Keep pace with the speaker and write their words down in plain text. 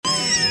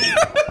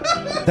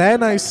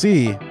Then I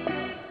see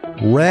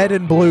red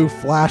and blue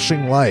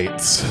flashing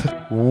lights.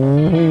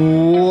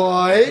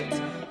 What?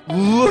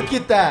 Look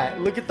at that.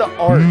 Look at the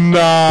art.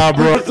 Nah,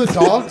 bro. The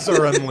dogs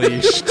are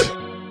unleashed.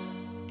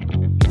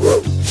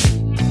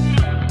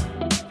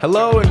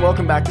 Hello and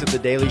welcome back to The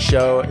Daley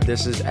Show.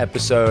 This is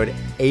episode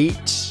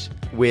 8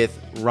 with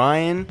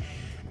Ryan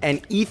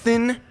and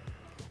Ethan.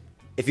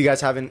 If you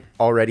guys haven't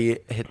already,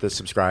 hit the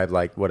subscribe,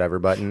 like, whatever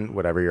button,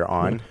 whatever you're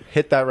on.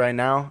 Hit that right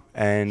now,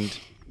 and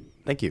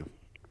thank you.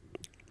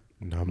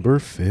 Number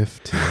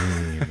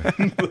 15.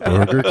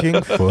 Burger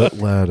King foot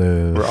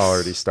lettuce. We're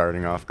already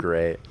starting off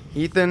great.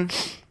 Ethan,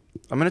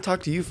 I'm going to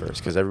talk to you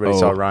first because everybody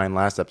saw Ryan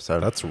last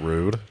episode. That's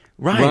rude.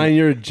 Ryan,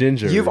 you're a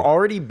ginger. You've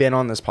already been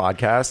on this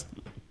podcast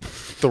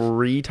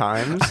 3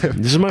 times.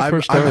 This is my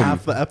first time. I'm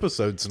half the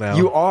episodes now.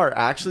 You are.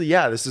 Actually,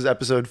 yeah, this is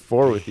episode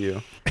 4 with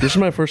you. This is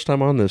my first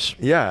time on this.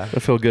 Yeah. I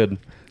feel good.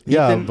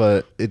 Yeah, Ethan?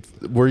 but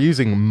we're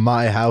using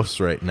my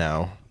house right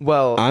now.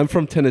 Well, I'm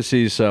from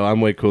Tennessee, so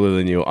I'm way cooler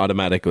than you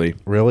automatically.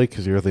 Really?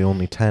 Because you're the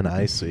only 10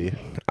 I see.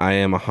 I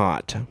am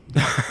hot.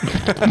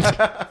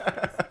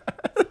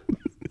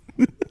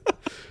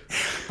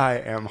 I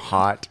am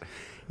hot.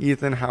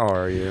 Ethan, how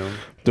are you?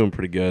 Doing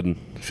pretty good.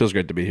 Feels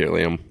great to be here,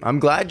 Liam. I'm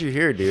glad you're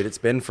here, dude. It's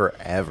been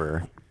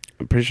forever.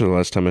 I'm pretty sure the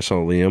last time I saw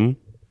Liam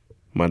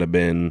might have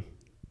been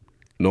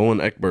Nolan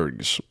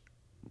Ekberg's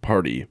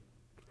party,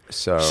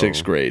 So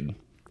 6th grade.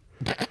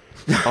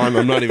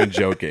 I'm not even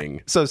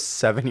joking. So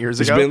 7 years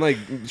It's ago. been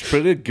it's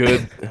pretty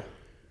good.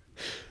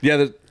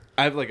 Yeah,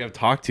 I've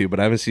talked to you, but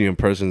I haven't seen you in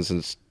person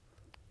since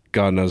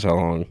God knows how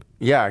long.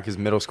 Yeah, because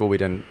middle school we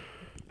didn't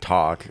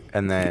talk,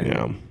 and then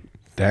Yeah,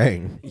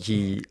 Dang.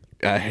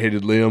 I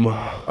hated Liam.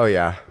 Oh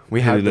yeah,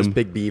 we had Hated this him.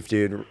 big beef,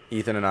 dude.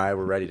 Ethan and I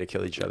were ready to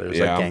kill each other. It was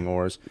Yeah. like gang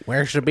wars.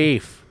 Where's the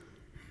beef?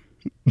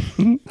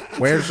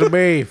 Where's the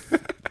beef?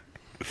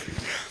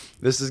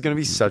 This is gonna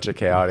be such a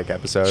chaotic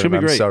episode. It's gonna be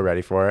I'm great. so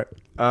ready for it.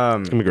 It's gonna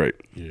be great.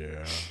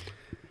 Yeah.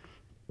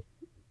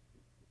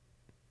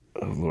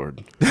 Oh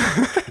Lord.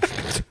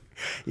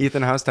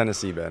 Ethan, how's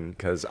Tennessee been?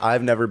 Because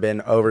I've never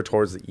been over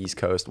towards the East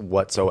Coast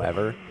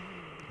whatsoever.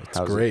 It's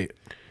How's great.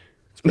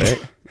 It's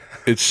great.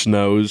 It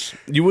snows.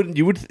 You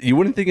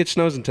wouldn't think it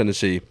snows in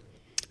Tennessee. It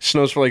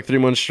snows for like 3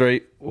 months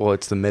straight. Well,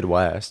 it's the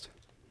Midwest.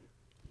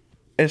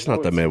 It's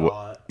not the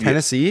Midwest.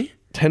 Tennessee?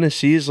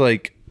 Tennessee is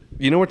like,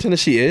 you know where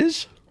Tennessee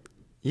is?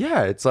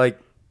 Yeah, it's like,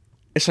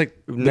 It's like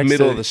the Next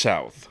middle to- of the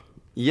South.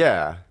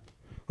 yeah,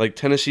 Like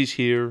Tennessee's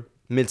here.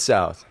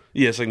 Mid-South.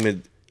 Yeah, it's like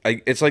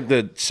it's like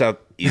the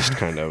southeast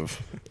kind of.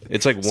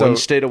 It's like So- one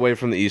state away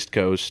from the East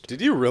Coast.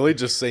 Did you really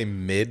just say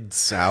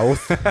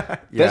mid-south?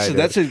 Yeah,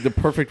 That's the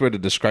perfect way to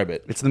describe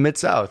it. it's the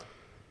Mid-South.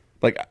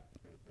 Like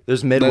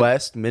There's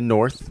Midwest,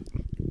 Mid-North,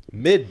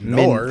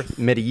 Mid-north?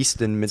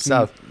 Mid-East, and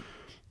Mid-South.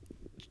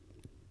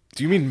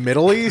 Do you mean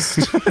Middle East?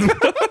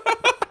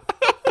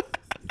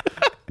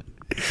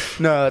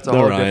 No, that's a No,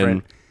 whole Ryan.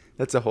 different.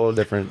 That's a whole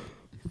different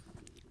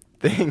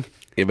thing.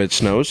 if it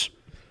snows,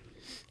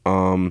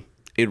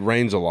 it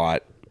rains a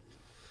lot.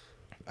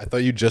 I thought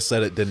you just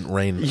said it didn't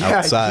rain Yeah,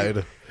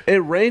 outside. It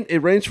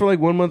rains for like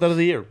 1 month out of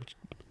the year.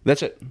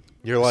 That's it.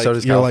 You're like, So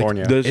does you're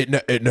California. Does-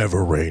 it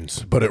never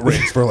rains, but it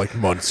rains for like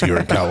months here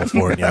in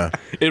California.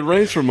 It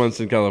rains for months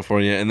in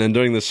California, and then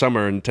during the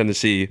summer in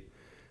Tennessee,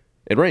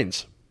 it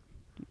rains.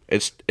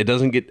 It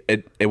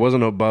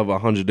wasn't above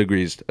 100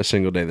 degrees a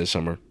single day this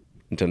summer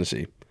in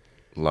Tennessee.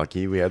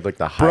 Lucky we had like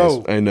the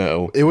highest. Bro, I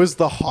know. it was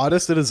the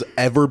hottest it has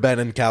ever been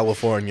in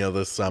California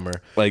this summer.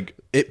 Like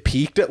It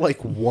peaked at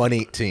like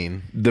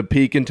 118. the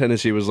peak in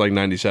Tennessee was like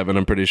 97,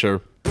 I'm pretty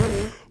sure.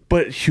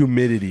 But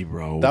humidity,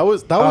 bro. That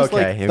was Okay, like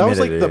the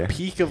humidity.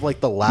 peak of like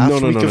the last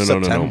week of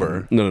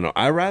September. No.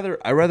 I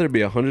rather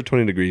be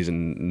 120 degrees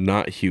and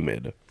not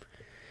humid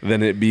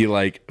than it be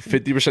like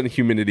 50%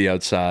 humidity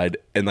outside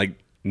and like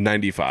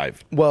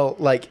 95. Well,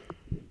 like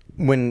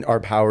when our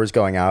power's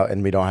going out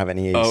and we don't have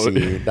any AC, Oh,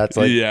 that's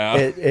like yeah.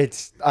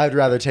 It's. I'd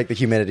rather take the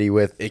humidity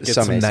with It gets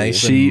some AC. nice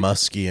See- and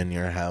musky in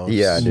your house.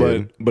 Yeah,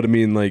 dude. But I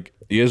mean, like,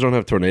 you guys don't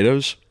have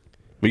tornadoes?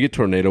 We get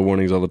tornado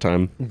warnings all the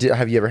time.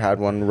 Have you ever had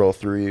one roll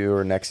through you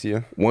or next to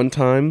you? One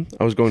time,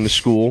 I was going to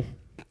school,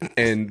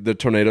 and the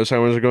tornado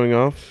sirens are going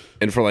off,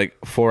 and for like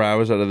 4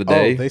 hours out of the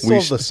day, Oh, they still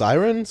have the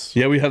sirens?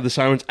 yeah, we have the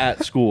sirens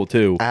at school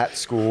too. At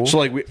school? So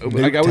like, I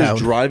Nuketown.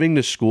 was driving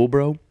to school,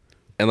 bro,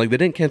 and like they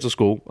didn't cancel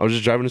school. I was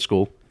just driving to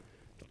school.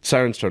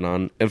 Sirens turned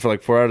on, and for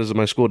like 4 hours of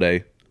my school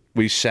day,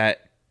 we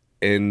sat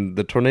in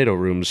the tornado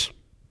rooms.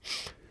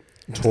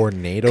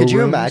 Tornado Could you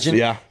rooms? imagine?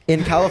 Yeah.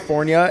 In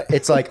California,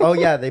 it's like, oh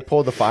yeah, they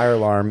pulled the fire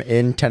alarm.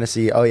 In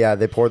Tennessee, oh yeah,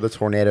 they poured the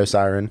tornado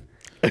siren.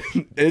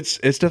 It's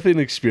definitely an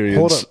experience.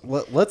 Hold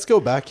on. Let's go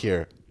back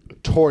here.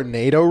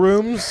 Tornado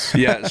rooms?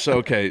 Yeah.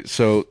 So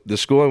the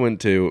school I went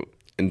to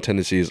in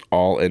Tennessee is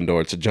all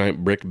indoor. It's a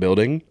giant brick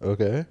building.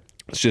 Okay.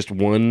 It's just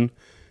one.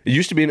 It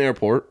used to be an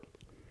airport.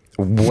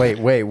 Wait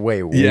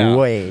Yeah.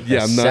 a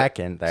Yeah, I'm not-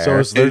 second there. So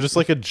is there just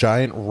like a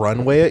giant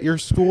runway at your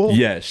school?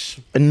 Yes.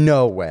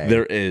 no way.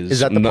 There is. Is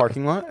that the No-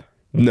 parking lot?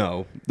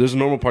 No. There's a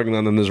normal parking lot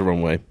and then there's a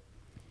runway.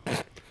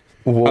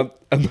 Well,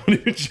 I'm not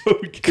even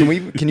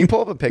joking. Can you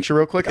pull up a picture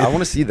real quick? I want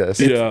to see this.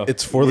 Yeah.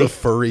 It's for the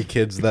furry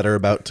kids that are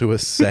about to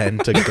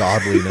ascend to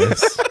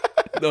godliness.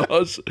 No,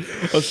 I'll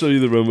show you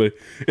the runway.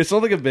 It's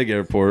not like a big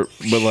airport,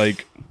 but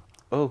like,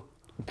 Oh.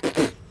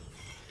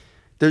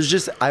 There's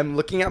just, I'm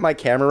looking at my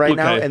camera right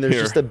now, Okay, and there's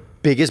here. just the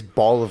biggest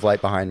ball of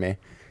light behind me.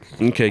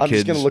 okay, I'm kids.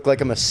 just going to look like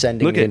I'm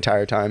ascending Look the at-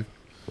 entire time.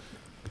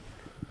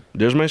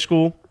 There's my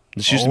school.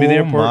 This used to be the Oh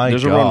airport. my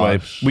There's a runway.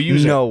 gosh. We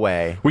use No it.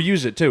 way. We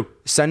use it too.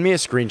 Send me a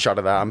screenshot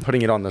of that. I'm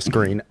putting it on the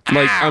screen.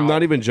 Like, I'm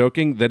not even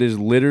joking. That is I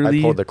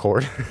literally pulled the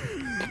cord.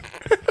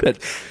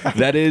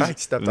 that is I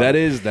stepped that on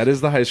it.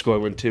 is the high school I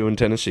went to in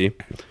Tennessee.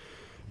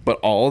 But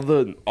all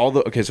the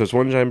okay, so it's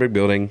one giant big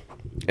building,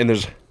 and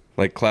there's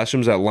like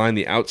classrooms that line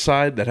the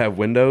outside that have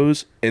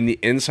windows, and the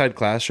inside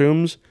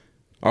classrooms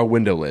are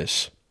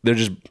windowless. They're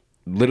just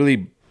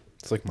literally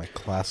It's like my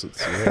class at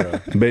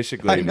Sierra.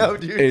 basically. I know,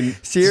 dude. And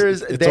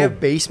Sierra's, it's they a- have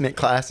basement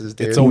classes,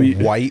 dude. It's a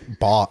white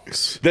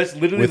box that's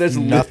literally with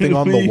nothing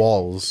on the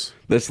walls.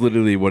 That's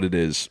literally what it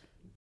is.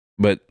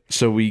 But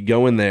so we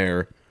go in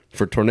there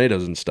for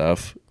tornadoes and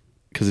stuff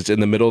because it's in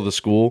the middle of the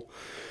school,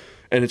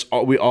 and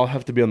we all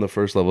have to be on the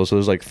first level. So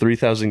there's like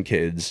 3,000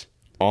 kids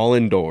all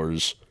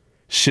indoors,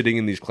 sitting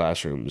in these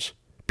classrooms.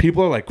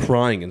 People are like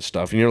crying and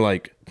stuff, and you're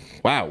like,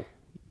 "Wow,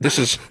 this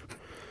is."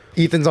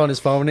 Ethan's on his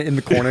phone in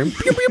the corner. Pew,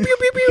 pew, pew,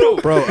 pew, pew.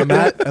 Bro,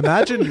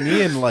 imagine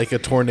me in like a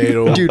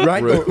tornado. Dude,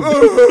 right? room.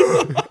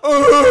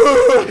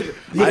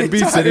 I'd be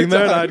sitting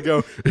there and I'd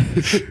go,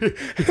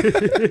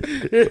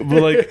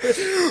 But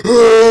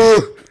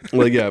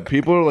like yeah,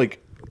 people are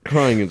like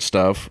crying and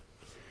stuff,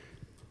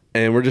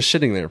 and we're just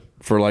sitting there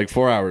for like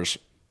 4 hours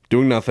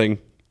doing nothing.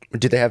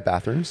 Do they have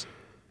bathrooms?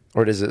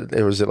 Or was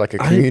it like a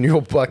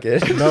communal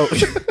bucket? no.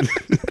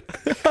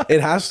 It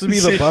has to be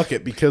the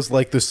bucket because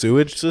like the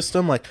sewage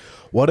system, like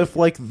what if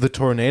like the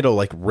tornado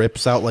like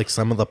rips out like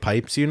some of the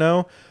pipes, you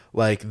know?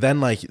 Like then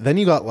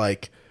you got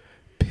like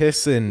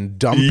piss and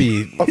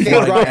dumpy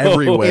flying right.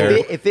 everywhere.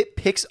 If it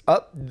picks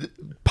up the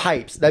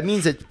pipes, that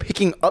means it's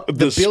picking up the,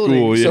 The building.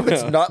 school, So yeah.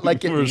 it's not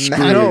like it We're screwed.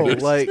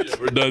 matters. No, like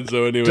We're done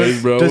so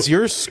anyways, bro. does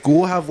your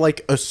school have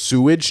like a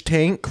sewage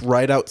tank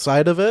right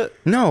outside of it?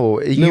 No,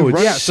 No, you it's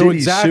run yeah, so city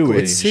exactly.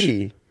 sewage. it's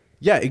city.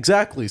 Yeah,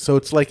 exactly. So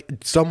it's like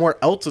somewhere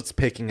else it's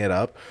picking it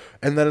up.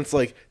 And then it's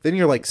like, then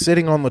you're like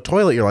sitting on the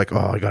toilet. You're like, oh,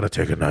 I got to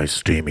take a nice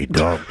steamy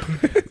dump.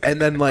 And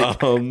then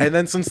like, and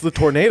then since the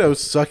tornado's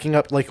sucking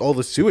up like all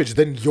the sewage,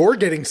 then you're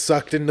getting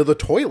sucked into the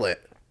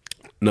toilet.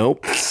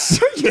 Nope.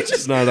 You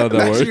just not how that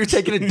imagine works. you're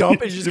taking a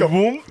dump and you just go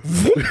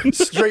boom,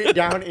 straight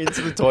down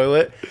into the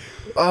toilet.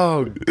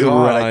 Oh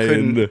god, I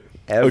couldn't Ryan.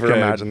 ever Okay.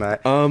 imagine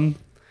that.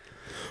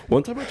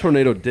 One time a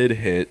tornado did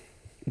hit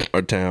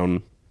our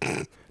town.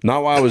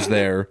 Not while I was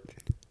there.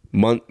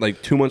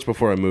 2 months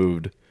before I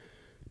moved.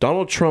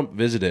 Donald Trump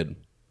visited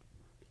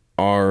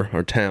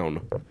our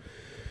town.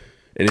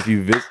 And if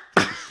you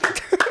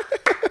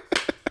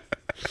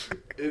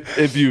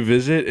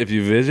visit if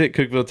you visit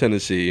Cookeville,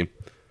 Tennessee,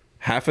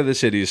 half of the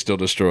city is still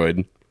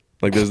destroyed.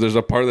 Like there's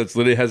a part that's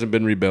literally hasn't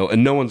been rebuilt,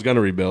 and no one's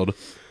gonna rebuild.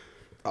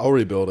 I'll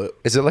rebuild it.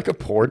 Is it like a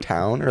poor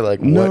town or like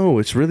what? No,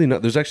 it's really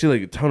not. There's actually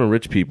like a ton of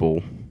rich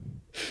people.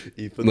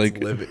 Ethan's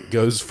Like-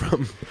 goes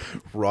from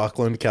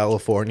Rockland,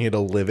 California to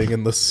living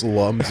in the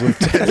slums of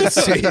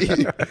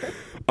Tennessee.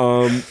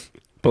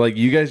 But like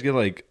you guys get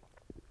like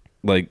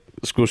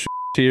school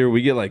here,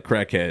 we get like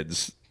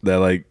crackheads that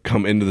like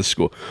come into the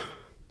school.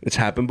 It's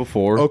happened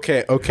before.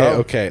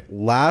 Okay.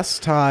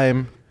 Last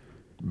time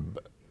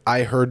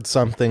I heard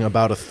something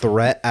about a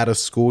threat at a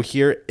school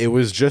here, it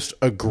was just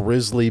a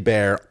grizzly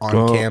bear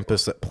on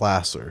campus at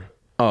Placer.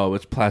 Oh,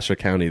 it's Placer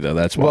County though.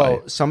 That's why.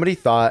 Well, somebody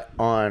thought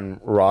on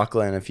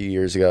Rockland a few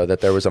years ago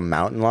that there was a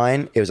mountain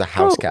lion. It was a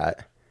house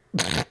cat.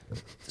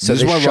 So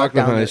this is they why shut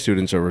Rockland down High the-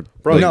 students are.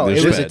 Bro, like, no, they're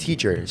it was a sped.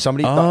 teacher.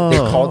 Somebody thought they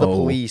called the Oh.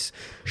 police,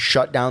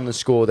 shut down the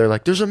school. They're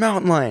like, "There's a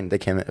mountain lion." They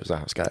came in. It was a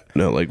house cat.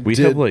 No, like we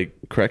have like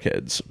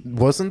crackheads.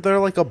 Wasn't there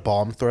like a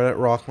bomb threat at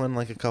Rockland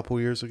like a couple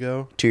years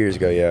ago? 2 years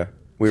ago, yeah,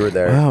 we were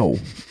there. Wow,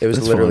 It was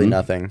That's literally fun.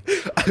 nothing.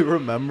 I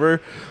remember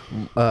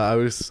I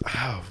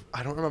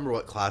don't remember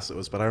what class it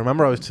was, but I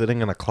remember I was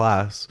sitting in a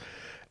class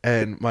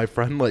and my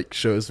friend like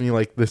shows me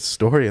like this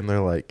story and they're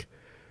like,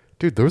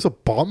 dude, there was a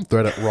bomb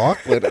threat at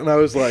Rockland. And I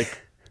was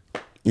like,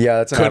 Yeah,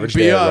 that's an couldn't average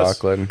be day at us.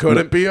 Rockland.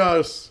 Couldn't be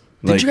us.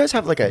 Did Like- you guys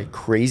have like a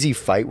crazy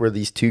fight where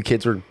these two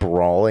kids were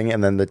brawling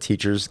and then the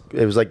teachers?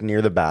 It was like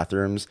near the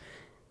bathrooms,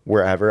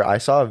 wherever. I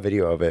saw a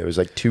video of it. It was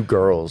like two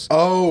girls.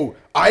 Oh,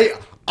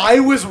 I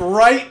was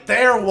right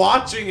there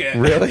watching it.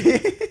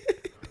 Really?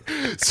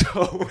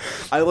 So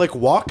I like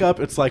walk up.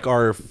 It's like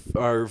our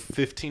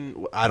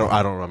 15. I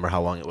don't remember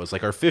how long it was.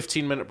 Like our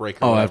 15-minute break.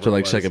 or Oh, whatever after it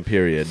like was. second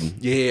period.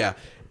 Yeah.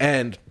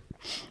 And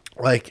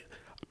like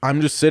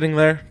I'm just sitting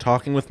there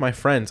talking with my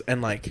friends,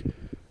 and like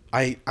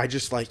I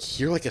just like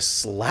hear like a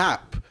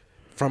slap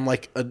from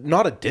like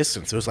not a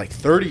distance. It was like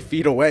 30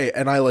 feet away,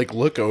 and I like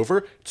look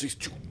over.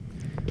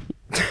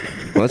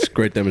 Well, that's a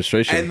great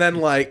demonstration. And then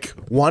like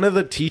one of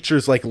the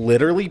teachers like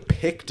literally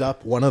picked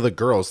up one of the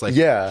girls. Like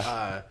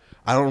Yeah.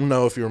 I don't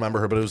know if you remember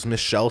her, but it was Miss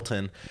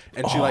Shelton,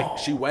 and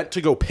she went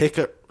to go pick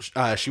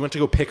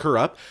her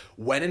up,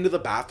 went into the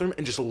bathroom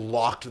and just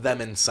locked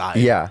them inside.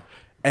 Yeah.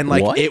 And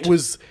like What? it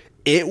was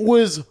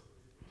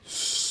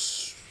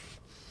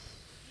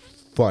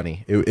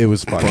funny. It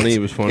was funny. It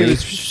was funny. It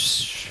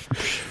was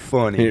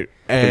funny. Here,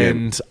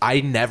 And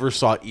I never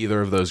saw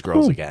either of those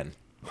girls again.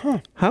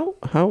 how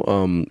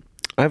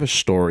I have a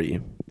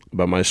story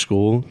about my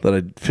school that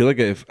I feel like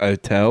if I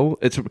tell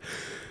it's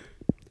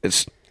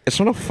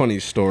not a funny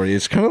story.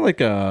 It's kind of like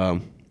a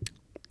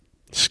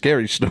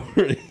scary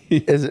story.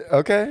 Is it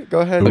okay? Go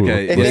ahead.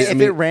 Okay, If, yeah, it, I if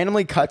mean- it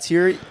randomly cuts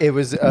here, it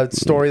was a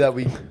story that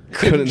we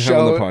Couldn't have on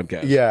show. the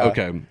podcast. Yeah.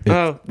 Okay.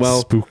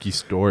 Well, Spooky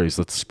stories.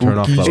 Let's turn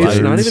off the it's lights.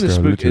 not even a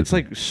spook. It's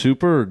like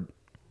super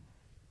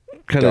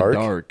kind of Dark?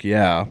 dark.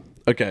 Yeah.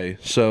 Okay.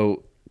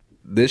 So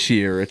this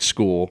year at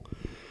school,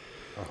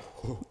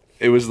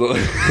 it was the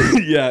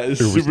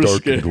it's was super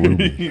dark and scary.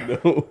 gloomy. You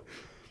know?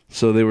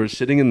 So they were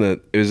sitting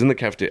it was in the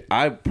cafeteria.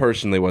 I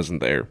personally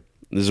wasn't there.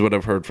 This is what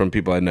I've heard from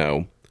people I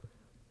know.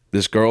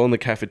 This girl in the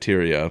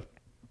cafeteria,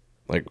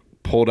 like,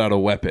 pulled out a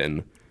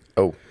weapon.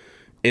 Oh.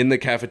 In the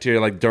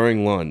cafeteria, like,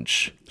 during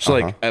lunch. So,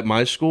 like, at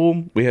my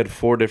school, we had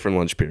 4 different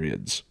lunch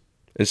periods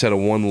instead of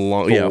one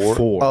long. Yeah,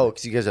 4. Oh,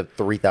 because you guys have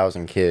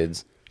 3,000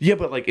 kids. Yeah,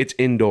 but, like, it's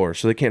indoor,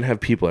 so they can't have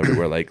people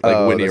everywhere. Like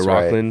Whitney or that's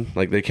right. Rockland.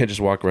 Like, they can't just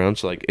walk around.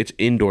 So, like, it's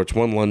indoor. It's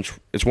one lunch.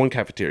 It's one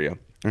cafeteria.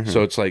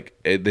 So, it's like,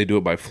 they do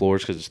it by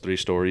floors because it's 3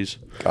 stories.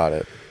 Got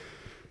it.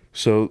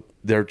 So,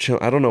 they're chill.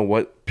 I don't know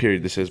what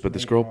period this is, but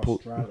this girl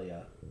pulled.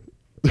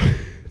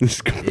 This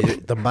girl.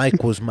 The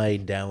mic was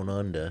made down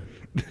under.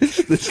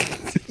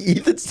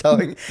 Ethan's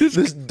telling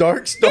this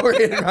dark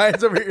story, and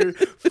Ryan's over here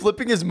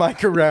flipping his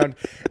mic around.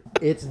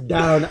 It's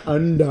down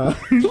under.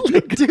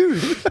 Like,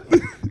 dude.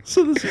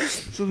 So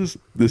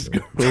this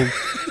girl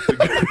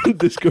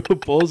this girl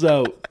pulls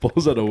out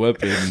a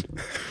weapon.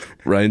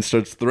 Ryan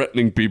starts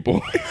threatening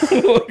people.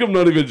 Like, I'm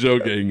not even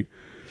joking.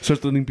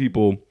 Starts threatening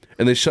people,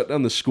 and they shut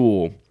down the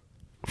school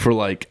for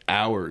like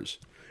hours.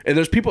 And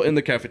there's people in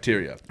the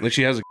cafeteria. Like,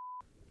 she has a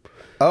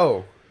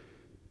Oh.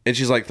 and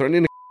she's like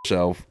threatening to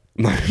herself.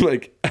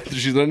 Like, after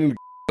she's threatening to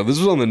herself. This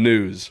was on the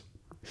news.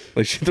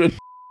 Like, she threatened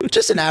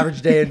Just an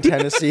average day in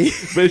Tennessee.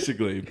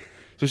 basically.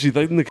 So she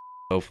threatened to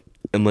herself,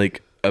 and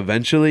like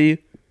eventually,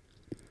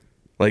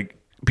 like,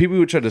 people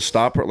would try to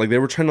stop her. Like, they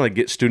were trying to like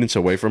get students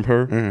away from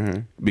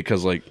her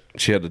because like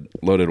she had a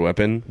loaded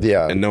weapon.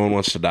 Yeah. And no one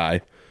wants to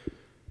die.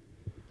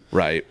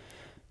 Right.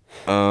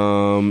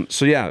 So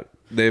yeah,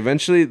 they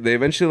eventually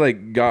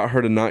like got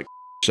her to not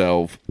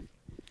herself,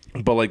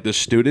 but like the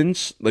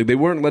students, like, they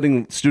weren't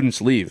letting students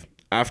leave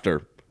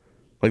after.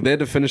 Like, they had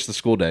to finish the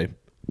school day.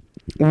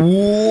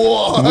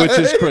 What? Which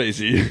is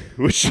crazy.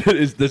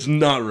 That's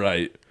not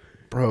right.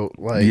 Bro,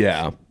 like,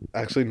 Yeah.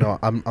 Actually, no,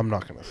 I'm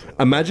not gonna say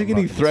that. Imagine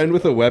getting threatened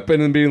with a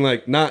weapon and being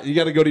like, "Nah, you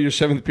got to go to your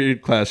 7th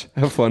period class.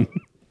 Have fun.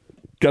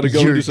 Got to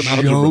go You're do some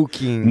algebra."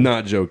 joking.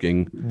 Not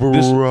joking,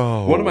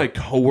 Bro. One of my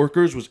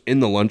coworkers was in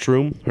the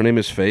lunchroom. Her name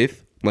is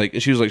Faith. Like,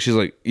 she's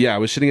like, yeah, I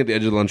was sitting at the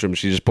edge of the lunchroom.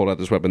 She just pulled out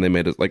this weapon. They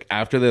made it like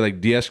after they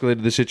like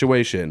de-escalated the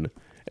situation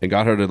and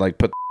got her to like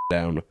put the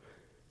down.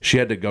 She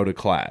had to go to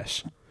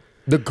class.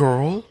 The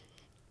girl?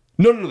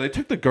 No, they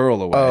took the girl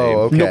away.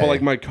 Oh, okay. No, but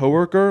like my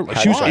coworker, like,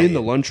 she was Why? in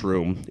the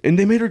lunchroom, and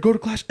they made her go to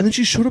class, and then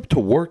she showed up to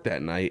work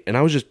that night, and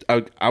I was just,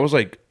 I was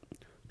like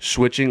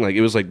switching, like,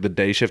 it was like the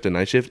day shift and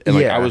night shift, and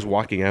like Yeah. I was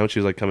walking out, she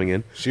was like coming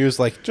in, She was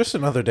like, just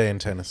another day in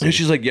Tennessee. and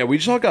she's like, yeah, we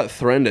just all got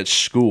threatened at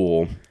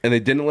school, and they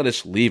didn't let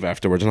us leave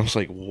afterwards, and I was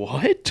like,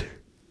 what?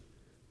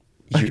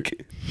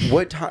 Like,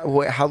 What time?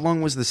 How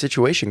long was the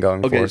situation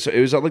going okay, for? so it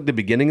was at like the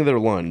beginning of their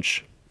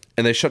lunch,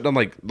 and they shut down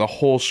like the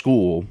whole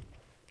school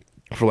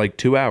for like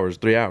 2 hours,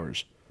 3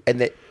 hours.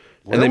 And they,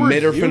 And they Where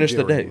made were her you finish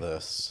the during day.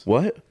 This?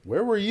 What?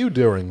 Where were you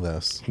during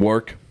this?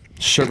 Work.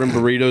 Serving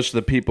burritos to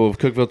the people of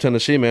Cookeville,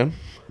 Tennessee, man.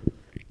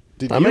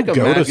 Did I you make a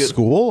go mad to good-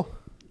 school?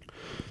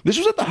 This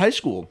was at the high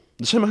school.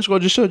 The same high school I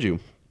just showed you.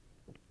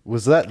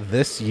 Was that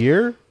this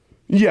year?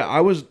 Yeah,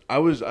 I was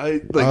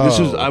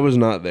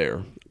not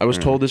there. I was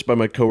told this by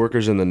my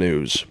coworkers in the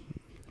news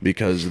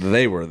because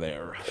they were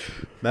there.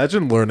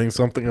 Imagine learning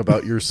something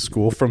about your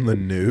school from the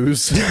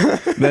news.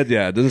 It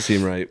doesn't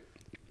seem right.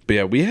 But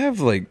yeah, we have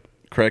like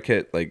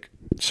crackhead, like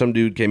some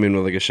dude came in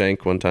with like a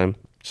shank one time.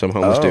 Some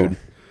homeless Oh. dude.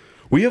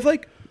 We have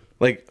like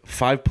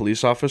 5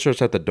 police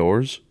officers at the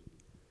doors,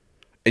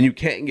 and you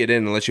can't get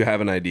in unless you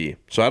have an ID.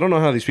 So I don't know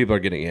how these people are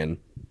getting in.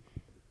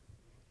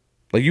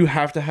 Like, you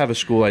have to have a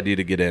school ID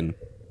to get in.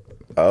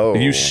 oh.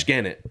 You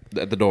scan it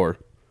at the door.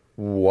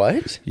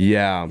 What?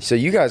 Yeah. So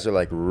you guys are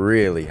like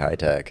really high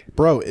tech.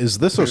 Bro, is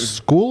this a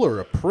school or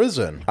a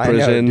prison? I know,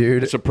 Prison.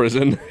 dude. It's a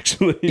prison,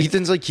 actually.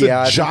 Ethan's like, It's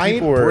yeah, a the giant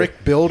people were-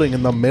 brick building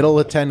in the middle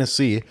of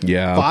Tennessee.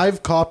 Yeah.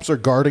 5 cops are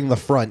guarding the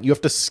front. You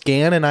have to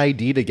scan an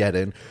ID to get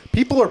in.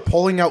 People are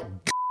pulling out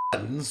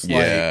guns.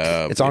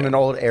 Yeah. It's on an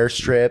old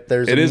airstrip.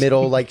 There's It a is-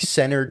 middle like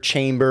center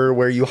chamber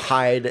where you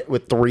hide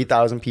with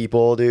 3,000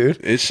 people, dude.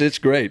 It's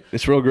great.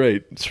 It's real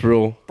great. It's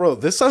real. Like, bro,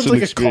 this sounds It's an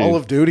like a Call experience.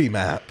 of Duty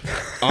map.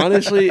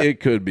 Honestly, it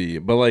could be.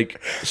 But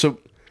like, so,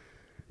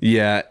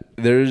 yeah,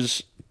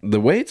 there's the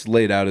way it's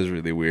laid out is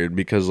really weird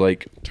because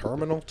like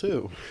Terminal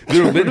 2.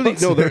 there literally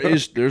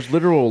there's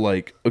literal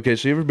like okay,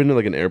 so you ever been to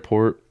like an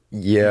airport?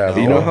 Yeah.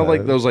 You know how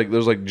like those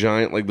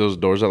giant like those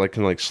doors that like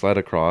can like slide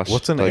across?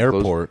 What's an like,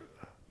 airport?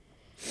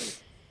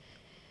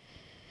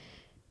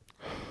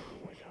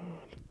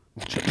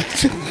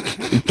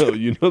 No,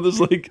 you know there's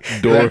like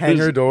doors. The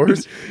hangar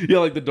doors? Yeah,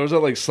 like the doors that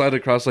like slide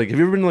across. Like, have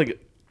you ever been to,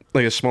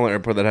 like a smaller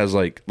airport that has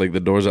like the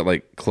doors that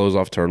like close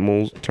off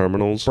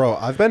terminals? Bro,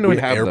 I've been to We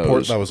an have airport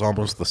those. that was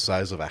almost the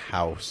size of a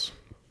house.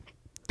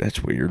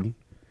 That's weird.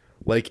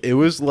 Like, it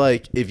was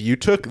like, if you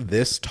took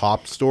this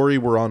top story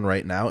we're on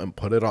right now and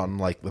put it on,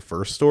 like, the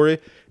first story,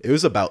 it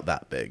was about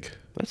that big.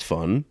 That's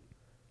fun.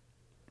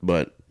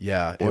 But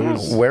Yeah, it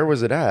was Where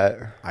was it at?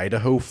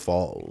 Idaho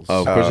Falls.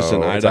 of course it's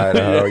in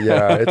Idaho.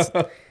 Yeah, it's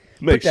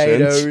Makes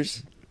sense.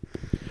 potatoes.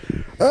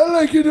 I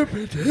like it in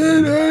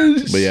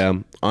potatoes. But yeah,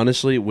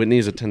 honestly, Whitney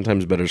is a 10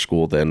 times better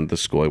school than the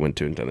school I went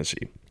to in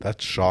Tennessee.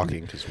 That's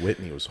shocking, because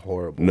Whitney was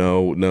horrible.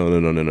 No.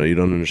 You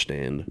don't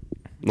understand.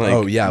 Like,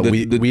 Oh, yeah,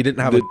 we didn't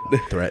have a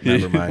threat.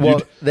 Never mind.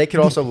 Well, they could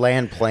also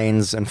land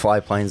planes and fly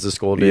planes to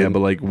school, dude. Yeah, but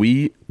like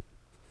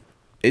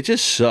it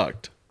just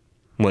sucked.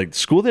 Like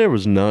school there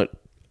was not.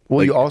 Well,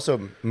 like, you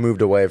also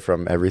moved away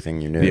from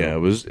everything you knew. Yeah, it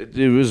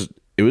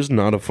was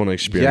not a fun yeah,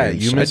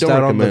 experience. you missed I don't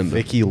out on the recommend.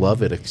 Vicky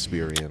Lovett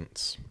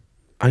experience.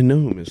 I know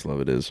who Miss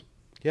Lovett is.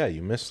 Yeah,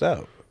 you missed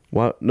out.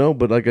 Why? No,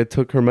 but like I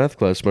took her math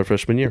class my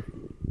freshman year.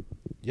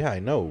 Yeah, I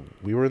know.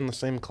 We were in the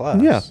same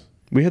class. Yeah,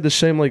 we had the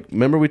same like.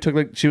 Remember we took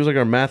like she was like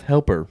our math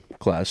helper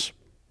class.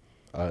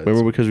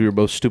 Remember because we were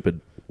both stupid.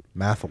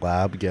 Math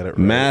lab, get it right.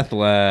 Math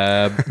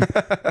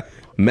lab,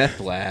 meth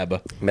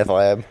lab. Meth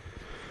lab.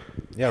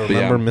 Yeah,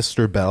 remember yeah.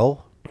 Mr.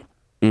 Bell?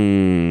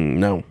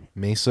 No,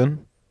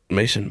 Mason?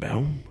 Mason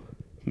Bell,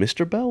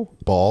 Mr. Bell,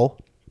 Ball?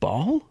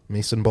 Ball.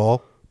 Mason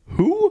Ball?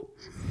 Who?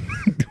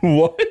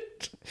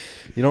 What?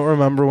 You don't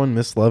remember when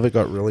Miss Levitt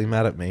got really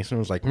mad at Mason? It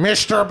was like,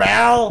 Mr.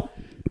 Bell!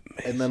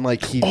 And then,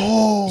 like, he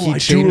I do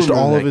changed remember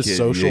all that of his kid.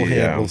 social Yeah,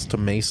 yeah. handles to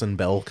Mason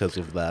Bell because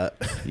of that.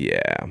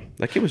 Yeah,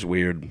 that kid was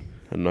weird.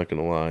 I'm not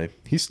gonna lie.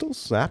 He still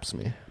snaps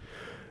me.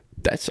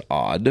 That's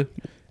odd.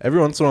 Every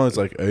once in a while, it's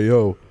like, hey,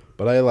 yo.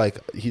 But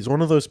he's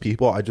one of those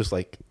people I just,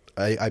 like,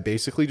 I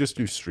basically just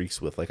do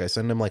streaks with. Like, I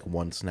send him, like,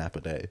 one snap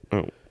a day.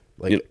 Oh.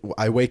 Like,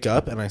 I wake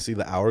up and I see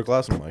the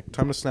hourglass and I'm like,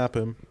 time to snap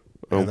him.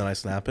 Oh. And then I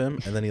snap him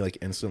and then he, like,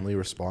 instantly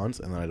responds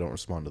and then I don't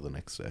respond to the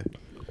next day.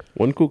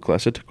 One cool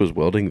class I took was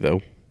welding,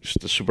 though.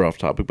 Just a super off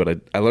topic,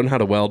 but I learned how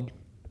to weld.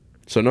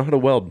 So I know how to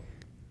weld.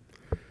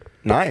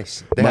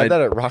 Nice. They My- had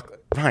that at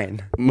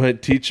Ryan. My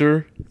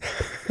teacher,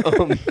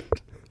 my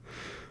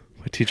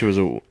teacher was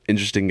an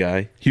interesting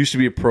guy. He used to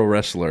be a pro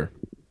wrestler.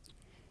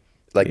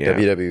 Like Yeah.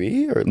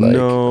 WWE or like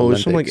No, it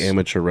was some like Olympics?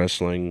 amateur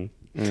wrestling.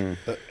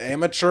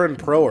 Amateur and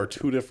pro are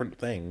two different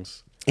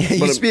things. He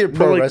used to be a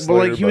pro wrestler.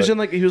 But like he was in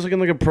like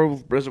a pro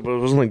wrestler, but it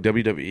wasn't like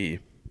WWE.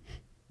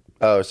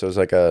 Oh, so it was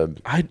like a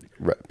I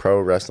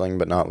pro wrestling,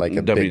 but not like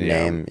a big WDM.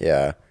 name.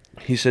 Yeah.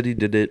 He said he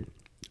did it,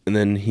 and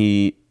then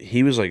he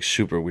was like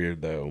super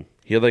weird though.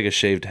 He had like a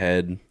shaved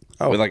head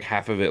with like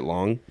half of it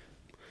long.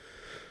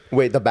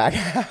 Wait, the back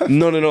half?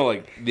 No,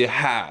 like the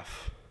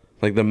half,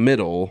 like the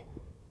middle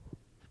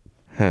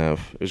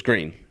half. It was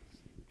green.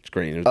 It's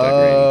green. It was that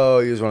green. Oh,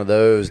 he was one of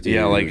those dudes.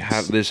 Yeah, like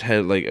half this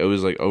head, like it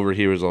was like over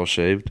here was all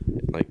shaved,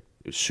 like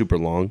it was super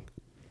long,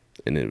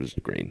 and it was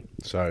green.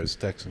 Sorry, I was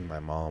texting my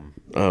mom.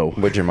 Oh,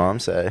 What'd your mom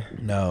say?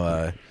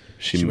 No,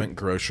 She she went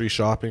grocery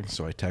shopping,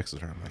 so I texted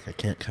her. I'm like, I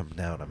can't come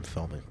down. I'm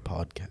filming a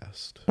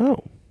podcast. oh,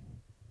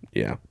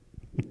 yeah.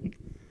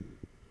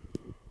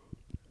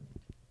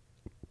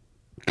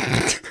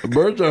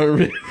 Birds aren't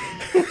real.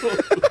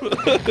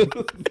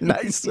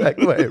 Nice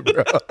segue,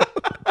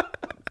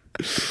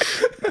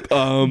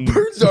 bro.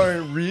 Birds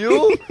aren't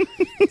real?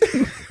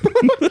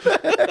 What the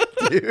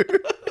heck,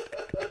 dude?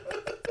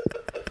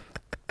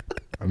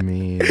 I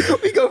mean,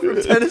 We go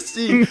from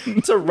Tennessee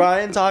to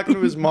Ryan talking to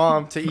his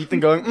mom to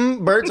Ethan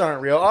going, birds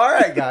aren't real. All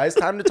right, guys,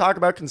 time to talk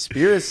about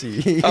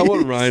conspiracy. I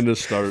want Ryan to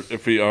start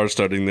if we are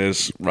starting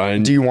this.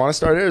 Ryan, Do you want to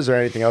start it, or is there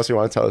anything else you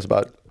want to tell us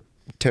about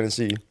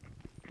Tennessee?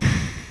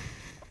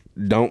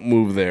 don't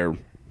move there.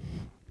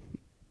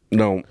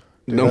 No.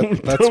 No,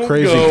 that's don't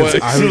crazy. go, 'Cause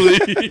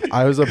actually.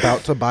 I was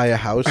about to buy a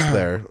house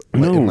there.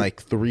 No. In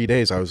like 3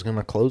 days, I was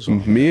gonna close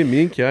on. me and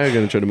Kiai are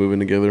gonna try to move in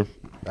together.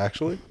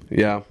 Actually,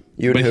 Yeah,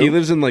 You and but who? he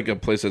lives in like a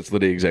place that's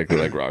literally exactly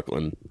like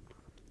Rockland.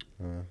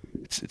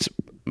 It's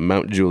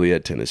Mount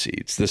Juliet, Tennessee.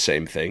 It's the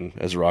same thing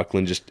as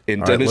Rockland, just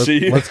in all right,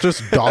 Tennessee. let's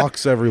just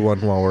dox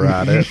everyone while we're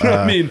at it.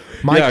 I mean,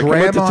 my yeah, come out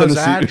to grandma's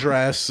Tennessee.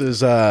 address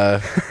is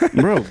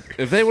Bro,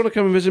 if they want to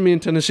come and visit me in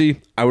Tennessee,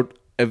 I would.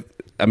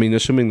 I mean,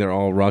 assuming they're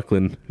all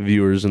Rockland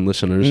viewers and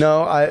listeners.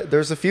 No,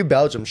 there's a few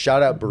Belgium.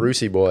 Shout out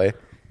Borussia boy.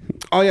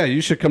 Oh yeah,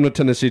 you should come to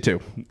Tennessee too.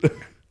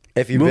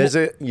 If you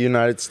visit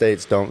United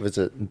States, don't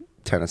visit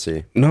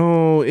Tennessee.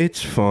 No,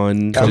 it's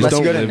fun. Unless Just you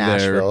don't go to live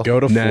Nashville. there. Go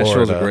to Nashville's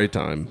Florida. a great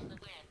time.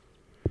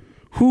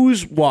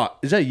 Who's what?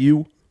 Is that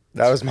you?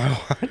 That was my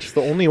watch.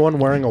 the only one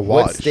wearing a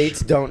What watch. states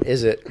don't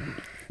is it?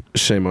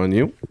 Shame on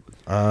you.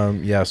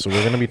 Yeah, so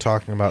we're going to be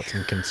talking about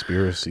some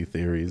conspiracy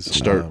theories.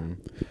 Start.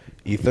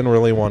 Ethan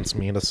really wants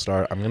me to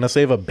start. I'm going to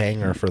save a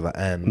banger for the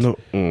end. No.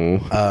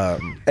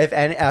 If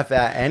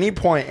at any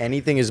point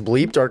anything is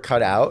bleeped or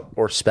cut out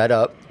or sped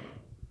up,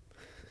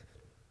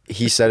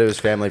 he said it was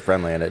family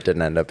friendly and it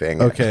didn't end up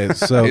being. Okay,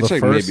 so It's the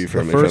like first, maybe the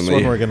family first friendly.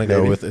 one we're going to go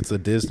Maybe. with, it's a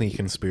Disney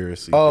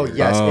conspiracy Oh theory.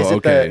 yes, Oh,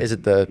 okay. Is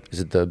it the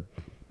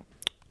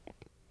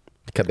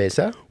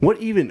cabeza?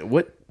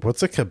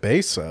 What's a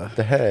cabeza?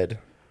 The head.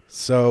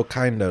 So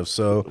kind of.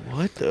 So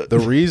What the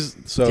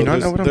reason? So Do you not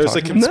know what I'm there's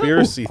a talking about?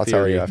 conspiracy I'll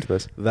tell theory you after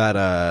this.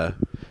 that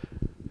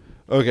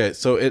Okay,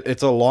 so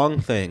it's a long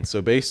thing.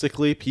 So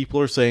basically, people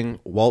are saying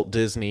Walt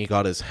Disney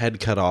got his head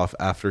cut off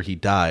after he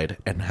died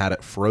and had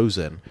it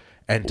frozen.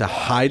 And to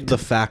hide the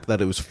fact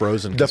that it was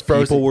frozen, because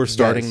people were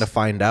starting to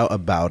find out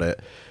about it,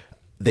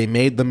 they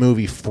made the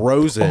movie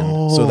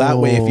Frozen. So that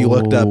way, if you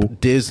looked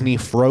up Disney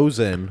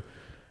Frozen,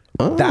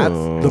 that's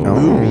the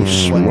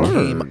movie what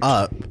came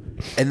up.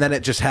 And then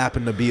it just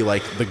happened to be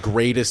like the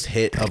greatest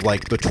hit of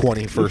like the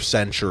 21st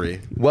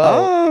century.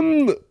 Well,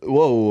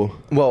 Whoa.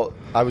 well,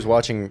 I was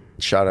watching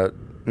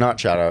not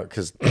shout out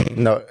because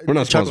no, We're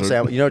not Chuckle sponsored.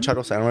 Sandwich. You know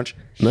Chuckle Sandwich?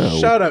 No.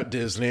 Shout out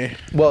Disney.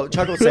 Well,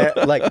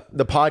 like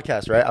the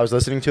podcast, right? I was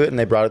listening to it and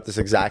they brought up this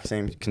exact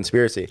same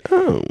conspiracy.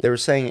 Oh. They were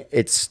saying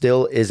it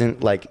still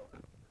isn't like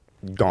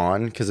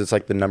gone because it's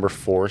like the number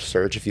 4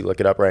 search if you look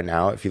it up right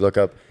now. If you look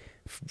up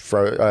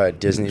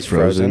Disney's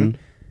Frozen,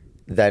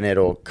 then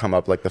it'll come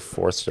up like the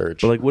 4th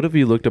search. But like, what if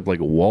you looked up like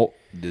Walt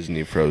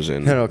Disney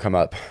Frozen? Then it'll come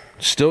up.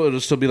 It'll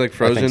still be like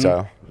Frozen. I think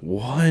so.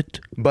 What?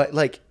 But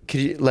like,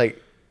 could you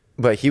like?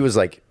 But he was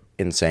like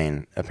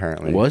insane.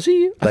 Apparently, Was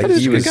he? I Like, thought he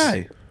was he a good was-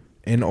 guy.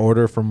 In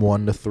order from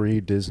 1 to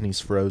 3, Disney's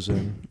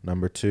Frozen.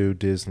 Number 2,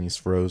 Disney's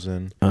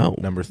Frozen. Oh.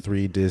 Number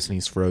 3,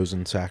 Disney's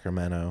Frozen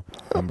Sacramento.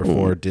 Number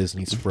 4,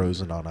 Disney's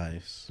Frozen on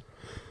Ice.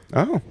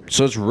 Oh,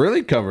 So it's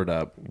really covered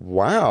up.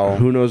 wow,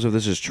 Who knows if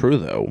this is true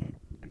though?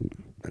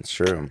 that's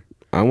true.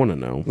 I want to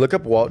know. Look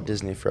up Walt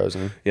Disney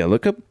Frozen. Yeah,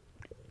 look up.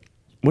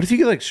 What if you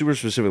get like super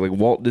specific, like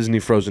Walt Disney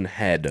Frozen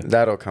head?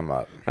 That'll come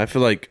up. I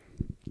feel like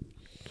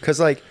Because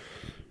like,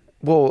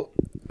 well,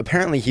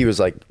 apparently he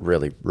was like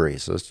really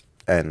racist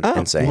and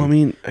insane. well, I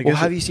mean, I well, guess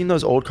have you seen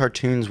those old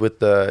cartoons with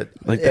the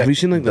like have you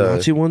seen like the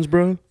Nazi ones,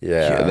 bro?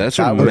 Yeah. that's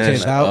That what was- Okay,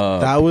 messed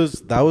up.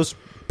 that was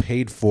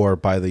paid for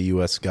by the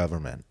U.S.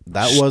 government.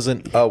 That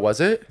wasn't. Oh,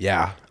 was it?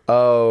 Yeah.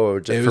 Oh,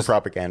 just It for was-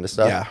 propaganda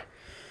stuff. Yeah.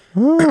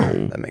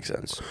 That makes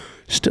sense.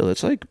 Still,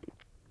 it's like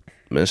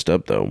messed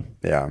up though.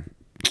 Yeah.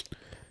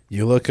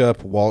 You look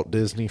up Walt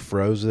Disney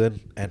Frozen,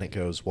 and it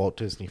goes Walt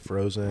Disney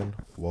Frozen,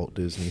 Walt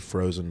Disney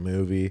Frozen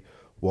movie,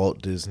 Walt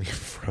Disney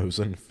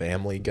Frozen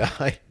Family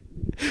Guy,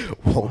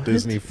 Walt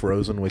Disney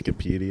Frozen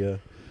Wikipedia.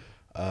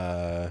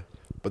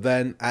 But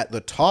then at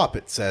the top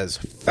it says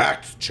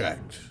fact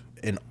checked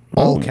in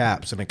all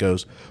caps, and it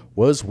goes,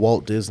 was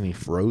Walt Disney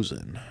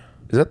frozen?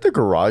 Is that the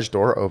garage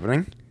door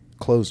opening?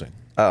 Closing.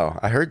 Oh,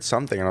 I heard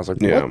something and I was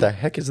like, Yeah. what the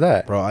heck is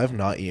that? Bro, I've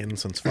not eaten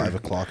since 5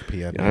 o'clock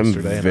p.m. I'm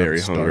yesterday. and very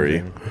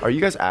starving. Are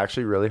you guys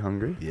actually really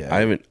hungry? Yeah.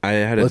 I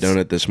had a Let's-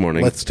 donut this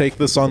morning. Let's take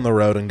this on the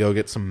road and go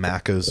get some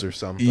Maccas or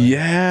something.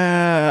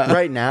 Yeah.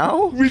 Right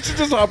now? We should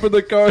just hop in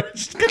the car and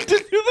just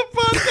continue the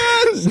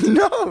podcast.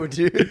 No,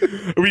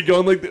 dude. Are we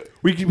going like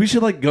we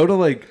should like go to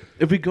like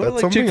if we go That's to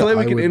like something Chick-fil-A I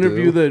we can would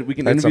interview do. the we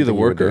can That's interview the something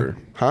you would do. worker.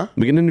 Huh?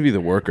 We can interview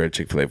the worker at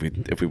Chick-fil-A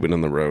if we went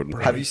on the road.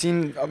 Have you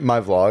seen my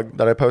vlog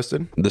that I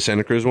posted? The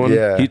Santa Cruz one?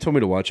 Yeah. He told me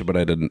to watch it, but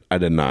I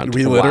did not.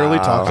 We literally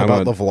Wow. talked I'm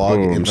about a- the vlog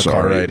oh, in I'm the car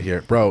sorry. right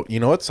here. Bro, you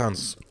know what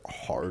sounds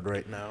hard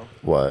right now?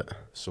 What?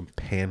 Some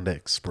Panda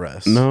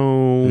Express.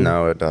 No.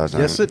 No, it doesn't.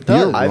 Yes, it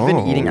does. You're I've been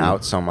wrong. eating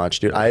out so much,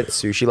 dude. I had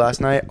sushi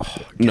last night. Oh,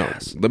 No.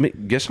 gas. Let me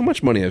guess how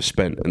much money I've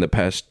spent in the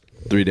past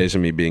 3 days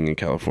of me being in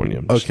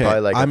California. Okay.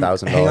 probably like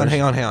 $1,000.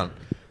 Hang on.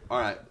 All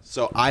right.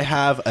 So I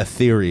have a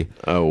theory.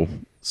 Oh.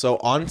 So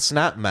on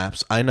Snap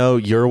Maps, I know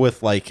you're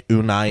with like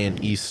Unai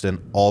and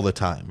Easton all the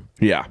time.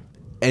 Yeah.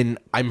 And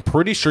I'm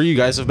pretty sure you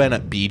guys have been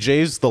at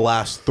BJ's the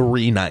last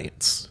 3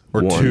 nights.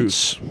 Or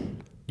Once. 2.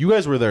 You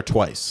guys were there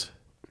twice.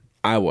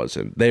 I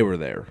wasn't. They were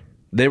there.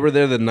 They were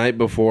there the night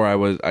before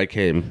I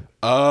came.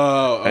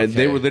 Oh, And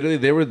they were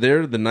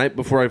there the night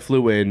before I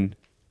flew in,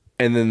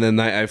 and then the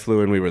night I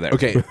flew in we were there.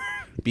 Okay.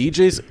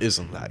 BJ's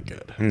isn't that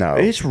good. No.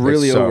 It's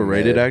really so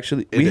overrated mid.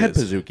 actually. It We had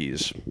is.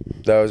 Pazookies.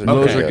 Those are,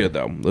 Those are good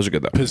though. Those are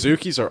good though.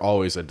 Pazookies are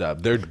always a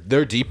dub.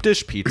 Their deep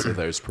dish pizza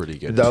there is pretty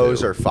good. Those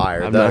too. are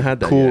fire. I've the not had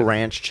that Cool yet.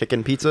 Ranch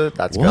chicken pizza.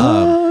 That's good.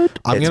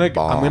 I'm It's gonna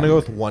bomb. go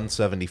with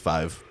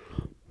 175.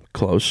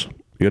 Close.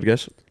 You got a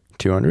guess?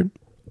 200.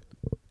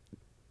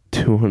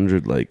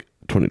 200 like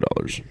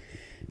 $20.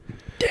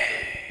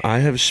 I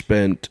have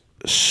spent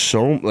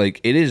so like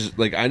it is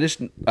like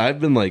I've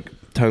been like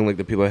telling like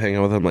the people I hang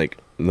out with, I'm like,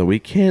 no, we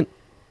can't,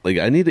 like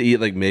I need to eat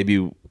like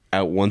maybe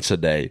out once a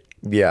day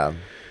Yeah.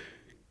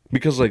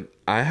 because like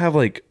I have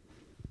like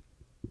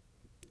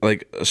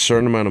a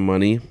certain amount of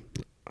money,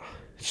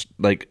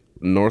 like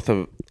north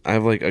of I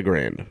have like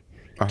 $1,000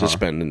 to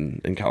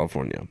spend in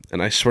California,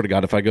 and I swear to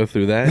God, if I go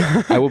through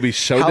that, I will be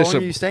so How long are you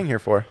disappointed. staying here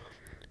for?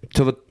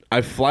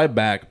 I fly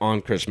back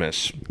on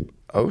Christmas.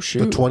 Oh The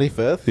shoot.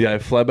 25th? Yeah, I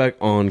fly back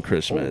on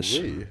Christmas.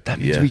 Holy. That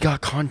means we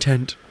got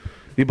content.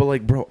 Yeah, but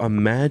like, bro,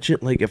 imagine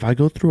like if I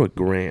go through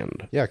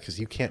 $1,000. Yeah, because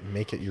you can't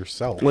make it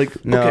yourself.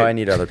 Like, No, okay, I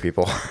need other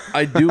people.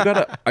 I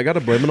gotta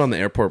blame it on the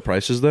airport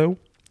prices though.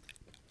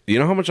 You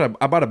know how much I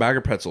bought a bag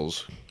of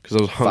pretzels because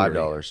I was hungry.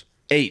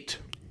 $5.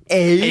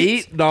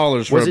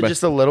 $8 for Was a it bag.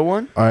 just a little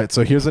one? All right,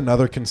 so here's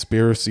another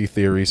conspiracy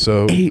theory.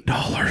 So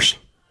 $8.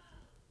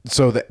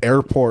 the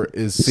airport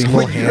is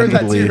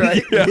single-handedly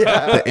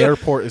Yeah. the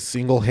airport is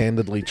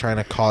single-handedly trying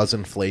to cause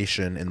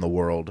inflation in the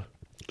world.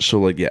 So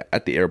like, yeah,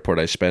 at the airport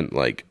I spent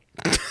like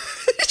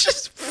It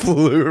just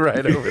flew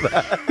right over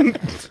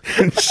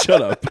that.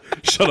 shut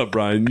up,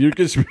 Brian. Your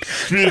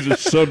conspiracies are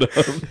so dumb.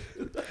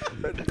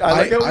 I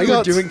like how I we were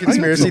got- doing I got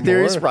conspiracy some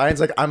theories. more. Brian's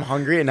like, I'm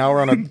hungry, and now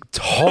we're on a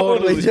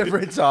totally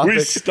different topic. We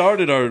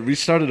started our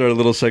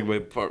little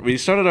segment. We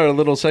started our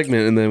little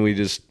segment, and then we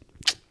just.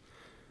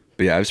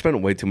 But yeah, I've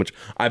spent way too much.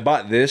 I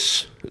bought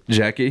this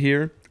jacket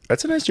here.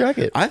 That's a nice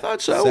jacket. I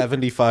thought so.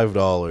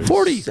 $75.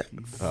 40.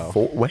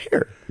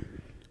 Where?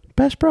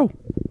 Bass Pro.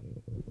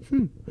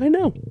 I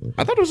know.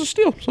 I thought it was a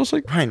steal. So I was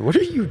like, Brian, what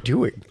are you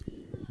doing?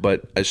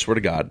 but I swear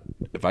to God,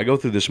 if I go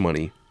through this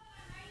money,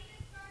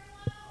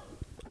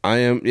 I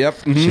am. Yep.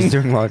 She's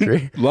doing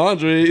laundry.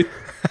 Laundry.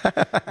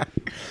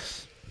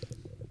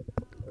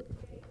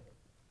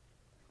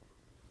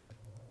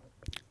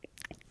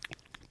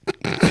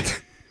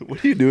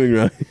 What are you doing,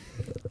 Ryan?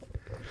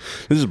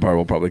 This is a part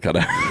we'll probably cut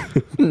out.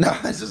 No,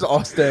 this is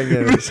all staying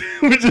in.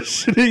 We're just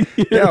sitting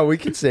here. Yeah, we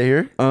can stay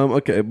here.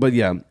 Okay, but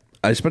yeah,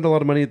 I spent a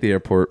lot of money at the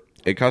airport.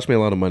 It cost me a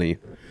lot of money.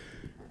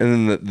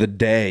 And then the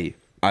day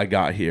I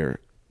got here,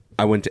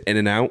 I went to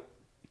In-N-Out.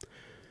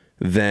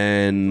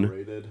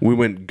 Then we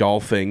went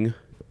golfing.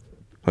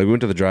 Like, we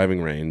went to the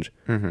driving range.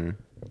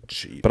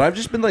 Cheap. But I've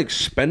just been, like,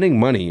 spending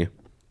money,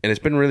 and it's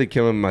been really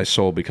killing my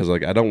soul because,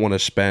 like, I don't want to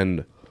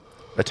spend.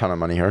 A ton of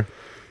money here.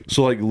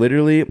 So, like,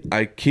 literally,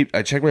 I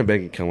check my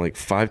bank account, like,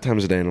 5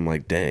 times a day, and I'm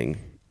like, dang.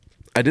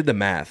 I did the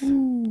math.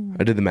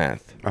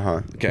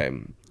 Uh-huh. Okay.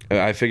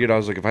 I figured, I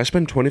was like, if I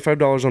spend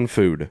 $25 on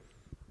food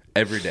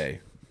every day,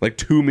 like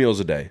 2 meals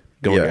a day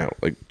going Yeah. out,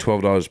 like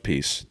 $12 a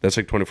piece, that's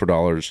like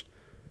 $24.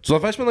 So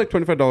if I spend like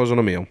 $25 on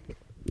a meal,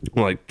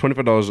 like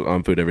 $25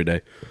 on food every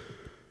day,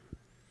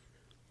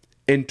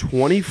 in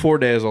 24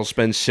 days, I'll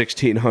spend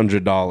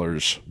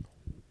 $1,600.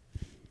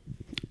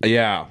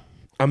 Yeah.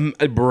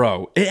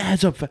 Bro, it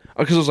adds up.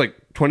 Because it was like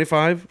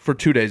 25 for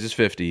 2 days is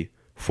 50.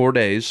 4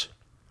 days,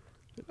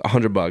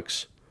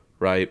 $100,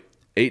 right?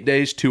 8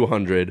 days,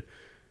 200,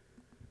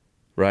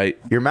 right?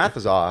 Your math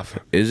is off.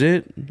 Is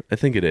it? I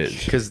think it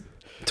is. Because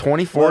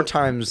 24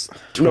 times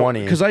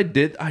 20. Because I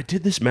did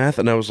this math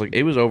and I was like,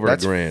 it was over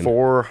that's $1,000.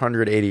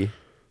 480.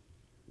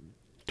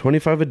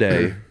 25 a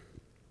day.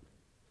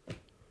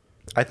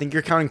 I think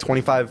you're counting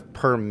 25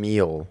 per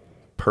meal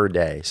per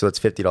day. So that's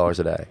 $50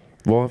 a day.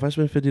 Well, if I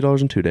spend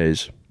 $50 in 2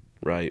 days,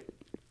 right?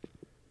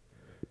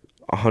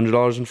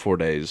 $100 in 4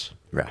 days.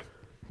 Yeah.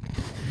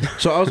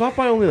 So I was off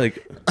by only like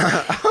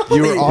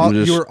You were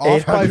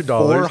off by $800.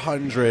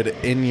 400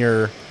 in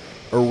your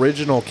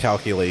original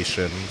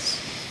calculations,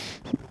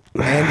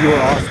 and you were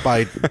off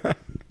by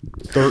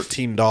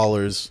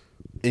 $13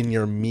 in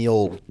your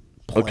meal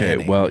planning.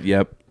 okay, well,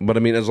 yep. But I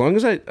mean, as long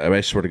as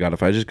I swear to God,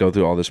 if I just go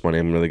through all this money,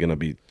 I'm really gonna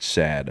be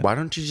sad. Why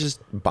don't you just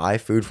buy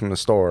food from the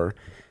store,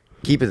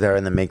 keep it there,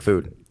 and then make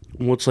food?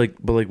 Well, it's like,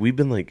 but like we've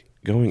been like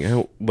going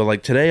out, but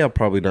like today I'll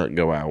probably not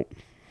go out.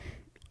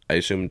 I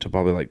assume to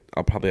probably like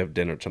I'll probably have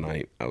dinner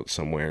tonight out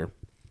somewhere.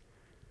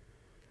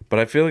 But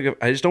I feel like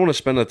I just don't want to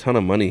spend a ton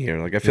of money here.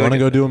 Like I You feel want like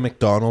to go do a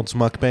McDonald's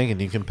mukbang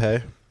and you can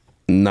pay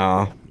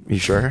nah. You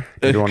sure?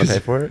 You don't want to pay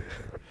for it?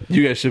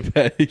 You guys should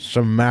pay.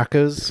 some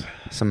Maccas.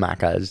 Some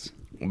macas.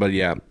 But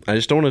yeah, I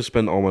just don't want to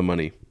spend all my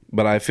money.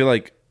 But I feel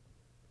like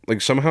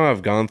somehow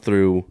I've gone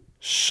through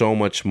so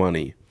much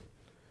money,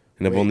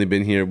 and I've only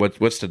been here.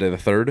 What's today? The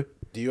 3rd.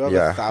 Do you have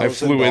Yeah. $1,000? I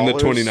flew in the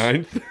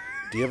 29th.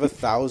 Do you have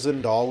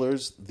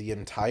 $1,000 the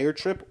entire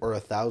trip, or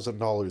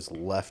 $1,000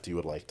 left you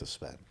would like to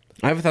spend?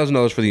 I have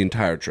 $1,000 for the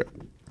entire trip.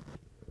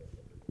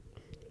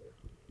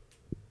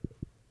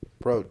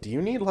 Bro, do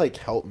you need like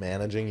help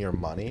managing your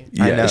money?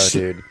 Yes. I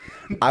know, dude.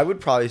 I would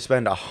probably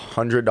spend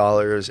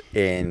 $100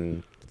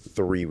 in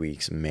 3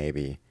 weeks,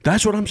 maybe.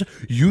 That's what I'm saying.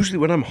 Usually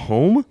when I'm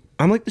home,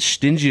 I'm like the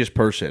stingiest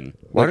person.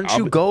 Why Like, don't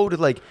you go to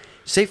like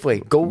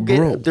Safeway? Go get.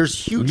 Bro,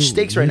 There's huge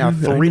steaks right now, I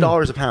know.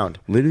 $3 a pound.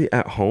 Literally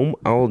at home,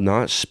 I'll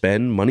not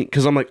spend money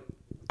because I'm like,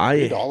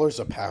 $8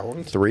 a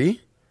pound?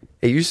 3?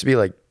 It used to be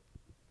like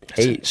That's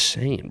 8.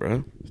 insane,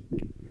 bro.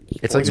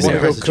 It's like You the want same to go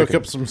price as cook chicken.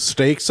 up some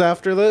steaks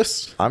after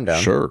this? I'm down.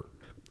 Sure.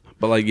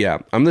 But like, yeah,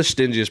 I'm the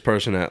stingiest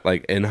person at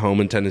like in home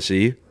in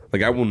Tennessee.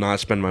 Like, I will not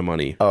spend my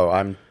money. Oh,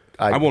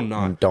 I will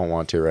not. Don't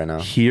want to right now.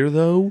 Here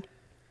though,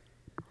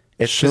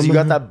 It's because you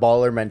got that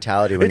baller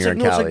mentality when it's you're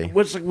like, in no,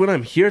 Cali. it's like when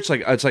I'm here, it's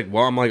like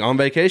well, I'm like on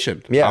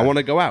vacation. Yeah. I want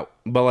to go out,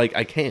 but like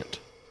I can't.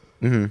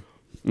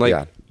 Mm-hmm. Like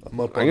Yeah. I'm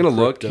up I'm on gonna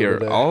look crypto here.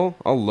 today. I'll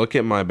look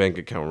at my bank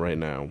account right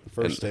now.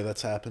 First day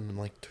that's happened in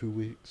like 2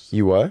 weeks.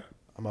 You what?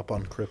 I'm up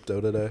on crypto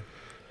today.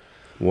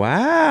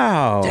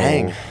 Wow.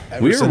 Dang.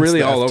 We are since really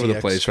the all over the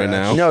FTX place right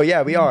crash. now. No,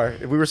 yeah, we are.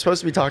 We were supposed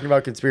to be talking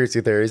about conspiracy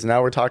theories, and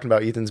now we're talking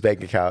about Ethan's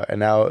bank account, and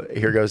now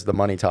here goes the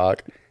money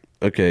talk.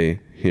 Okay,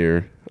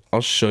 here.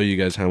 I'll show you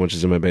guys how much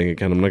is in my bank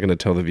account. I'm not going to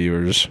tell the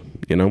viewers,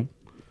 you know?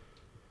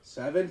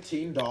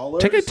 $17?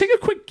 Take a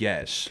quick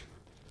guess.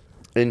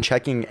 In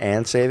checking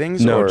and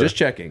savings? No, or just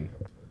checking.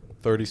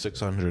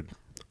 3,600.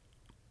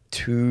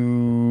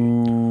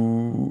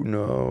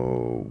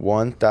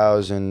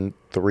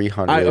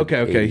 1,300.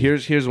 Okay.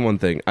 Here's the one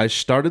thing. I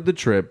started the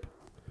trip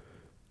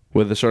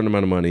with a certain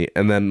amount of money,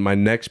 and then my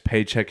next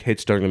paycheck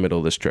hits during the middle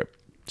of this trip.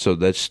 So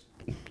that's...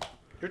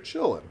 You're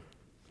chilling.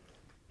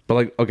 But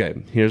like, okay,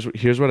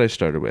 here's what I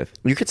started with.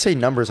 You could say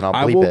numbers and I'll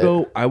bleep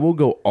it. I will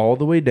go all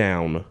the way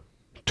down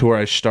to where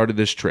I started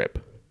this trip.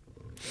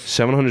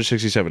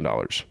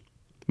 $767.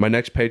 My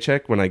next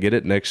paycheck, when I get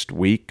it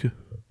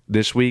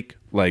this week,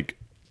 like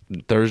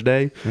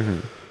Thursday,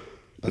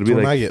 That's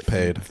when I get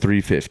paid.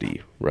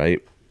 $350,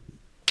 right?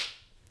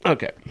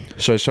 Okay.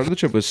 So I started the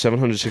trip with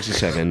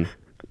 $767,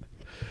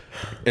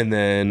 and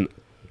then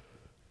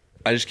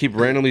I just keep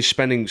randomly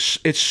spending.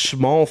 It's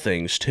small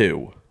things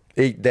too.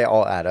 They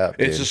all add up.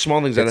 It's dude. the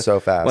small things that It's so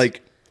fast.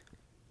 Like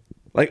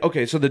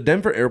okay, so the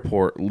Denver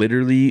airport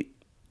literally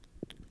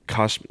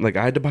cost, like,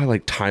 I had to buy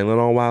like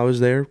Tylenol while I was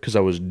there because I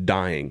was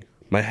dying.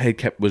 My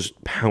head was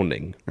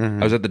pounding.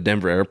 I was at the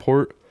Denver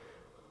airport,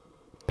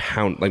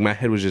 like my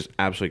head was just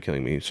absolutely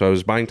killing me. So I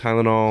was buying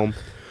Tylenol,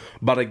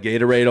 bought a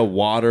Gatorade, a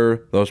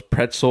water, those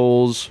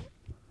pretzels.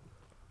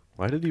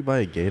 Why did you buy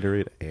a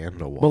Gatorade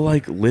and a water? But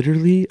like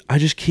literally, I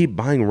just keep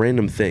buying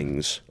random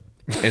things,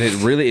 and it's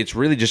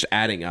really just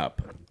adding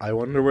up. I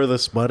wonder where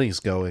this money's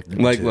going.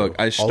 Like, into. look,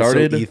 I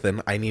started. Also,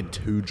 Ethan, I need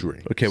 2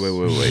 drinks. Okay,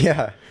 wait.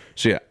 yeah.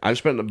 So yeah, I've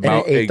spent And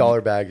about an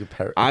 $8 bag of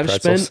I've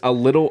pretzels.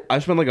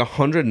 spent like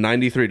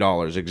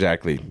 $193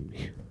 exactly,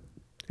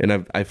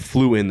 and I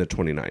flew in the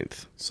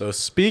 29th. So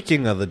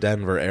speaking of the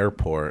Denver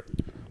airport,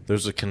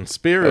 there's a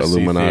conspiracy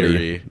Illuminati.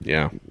 theory.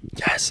 Yeah,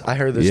 Yes, I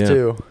heard this Yeah.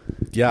 too.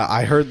 Yeah,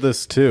 I heard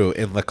this too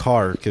in the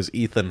car because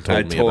Ethan told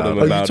I me told about him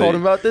it. about you told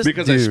him about this?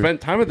 because I Dude.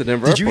 spent time at the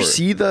Denver Did airport. you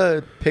see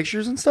the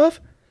pictures and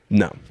stuff?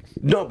 No,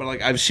 but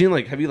like I've seen,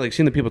 like, have you like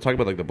seen the people talk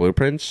about like the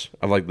blueprints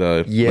of like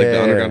the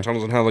Yeah. underground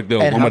tunnels and how like the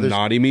And how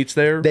Illuminati meets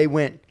there? They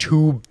went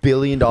 $2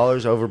 billion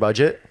over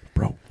budget.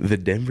 Bro, the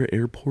Denver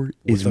airport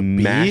With is a B?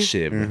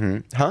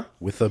 massive. Huh?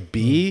 With a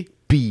B?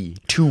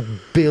 $2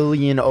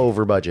 billion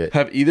over budget.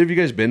 Have either of you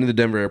guys been to the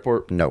Denver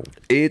airport? No.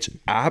 It's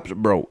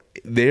bro.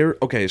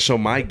 Okay, so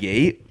my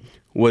gate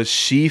was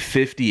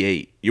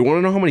C58. You want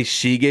to know how many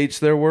C gates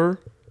there were?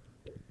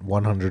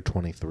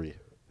 123.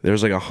 There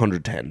was like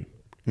 110.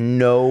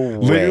 No way.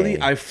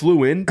 Literally, I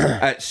flew in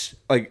at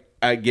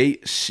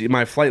gate C.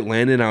 My flight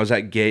landed, and I was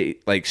at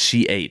gate like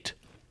C8.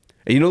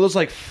 And you know those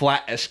like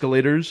flat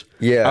escalators?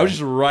 Yeah. I was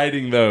just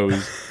riding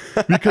those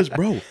because,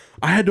 bro,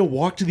 I had to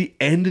walk to the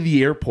end of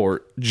the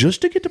airport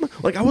just to get to my,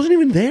 like, I wasn't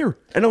even there,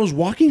 and I was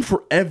walking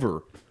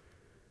forever.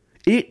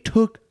 It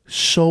took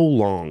so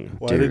long.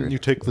 Why didn't you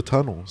take the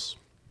tunnels?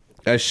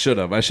 I should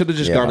have just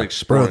Yeah. gone Bro,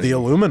 exploring. the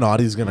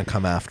Illuminati's going to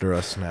come after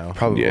us now.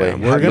 Probably. Yeah.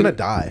 We're going to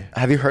die.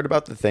 Have you heard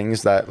about the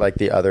things that, like,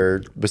 the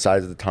other,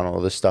 besides the tunnel,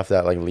 the stuff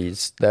that, like,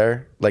 leads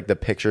there? Like, the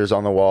pictures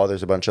on the wall,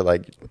 there's a bunch of,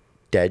 like,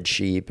 dead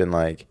sheep and,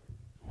 like,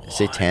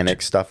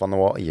 satanic stuff on the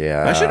wall.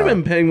 Yeah. I should have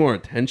been paying more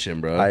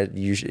attention, bro.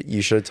 You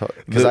should have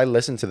because I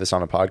listened to this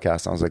on a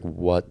podcast and I was like,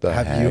 what the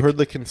heck? Have you heard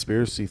the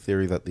conspiracy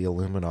theory that the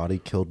Illuminati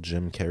killed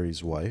Jim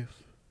Carrey's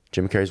wife?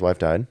 Jim Carrey's wife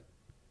died?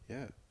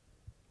 Yeah.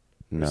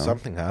 No.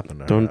 Something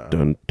happened to her. dun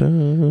dun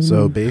dun.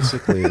 So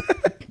basically,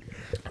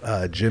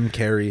 Jim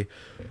Carrey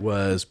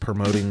was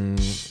promoting.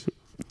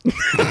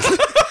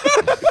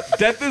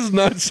 Death is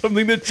not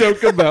something to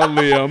joke about,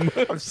 Liam.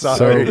 I'm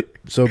sorry.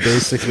 So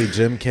basically,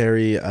 Jim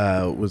Carrey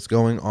was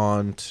going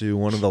on to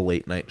one of the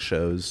late night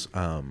shows.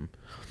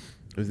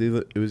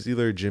 It was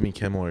either Jimmy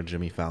Kimmel or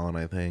Jimmy Fallon,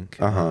 I think.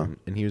 And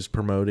he was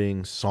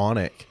promoting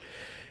Sonic,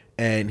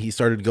 and he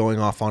started going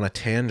off on a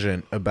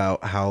tangent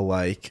about how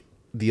like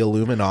the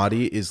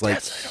Illuminati is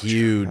like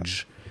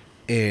huge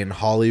in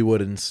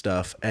Hollywood and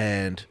stuff.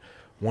 And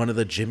one of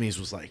the Jimmys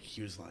was like,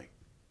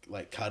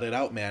 cut it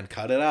out, man,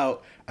 cut it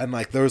out. And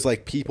like there was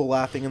like people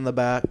laughing in the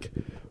back,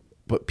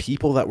 but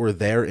people that were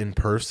there in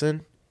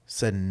person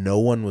said no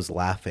one was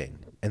laughing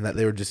and that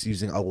they were just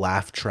using a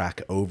laugh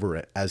track over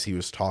it as he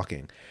was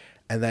talking.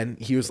 And then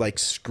he was like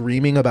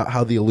screaming about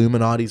how the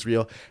Illuminati's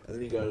real. And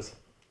then he goes,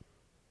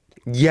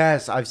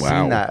 Yes, I've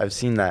Wow.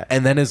 seen that.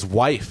 and then his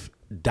wife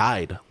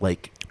died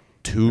like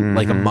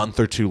a month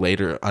or two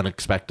later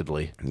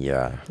unexpectedly.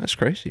 Yeah. That's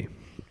crazy.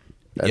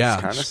 That's Yeah.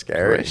 kind of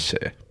scary. Crazy.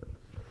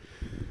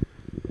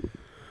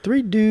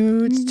 3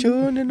 dudes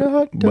chilling in a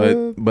hot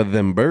tub. But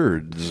them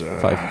birds.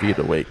 5 feet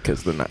away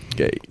because they're not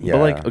gay. Yeah. But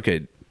like,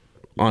 okay,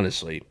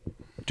 honestly,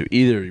 do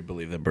either of you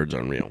believe that birds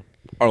aren't real?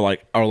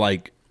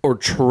 Or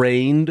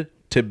trained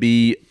to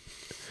be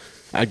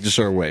act a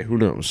certain way? Who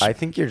knows? I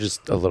think you're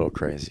just a little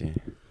crazy.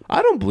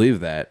 I don't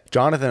believe that.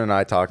 Jonathan and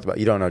I talked about.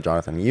 You don't know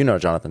Jonathan. You know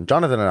Jonathan.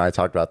 Jonathan and I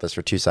talked about this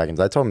for 2 seconds.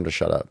 I told him to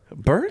shut up.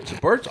 Birds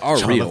are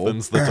real.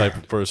 Jonathan's the type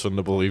of person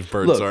to believe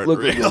birds aren't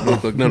real.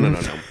 Look. No.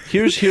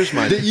 Here's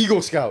my. The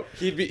Eagle Scout.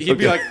 He'd be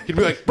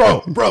like,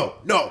 bro,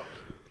 no.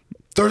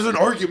 There's an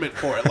argument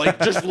for it. Like,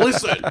 just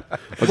listen.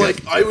 Okay.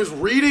 Like, I was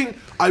reading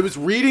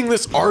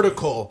this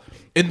article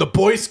in the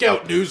Boy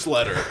Scout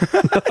newsletter.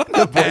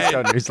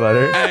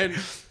 And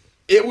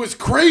it was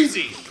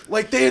crazy.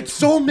 Like, they had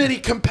so many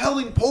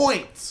compelling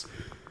points.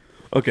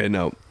 Okay,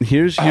 no.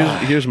 Here's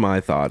my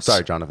thoughts.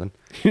 Sorry, Jonathan.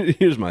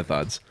 Here's my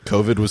thoughts.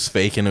 COVID was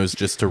fake and it was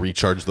just to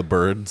recharge the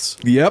birds.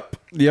 Yep.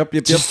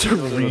 Just to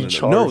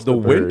recharge No, the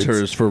birds.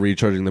 winter's for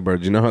recharging the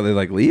birds. You know how they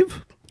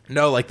leave?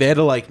 No, like they had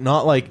to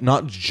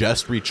not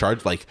just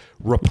recharge, like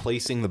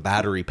replacing the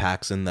battery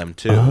packs in them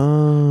too.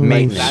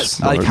 Maintenance.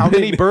 Like how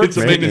many birds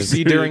did you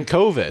see Maintenance. during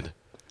COVID?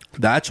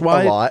 That's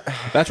why. A lot.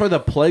 That's why the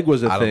plague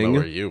was a I don't thing. know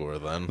where you were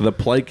then. The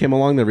plague came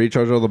along to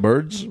recharge all the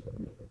birds.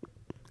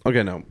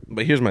 Okay, no,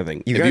 but here's my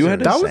thing. You guys are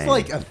That was insane.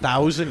 like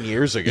 1,000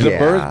 years ago. The Yeah.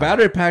 birds'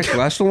 battery packs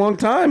last a long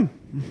time.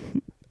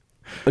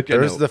 Okay,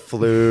 There's no. the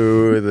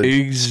flu,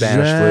 the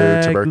Spanish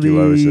flu,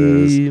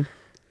 tuberculosis.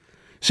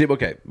 See,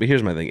 okay, but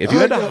here's my thing. If you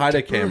had to hide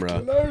a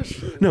camera,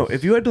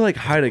 if you had to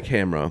hide a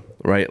camera,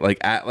 right,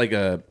 at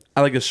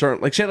a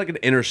certain, say an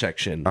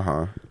intersection,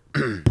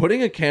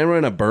 putting a camera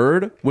in a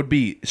bird would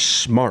be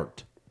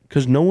smart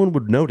because no one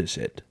would notice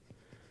it.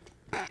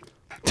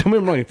 Tell me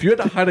I'm wrong. If you had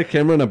to hide a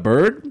camera in a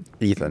bird,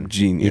 Ethan.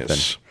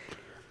 genius.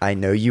 I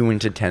know you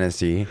went to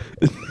Tennessee,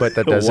 but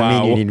that doesn't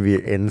mean you need to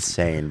be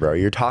insane, bro.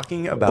 You're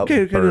talking about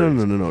Okay,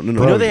 birds. no. You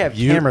know they have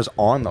cameras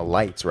on the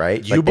lights,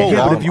 right? You Like, they belong-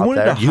 have but them if you up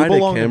wanted there. to You hide a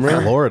belong in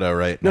camera? Florida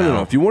right now.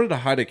 No. If you wanted to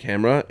hide a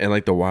camera in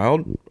the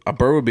wild, a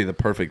bird would be the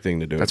perfect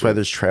thing to do. That's why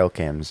there's trail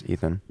cams,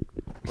 Ethan.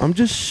 I'm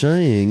just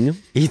saying,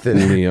 Ethan.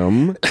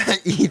 Liam.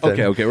 Ethan.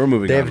 Okay, we're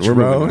moving They on. have We're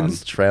moving on.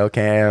 drones, trail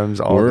cams,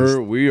 all this.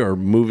 We are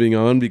moving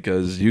on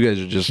because you guys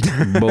are just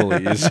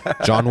bullies.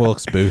 John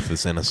Wilkes Booth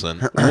is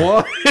innocent.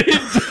 What?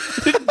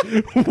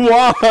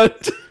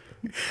 What?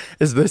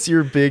 Is this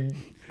your big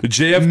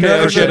JFK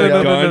No, should no,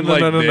 have no, gone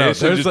like this.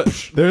 There's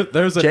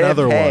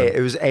another JFK? one.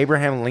 It was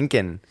Abraham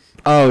Lincoln.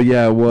 Oh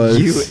yeah, it was.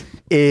 You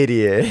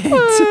idiot.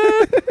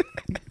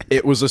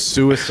 It was a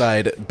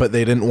suicide, but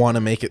they didn't want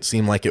to make it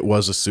seem like it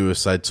was a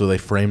suicide, so they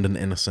framed an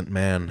innocent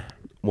man.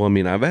 Well, I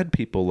mean, I've had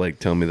people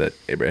tell me that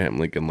Abraham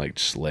Lincoln liked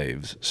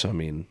slaves. So I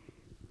mean,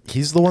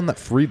 He's the one that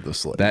freed the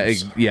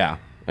slaves. yeah,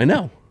 I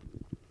know.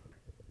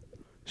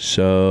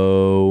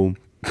 So,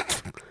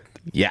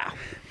 yeah.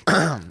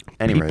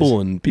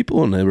 Anyways.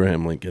 People in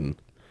Abraham Lincoln.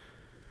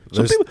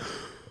 Some There's, people,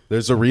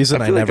 there's a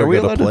reason I feel never are we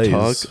go to allowed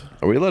plays.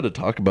 Are we allowed to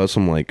talk about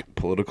some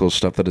political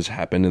stuff that has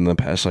happened in the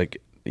past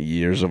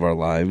years of our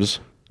lives?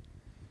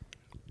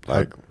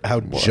 Like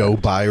how Joe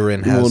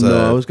Byron Well, has,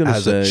 no, I was gonna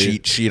a say-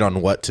 cheat sheet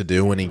on what to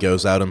do when he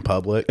goes out in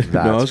public. That's No,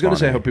 I was going to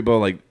say funny. how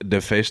people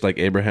defaced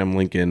Abraham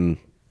Lincoln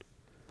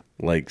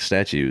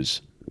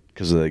statues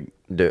because you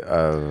know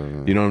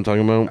what I'm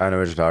talking about? I know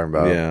what you're talking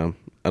about. Yeah,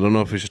 I don't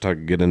know if we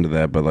should get into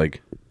that, but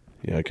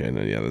yeah, okay,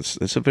 no, yeah,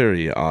 that's a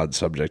very odd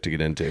subject to get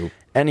into.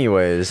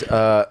 Anyways,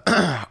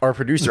 our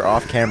producer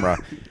off camera,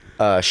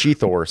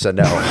 She-Thor, said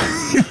no.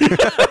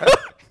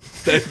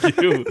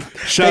 Thank you.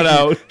 Shout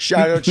out.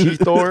 Shout out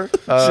She-Thor.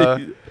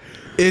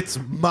 It's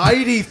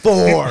Mighty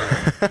Thor.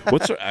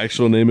 What's her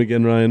actual name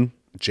again, Ryan?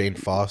 Jane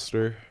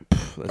Foster.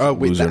 That's a Oh,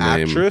 wait, the loser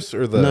name. actress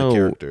or the No,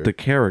 character? the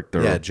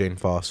character. Yeah, Jane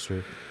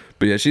Foster.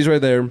 But yeah, she's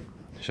right there.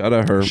 Shout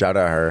out her. Shout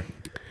out her.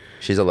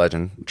 She's a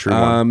legend. True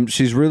one.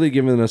 She's really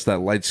giving us that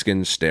light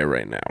skin stare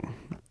right now.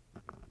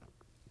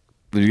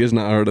 Have you guys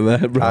not heard of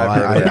that, bro?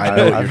 I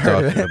know what I've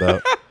you're heard talking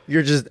about.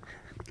 You're just...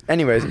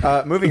 Anyways,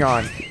 moving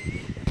on.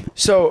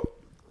 So,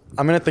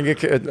 I'm going to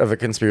think of a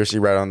conspiracy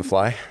right on the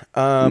fly.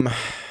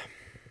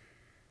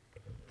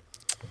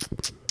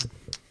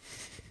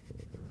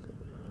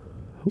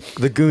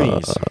 The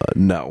Goonies.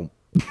 No.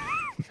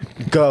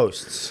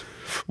 Ghosts.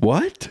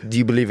 What? Do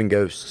you believe in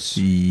ghosts?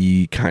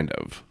 Kind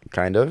of.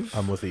 Kind of.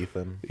 I'm with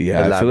Ethan.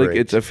 Yeah,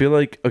 Elaborate. I feel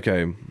like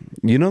okay.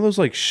 You know those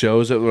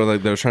shows that were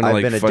they're trying to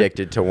I've been fight-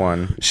 addicted to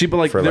one. See,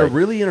 but for, they're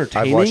really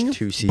entertaining. I've watched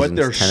 2 seasons, but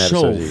they're 10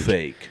 so episodes each.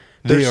 fake.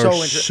 They're They are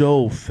so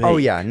so fake. Oh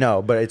yeah,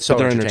 no, but it's so But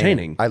they're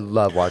entertaining. entertaining. I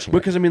love watching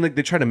Because I mean,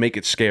 they try to make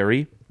it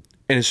scary,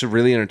 and it's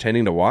really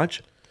entertaining to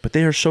watch. But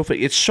they are so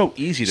fake. It's so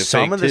easy to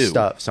some fake of the too.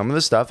 stuff. Some of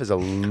the stuff is a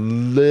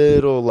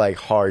little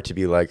hard to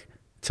be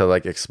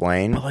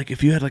explain. But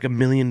if you had $1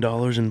 million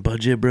in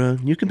budget, bro,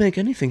 you can make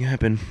anything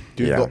happen.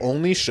 Dude, Yeah. the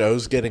only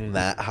shows getting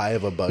that high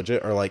of a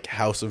budget are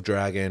House of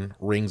Dragon,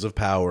 Rings of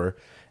Power,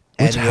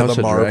 What's any House of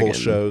the of Marvel Dragon?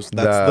 shows. The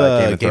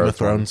That's the Game of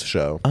Thrones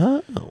show.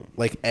 Oh,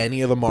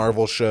 Any of the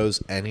Marvel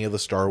shows, any of the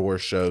Star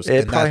Wars shows. It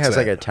and probably that's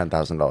has a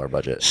 $10,000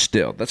 budget.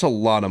 still, that's a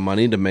lot of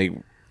money to make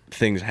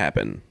things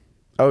happen.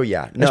 Oh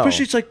yeah, no.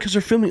 Especially it's because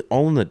they're filming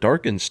all in the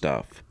dark and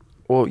stuff.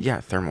 well,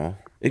 yeah, thermal.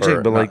 Exactly,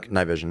 Or but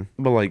night vision.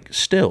 But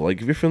still,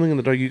 if you're filming in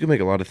the dark, you can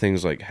make a lot of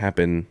things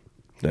happen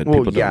that Well,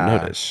 people yeah.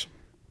 don't notice.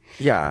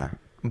 Yeah,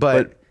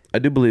 But I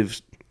do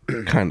believe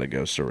kind of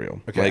ghosts are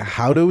real. Okay,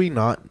 how do we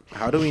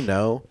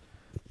know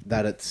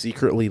that it's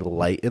secretly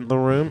light in the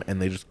room,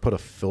 and they just put a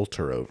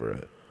filter over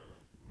it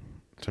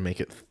to make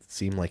it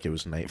seem like it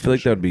was night. I feel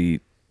like that would be.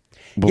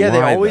 Yeah, they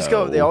why, always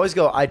though? go. They always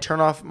go. I turn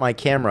off my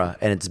camera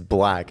and it's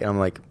black, and I'm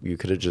like, you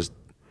could have just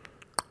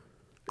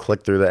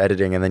clicked through the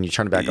editing, and then you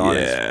turn it back on.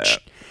 Yeah.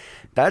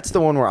 That's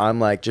the one where I'm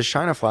like, just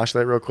shine a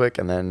flashlight real quick,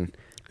 and then.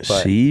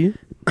 But See,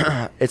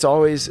 it's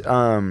always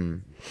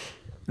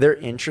they're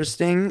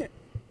interesting,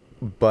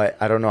 but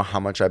I don't know how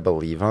much I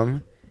believe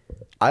them.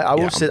 I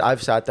will sit.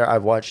 I've sat there.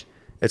 I've watched.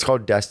 It's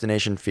called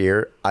Destination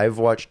Fear. I've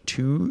watched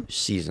 2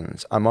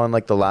 seasons. I'm on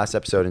like the last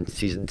episode in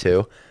season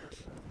 2.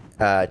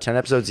 10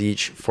 episodes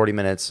each, 40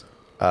 minutes.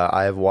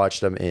 I have watched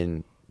them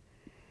in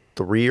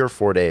 3 or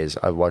 4 days.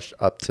 I've watched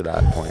up to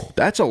that point.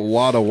 that's a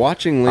lot of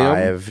watching,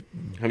 Liam.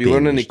 Have you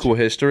learned any binged. cool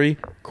history?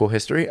 Cool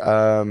history.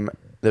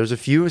 There's a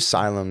few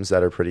asylums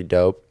that are pretty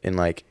dope in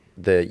like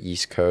the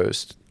East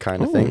Coast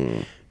kind of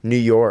thing. New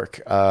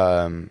York.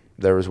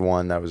 There was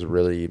one that was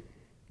really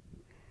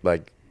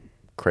like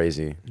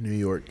crazy. New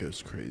York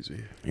goes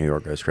crazy. New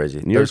York goes crazy.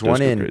 New There's York does one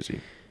go in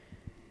crazy.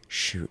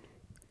 shoot.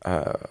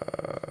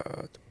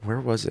 Where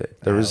was it?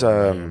 There was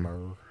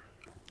no.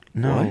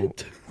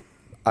 What?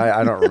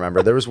 I don't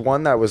remember. There was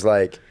one that was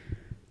like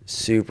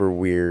super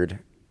weird.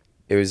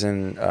 It was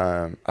in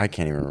I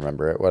can't even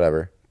remember it.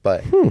 Whatever.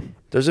 But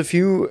there's a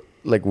few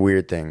like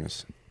weird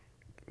things.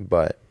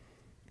 But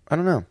I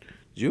don't know.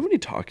 Do you have any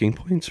talking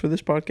points for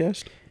this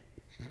podcast?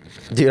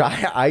 Dude,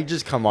 I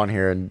just come on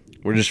here and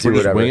We're just do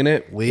whatever. winging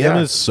it. Liam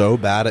is so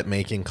bad at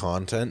making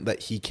content that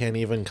he can't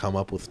even come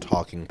up with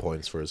talking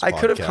points for his podcast. I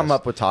could have come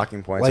up with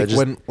talking points.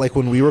 Like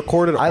when we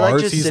recorded I like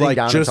ours, just he's sitting like,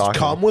 down and just talking."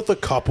 come with a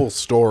couple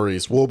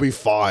stories. We'll be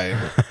fine.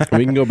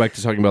 We can go back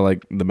to talking about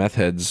like the meth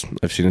heads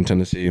I've seen in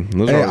Tennessee.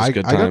 Those are Hey, always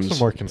good I got times. some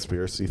more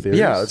conspiracy theories.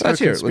 Yeah, let's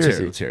hear it.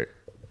 Let's hear it.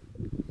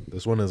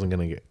 This one isn't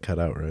going to get cut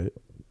out, right?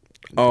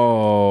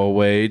 Oh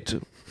wait,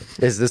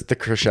 Is this the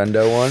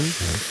crescendo one?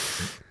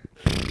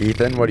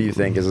 Ethan, what do you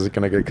think? Is this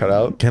going to get cut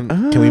out? Can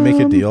we make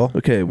a deal?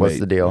 okay, What's wait.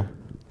 the deal?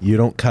 You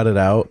don't cut it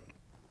out.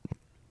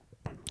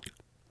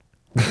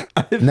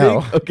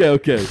 No.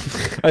 Okay.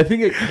 I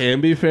think it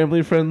can be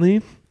family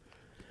friendly,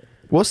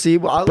 We'll see.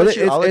 Well, I'll but let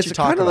you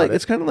talk kind of about like it.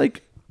 it's kind of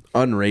like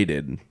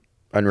unrated.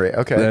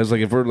 Okay. That's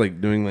like if we're like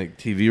doing like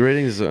TV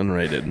ratings, it's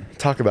unrated.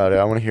 Talk about it.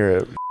 I want to hear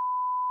it.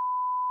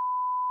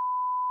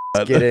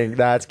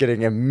 That's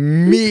getting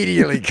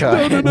immediately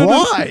cut.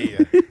 Why?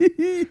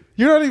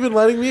 You're not even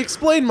letting me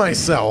explain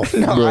myself.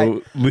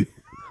 Bro,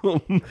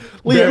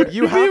 Liam,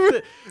 you have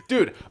to...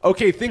 Dude,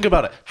 okay, think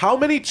about it. How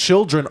many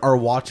children are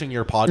watching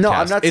your podcast? No,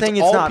 I'm not saying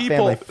it's all not people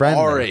family friendly.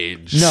 our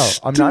age. No,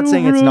 I'm not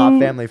saying it's not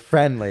family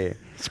friendly.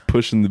 it's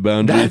pushing the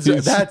boundaries.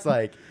 That's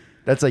like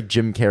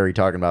Jim Carrey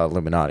talking about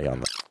Illuminati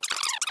on the.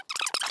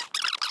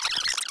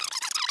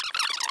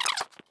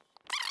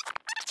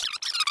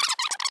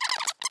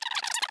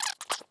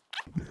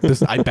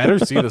 I better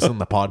see this in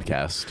the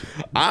podcast.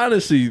 I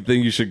honestly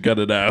think you should cut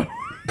it out.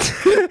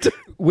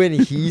 When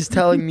he's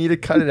telling me to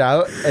cut it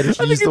out, and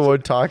he's the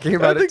one talking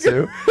about it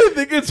too. I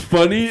think it's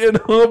funny and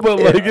all, but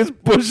like it's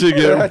pushing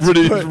it. That's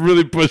It's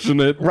really pushing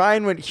it.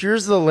 Ryan went,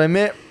 here's the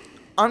limit.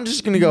 I'm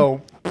just going to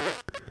go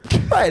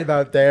right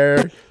about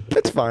there.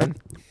 It's fine.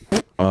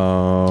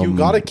 You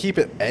gotta keep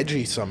it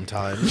edgy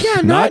sometimes.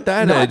 Yeah, Not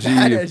that edgy.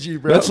 That edgy,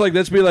 bro.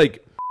 That's be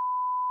like.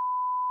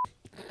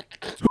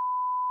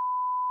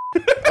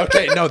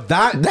 Okay, no,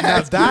 that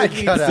needs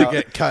to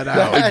get cut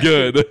out.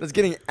 Good. That's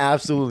getting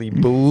absolutely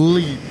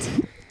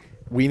bleeped.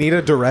 We need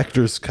a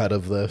director's cut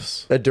of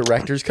this. A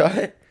director's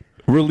cut?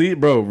 Release it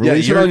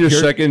you're- on your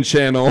you're- second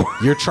channel.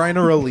 You're trying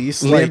to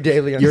release Liam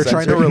Daley you're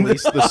trying to uncensored.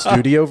 release the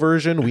studio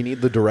version. We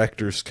need the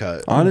director's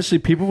cut. Honestly,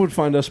 people would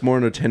find us more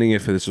entertaining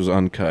if this was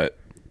uncut.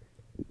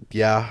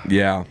 Yeah.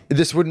 Yeah.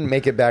 This wouldn't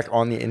make it back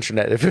on the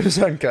internet if it was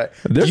uncut.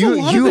 There's a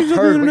lot of things on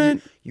the internet.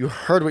 You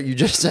heard what you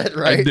just said,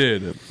 right? I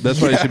did.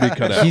 That's why it should be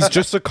cut out. He's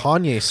just a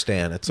Kanye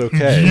stan. It's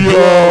okay.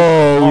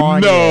 Yo,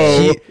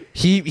 no.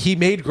 He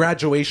made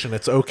Graduation.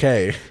 It's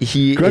okay.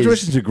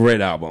 Graduation's a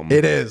great album.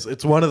 It is.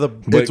 It's one of the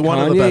But one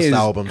of the best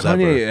albums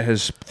Kanye ever.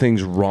 has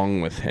things wrong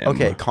with him.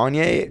 Okay,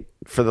 Kanye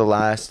for the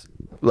last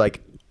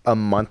like a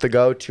month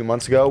ago, 2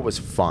 months ago was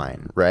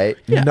fine, right?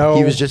 Yeah. No.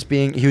 he was just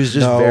very, He was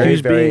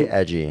very being-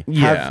 edgy.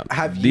 Yeah.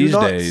 Have you these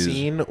not days,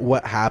 seen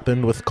what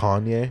happened with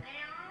Kanye?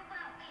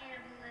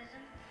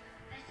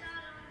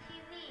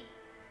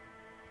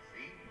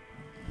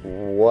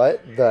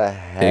 What the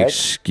heck?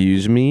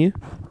 Excuse me.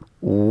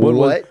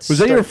 What? Was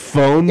that your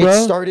phone, bro?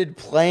 It started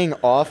playing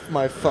off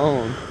my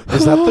phone.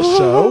 Is that the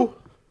show?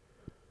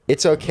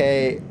 It's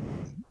okay.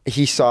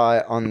 He saw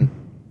it on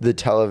the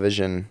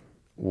television.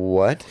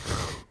 What?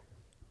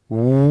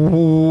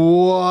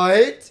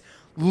 What?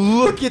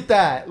 Look at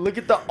that. Look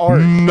at the art.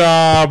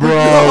 Nah,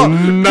 bro.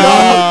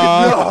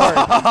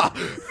 Nah.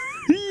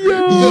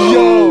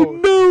 Yo.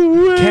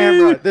 No way.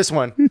 Camera. This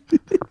one. No.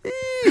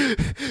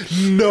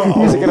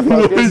 Is it gonna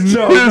focus?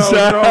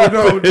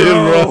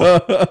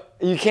 No.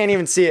 You can't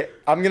even see it.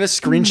 I'm gonna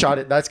screenshot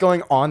it. That's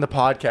going on the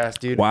podcast,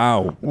 dude.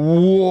 Wow.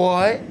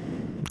 What?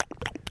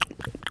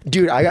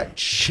 Dude, I got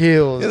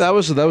chills. Yeah, that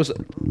was.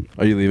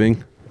 Are you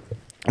leaving?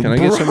 Can I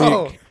get some?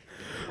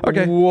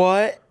 Okay.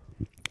 What?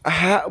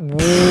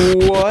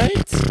 What?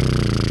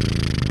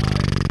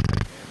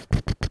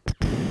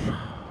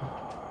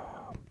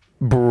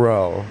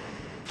 Bro.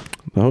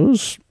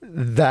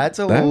 That's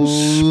a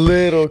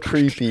little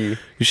creepy.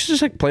 You should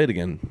just play it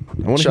again. I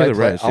want to Should hear I the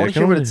play it? rest. I wanna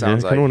hear what it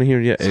sounds I like. don't want to hear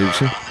it yet.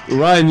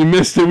 Ryan, you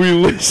missed it. We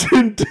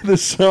listened to the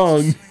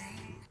song.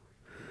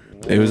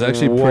 It was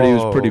actually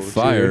pretty Whoa,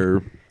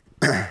 fire.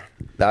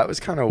 That was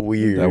kind of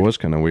weird. That was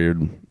kind of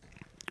weird.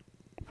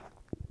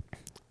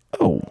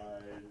 Oh,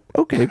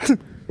 okay.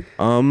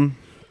 Well,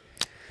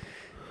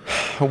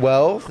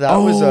 that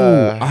was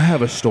a... I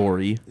have a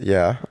story.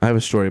 Yeah. I have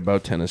a story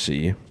about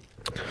Tennessee.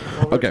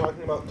 Okay.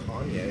 Talking about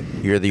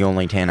Kanye. You're the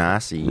only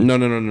Tennessee. No.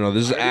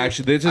 This is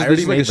actually this I is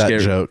already like a made that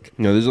scary joke.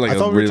 No, this is like I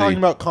thought a we were really. talking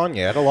about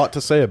Kanye. I had a lot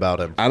to say about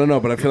him. I don't know,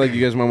 but I feel like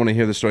you guys might want to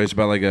hear the story. It's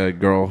about like a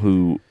girl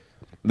who.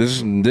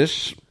 It's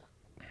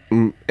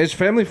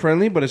family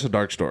friendly, but it's a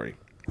dark story.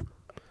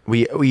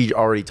 We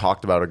already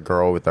talked about a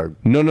girl with a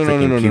No.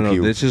 freaking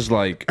pew-pew. This is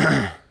like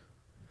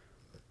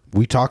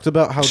We talked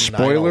about how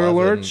spoiler 9/11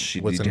 alert. She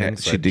was an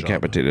inside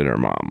decapitated her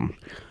mom.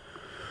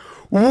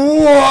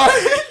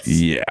 What?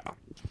 Yeah.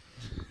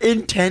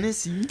 In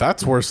Tennessee? job.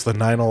 That's worse than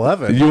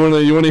 9/11.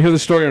 You wanna hear the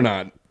story or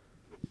not?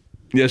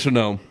 Yes or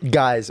no?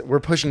 Guys, we're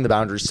pushing the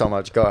boundaries so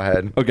much. Go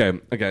ahead. Okay.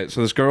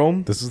 So this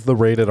girl, This is the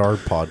Rated R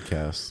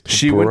podcast.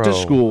 she went to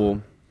Bro.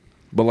 school,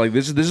 but like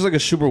this is like a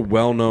super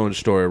well known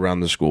story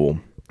around the school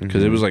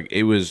because it was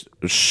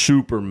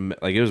super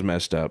it was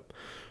messed up.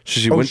 So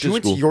she went she to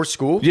went school. to your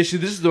school? Yeah, see,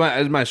 this is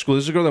my school.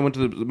 This is a girl that went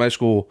to my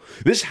school.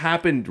 This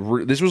happened.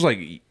 This was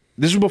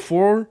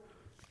before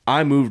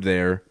I moved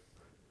there,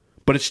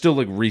 but it's still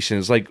like recent.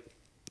 It's like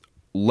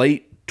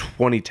late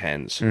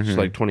 2010s. It's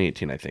like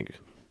 2018, I think.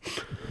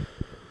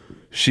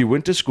 She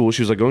went to school.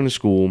 She was like going to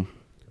school,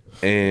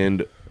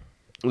 and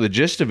the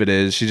gist of it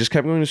is she just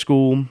kept going to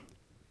school,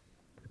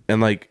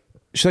 and like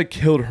she like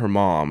killed her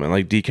mom and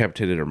like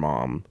decapitated her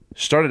mom.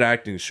 Started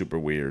acting super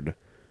weird.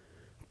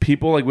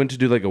 People like went to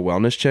do like a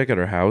wellness check at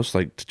her house,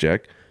 like to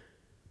check.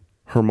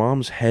 Her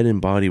mom's head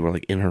and body were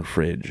like in her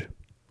fridge.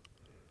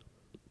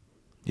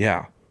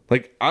 Yeah.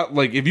 Like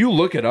if you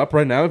look it up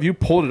right now, if you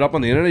pulled it up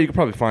on the internet, you could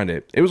probably find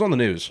it. It was on the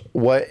news.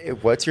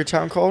 What's your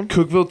town called?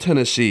 Cookeville,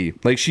 Tennessee.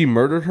 Like she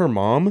murdered her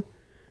mom,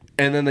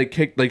 and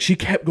then she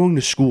kept going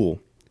to school.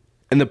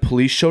 And the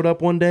police showed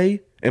up one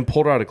day and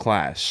pulled her out of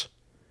class.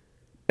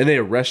 And they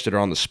arrested her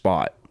on the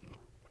spot.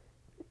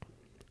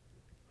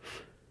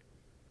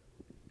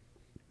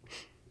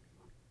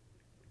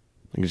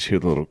 I can just hear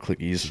the little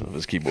clickies of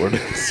his keyboard.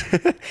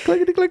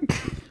 Clickety click.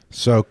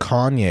 So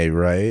Kanye,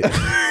 right?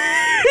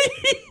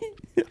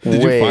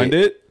 Did you find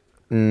it?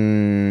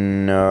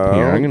 No.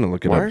 Here, I'm gonna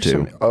look it up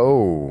too.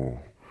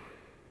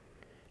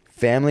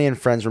 Family and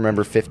friends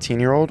remember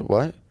 15-year-old?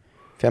 What?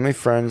 Family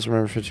friends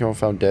remember 15-year-old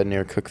found dead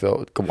near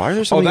Cookeville. Why are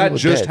there so many that people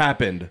just dead?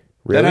 happened.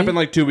 Really? That happened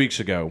like 2 weeks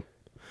ago.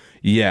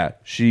 Yeah,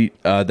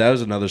 that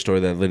was another story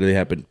that literally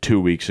happened 2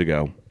 weeks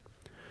ago.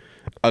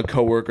 A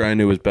coworker I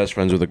knew was best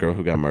friends with a girl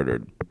who got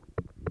murdered.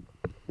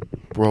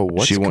 Bro,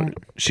 what's She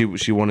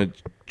wanted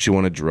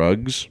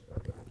drugs,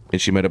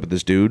 and she met up with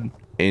this dude,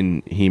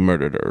 and he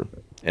murdered her,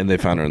 and they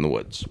found her in the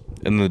woods,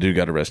 and the dude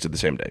got arrested the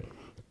same day.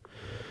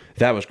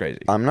 That was crazy.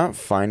 I'm not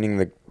finding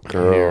the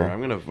girl. Here, I'm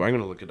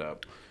gonna look it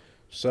up.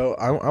 So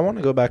I want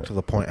to go back to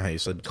the point how you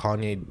said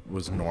Kanye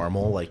was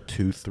normal like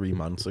 2-3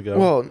 months ago.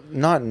 Well,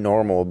 not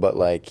normal, but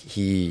like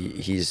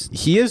he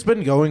has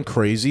been going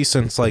crazy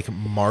since like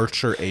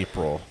March or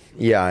April.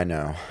 Yeah, I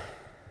know.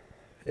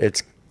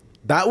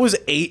 That was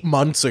 8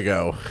 months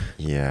ago.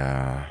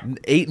 Yeah.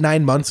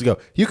 8-9 months ago.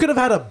 You could have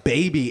had a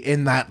baby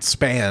in that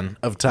span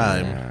of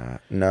time.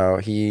 No,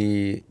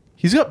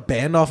 He's got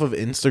banned off of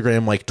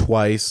Instagram like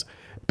twice,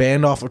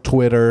 banned off of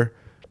Twitter,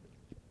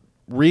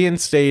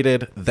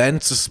 reinstated,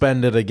 then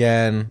suspended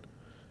again.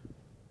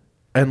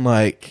 And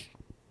like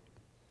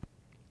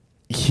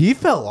he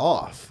fell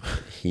off.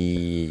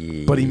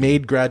 But he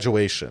made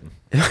graduation.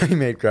 he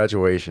made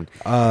graduation.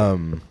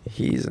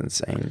 He's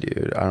insane,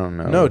 dude. I don't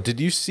know. No, did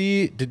you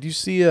see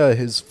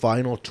his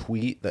final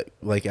tweet that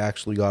like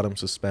actually got him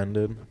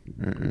suspended?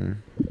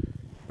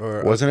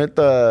 Or Wasn't it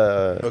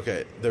the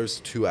okay, there's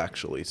two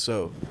actually.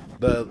 So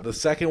the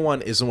second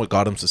one isn't what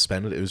got him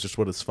suspended. It was just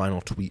what his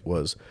final tweet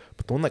was.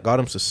 But the one that got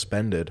him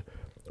suspended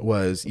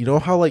was, you know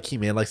how like he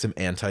made like some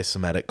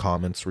anti-Semitic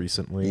comments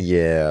recently?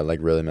 Yeah, like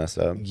really messed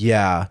up.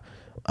 Yeah.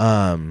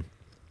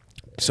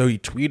 So he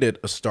tweeted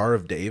a Star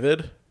of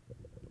David.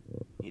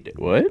 He did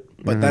what?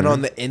 But then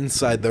on the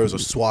inside there was a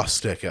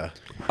swastika.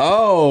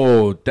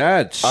 Oh,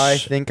 that's. I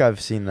think I've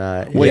seen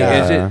that. Wait,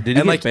 yeah. is it? Did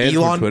he And get like banned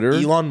from Twitter?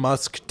 Elon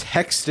Musk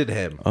texted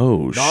him.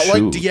 Oh, not shoot.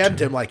 like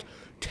DM'd him, like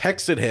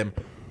texted him,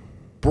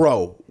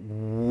 bro.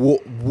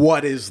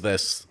 What is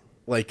this?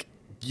 Like,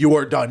 you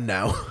are done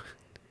now.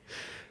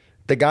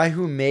 The guy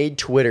who made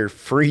Twitter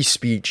free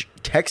speech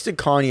texted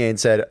Kanye and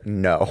said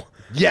no.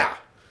 Yeah.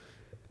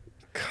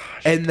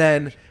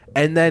 Gosh.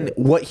 And then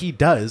what he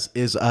does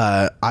is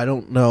I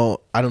don't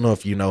know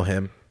if you know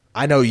him.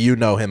 I know you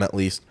know him at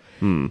least.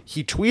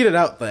 He tweeted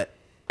out that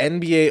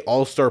NBA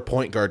All-Star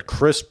point guard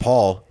Chris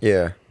Paul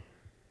Yeah.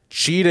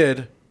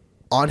 cheated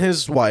on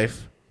his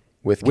wife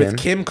With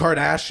Kim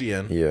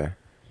Kardashian, Yeah.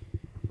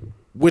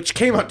 which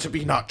came out to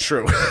be not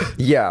true.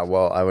 Yeah,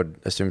 well, I would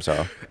assume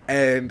so.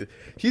 And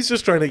he's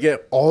just trying to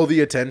get all the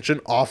attention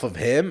off of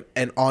him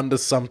and onto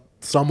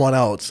someone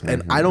else.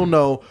 And I don't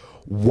know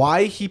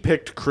why he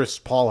picked Chris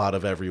Paul out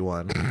of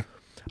everyone.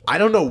 I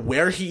don't know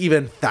where he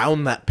even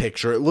found that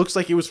picture. It looks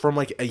like it was from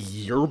like a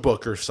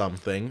yearbook or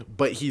something,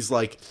 but he's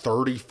like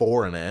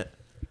 34 in it.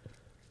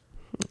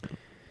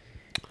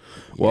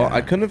 Well,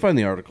 I couldn't find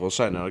the article.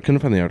 Side note, I couldn't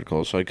find the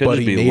article, so I couldn't But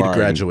just he be made lying.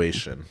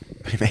 graduation.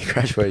 He made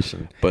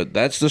graduation. But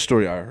that's the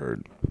story I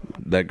heard.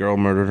 That girl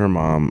murdered her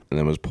mom and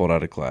then was pulled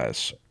out of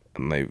class.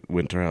 And they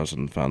went to her house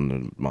and found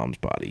the mom's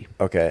body.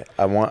 Okay,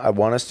 I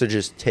want us to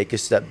just take a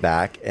step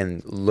back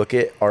and look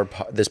at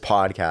this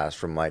podcast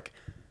from like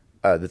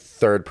the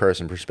third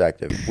person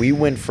perspective. We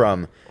went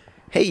from,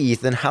 "Hey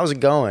Ethan, how's it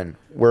going?"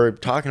 We're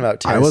talking about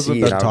Tennessee I wasn't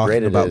and done how great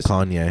talking it about is,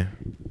 Kanye.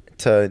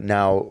 to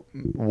now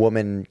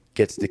woman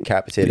gets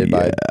decapitated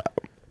by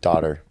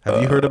daughter.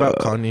 Have you heard about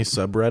Kanye's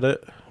subreddit?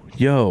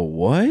 Yo,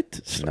 what?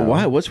 No.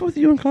 Why? What's with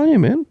you and Kanye,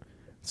 man?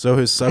 So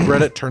his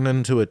subreddit turned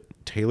into a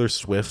Taylor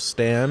Swift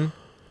stan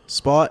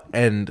spot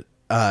and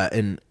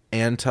an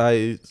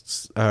anti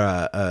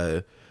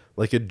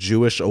like a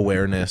Jewish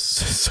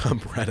awareness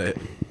subreddit.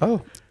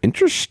 Oh,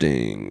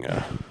 Interesting.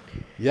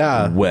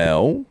 Yeah.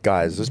 Well,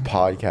 guys, this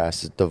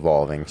podcast is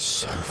devolving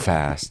so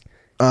fast.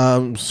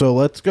 So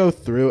let's go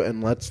through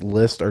and let's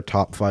list our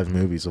top 5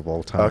 movies of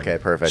all time. Okay,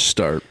 perfect.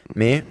 start.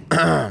 Me?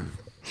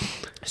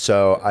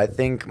 So I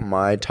think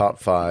my top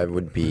 5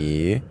 would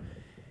be.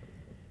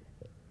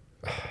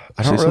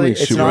 I don't Say really. something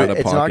super out of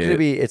It's not pocket. gonna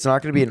be. It's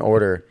not gonna be in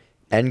order.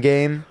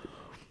 Endgame,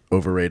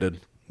 Overrated.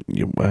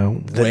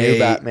 Well, the new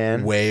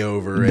Batman. Way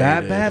overrated.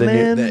 That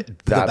Batman? The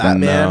That Batman.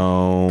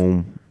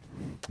 no.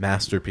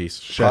 Masterpiece.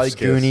 Probably Chef's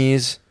kiss.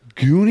 Goonies.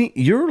 Goonie,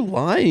 you're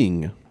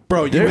lying.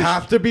 Bro, you There's-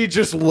 have to be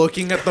just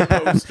looking at the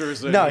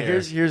posters. No, here.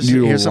 here's You're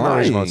some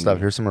original lying. stuff.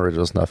 Here's some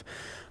original stuff.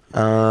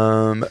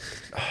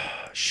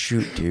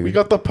 Shoot, dude. We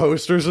got the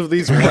posters of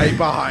these right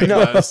behind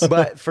us.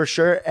 But for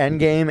sure,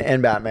 Endgame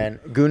and Batman.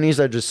 Goonies,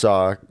 I just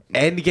saw.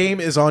 Endgame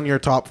is on your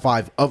top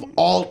 5 of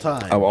all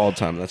time. Of all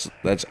time,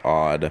 that's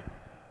odd.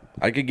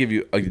 I could give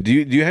you. Do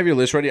you have your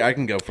list ready? I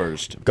can go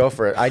first. Go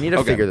for it. I need to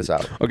Okay. figure this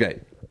out. Okay.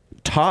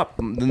 Top.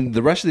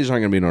 The rest of these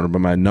aren't going to be in order, but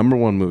my number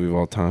one movie of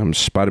all time,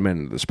 Spider-Man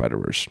Into the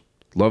Spider-Verse.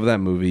 Love that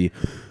movie.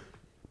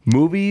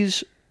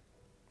 Movies,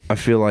 I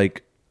feel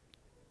like.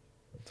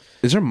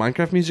 Is there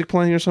Minecraft music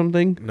playing or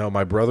something? No,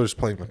 my brother's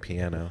playing the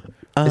piano.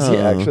 Is he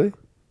actually?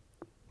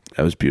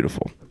 That was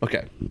beautiful.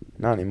 Okay.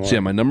 Not anymore. So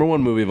yeah, my number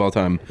one movie of all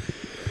time,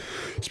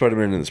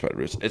 Spider-Man Into the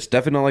Spider-Verse. It's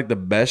definitely not like the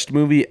best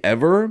movie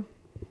ever,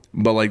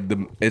 but like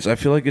I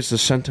feel like it's the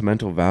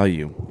sentimental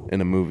value in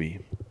a movie,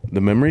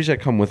 the memories that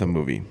come with a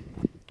movie.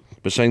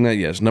 But saying that,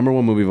 yes, number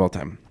one movie of all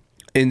time,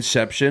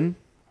 Inception.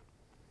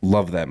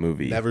 Love that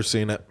movie. Never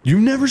seen it. You've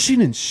never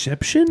seen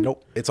Inception?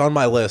 Nope. It's on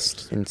my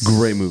list.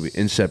 Great movie,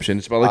 Inception.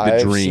 It's about like the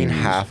I've dreams. seen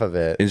half of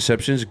it.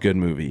 Inception's a good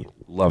movie.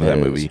 Love that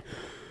It is. movie.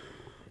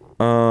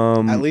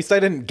 At least I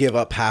didn't give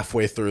up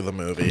halfway through the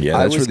movie. Yeah,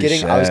 I that's was really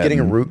getting a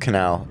sad. root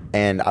canal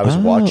and I was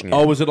watching it.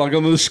 Oh, was it like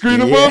on the screen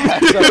above?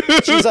 Yeah.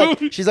 So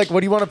she's like, what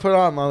do you want to put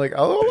on? I'm like,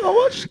 oh, I'll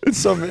watch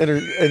some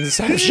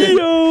Inception.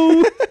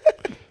 Yo.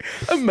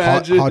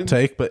 Imagine. Hot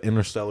take, but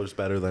Interstellar's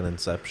better than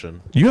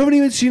Inception. You haven't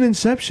even seen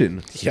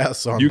Inception. Yeah,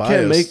 so I'm You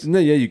biased. can't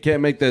make you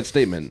can't make that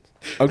statement.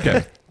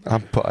 Okay.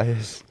 I'm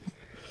biased.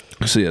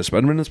 So yeah,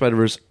 Spider-Man and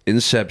Spider-Verse,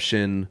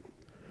 Inception.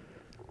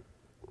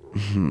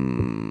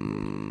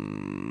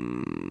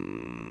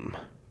 I'm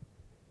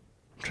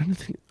trying to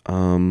think.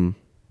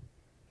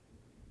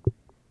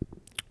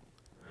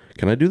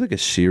 Can I do like a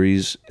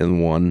series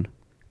in one?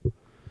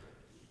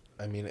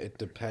 I mean, it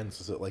depends.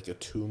 Is it like a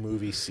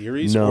 2-movie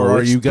series? No, or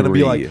are it's you going to be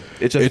three. like,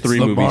 It's a 3-movie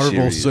the Marvel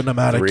series.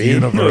 Cinematic 3?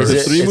 Universe?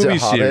 Is it- Three-movie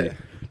Hobbit? series.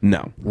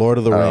 No. Lord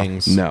of the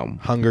Rings? No.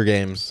 Hunger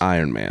Games?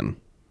 Iron Man.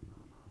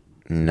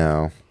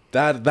 No.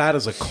 That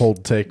is a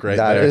cold take right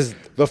That there. is-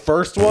 The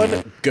first one,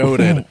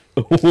 goated.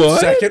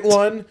 What? Second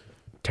one,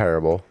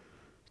 Terrible.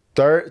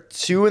 Third,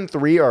 2 and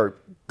 3 are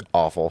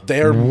awful.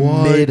 they're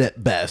mid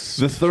at best.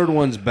 The third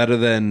one's better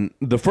than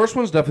the first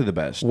one's definitely the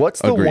best.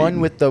 What's the Agreed. one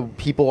with the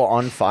people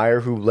on fire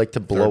who like to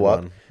blow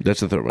up? one.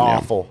 That's the third one. yeah.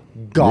 Awful.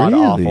 God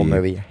awful Really?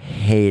 movie.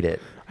 Hate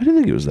it. I didn't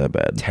think it was that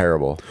bad.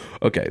 Terrible.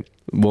 Okay.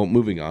 Well,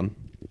 moving on.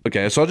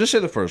 Okay, so I'll just say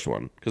the first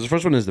one because the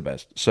first one is the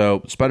best.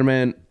 So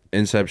Spider-Man,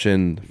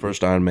 Inception,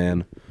 first Iron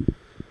Man.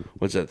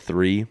 What's that?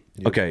 3?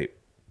 Okay.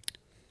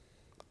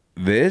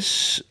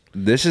 This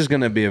is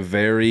gonna be a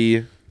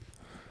very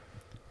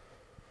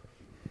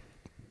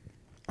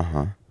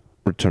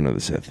Return of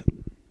the Sith.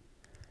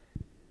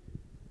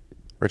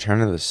 Return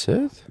of the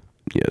Sith?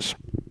 Yes.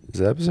 Is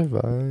that episode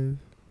 5?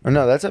 Oh,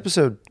 no, that's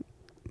episode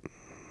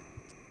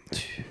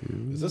 2.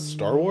 Is this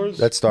Star Wars?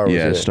 That's Star Wars.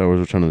 Yeah, Star Wars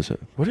Return of the Sith.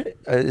 What?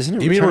 Isn't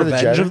it? You mean Return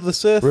Revenge Jedi? of the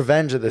Sith?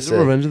 Revenge of the Sith.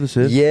 Revenge of the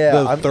Sith?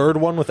 Yeah. The third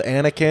one with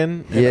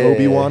Anakin and Yeah.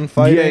 Obi-Wan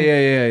fighting?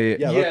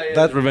 Yeah,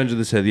 that's Revenge of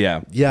the Sith,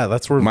 yeah. Yeah,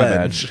 that's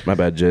Revenge. My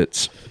bad,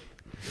 Jits.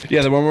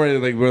 Yeah, the one where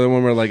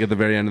at the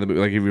very end of the movie,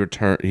 like if you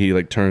return, he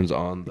like turns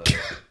on the.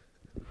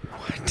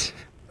 What?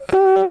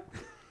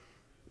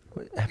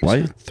 Why?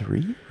 Episode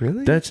 3?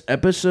 Really? That's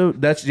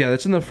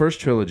in the first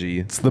trilogy.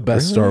 It's the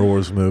best Star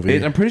Wars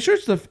movie. I'm pretty sure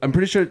is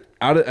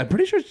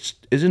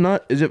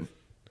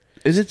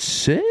it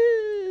six?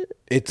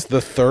 It's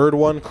the third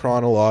one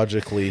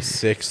chronologically,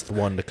 sixth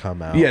one to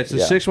come out. Yeah, it's the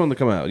sixth one to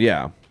come out.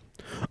 Yeah.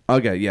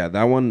 Okay, yeah,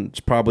 that one's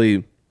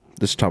probably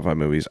this top 5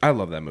 movies. I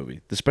love that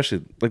movie,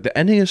 especially like the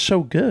ending is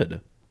so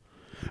good,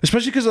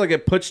 especially because like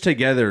it puts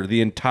together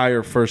the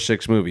entire first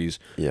 6 movies.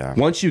 Yeah.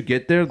 Once you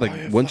get there, like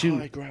once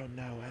you ground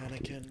now,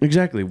 Anakin.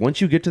 exactly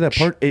once you get to that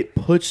part, it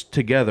puts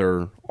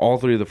together all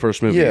 3 of the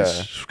first movies.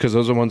 Yeah. Because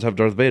those are the ones that have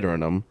Darth Vader in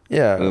them.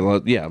 Yeah.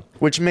 Yeah.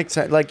 Which makes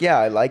sense. Like,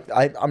 yeah,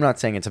 I'm not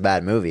saying it's a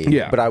bad movie.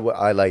 Yeah. But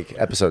I like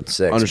episode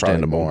 6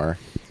 Understandable. probably more.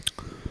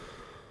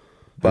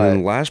 And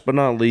then last but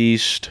not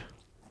least.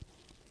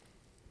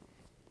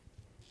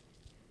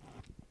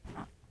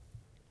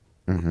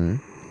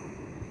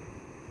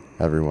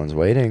 Everyone's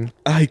waiting.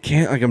 I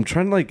can't. Like, I'm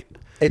trying to like.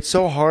 It's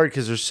so hard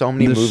because there's so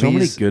many There's movies. so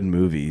many good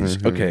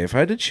movies. Okay, if I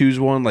had to choose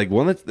one, like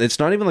one that's it's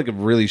not even like a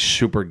really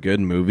super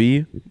good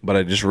movie, but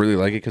I just really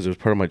like it because it was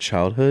part of my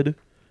childhood.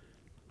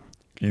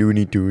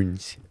 Looney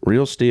Tunes.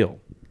 Real Steel.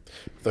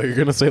 I thought you were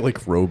going to say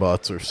like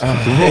robots or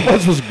something.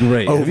 Robots was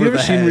great. Have Over you ever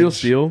the seen Real Hedge.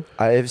 Steel?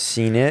 I have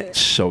seen it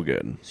So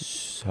good.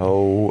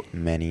 so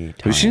many times.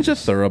 Have you seen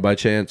Zathura by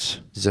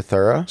chance?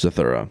 Zathura?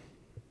 Zathura.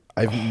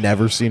 I've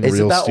never seen Is it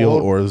Real that Steel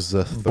old or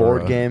Zathura.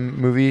 Board game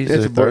movies?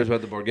 It's Zathura?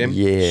 about the board game.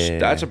 Yeah.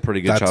 That's a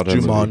pretty good That's childhood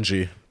movie.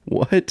 Jumanji.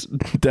 What?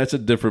 That's a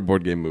different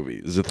board game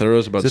movie.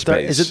 Zathura's about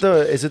space.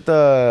 Is it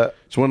the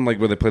It's one like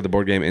where they play the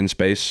board game in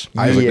space.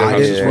 I Yeah, Their I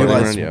house is didn't floating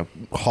realize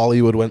around,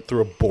 Hollywood went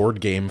through a board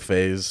game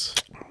phase.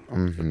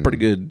 Pretty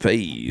good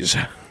phase.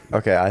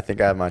 Okay, I think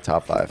I have my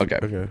top 5.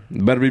 Okay.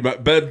 Better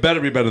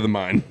be better than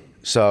mine.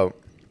 So,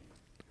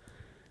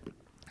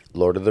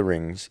 Lord of the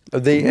Rings.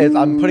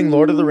 I'm putting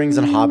Lord of the Rings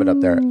and Hobbit up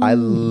there. I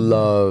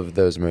love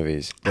those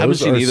movies. I haven't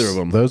seen either of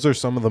them. Those are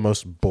some of the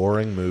most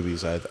boring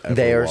movies I've ever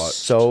They are watched.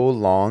 so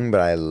long, but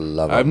I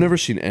love them. I've never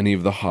seen any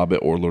of the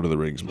Hobbit or Lord of the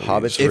Rings movies.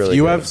 Hobbit's If really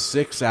you good. have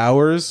 6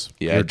 hours,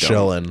 Yeah, you're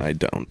chilling. I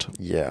don't.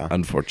 Yeah.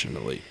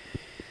 Unfortunately,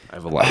 I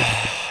have a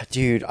life.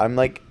 Dude, I'm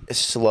like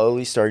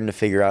slowly starting to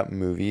figure out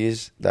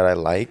movies that I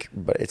like,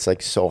 but it's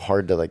like so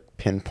hard to like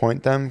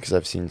pinpoint them because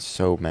I've seen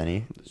so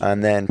many.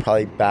 And then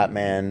probably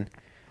Batman.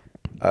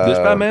 This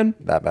Batman?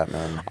 That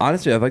Batman.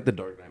 Honestly, I like the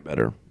Dark Knight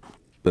better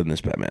than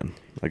this Batman.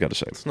 I gotta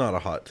say. It's not a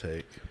hot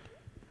take.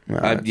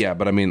 Yeah,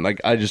 but I mean,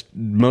 like,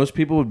 most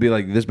people would be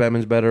like, this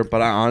Batman's better,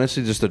 but I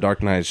honestly just the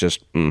Dark Knight is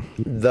just.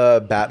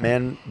 The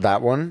Batman,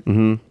 that one,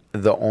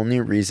 Mm-hmm. the only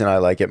reason I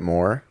like it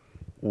more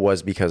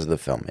was because of the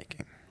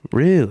filmmaking.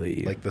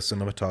 Really? Like the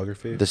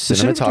cinematography. The the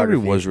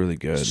cinematography was really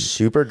good.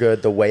 super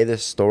good. The way the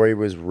story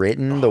was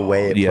written, the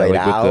way it Yeah, played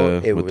like with out,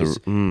 the- it with the-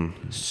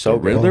 was so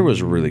good. Riddler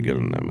was really good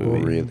in that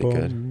movie. Really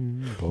good.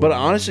 But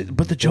honestly,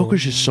 the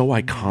Joker's just so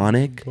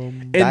iconic.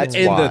 And That's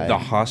in why. the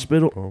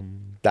hospital.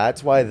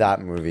 That's why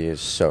that movie is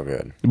so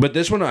good. But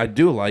this one, I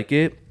do like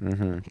it.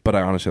 But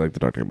I honestly like the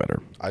Dark Knight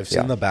better. I've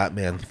seen Yeah. the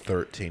Batman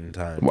 13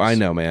 times. Well, I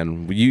know,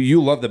 man.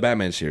 You love the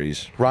Batman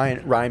series.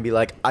 Ryan be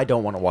like, I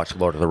don't want to watch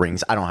Lord of the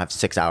Rings. I don't have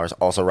 6 hours.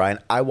 Also, Ryan,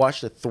 I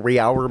watched a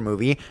 3-hour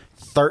movie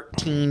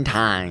 13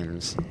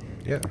 times.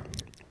 Yeah.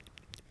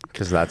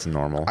 Because that's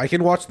normal. I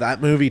can watch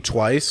that movie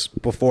twice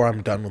before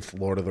I'm done with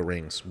Lord of the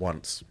Rings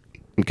once.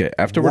 Okay,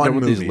 after we're One done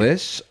with these movie.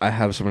 lists, I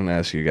have something to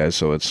ask you guys.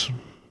 So it's,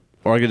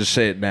 or I could just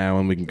say it now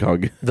and we can call.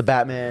 The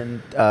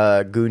Batman,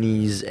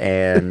 Goonies,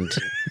 and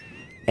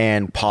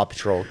Paw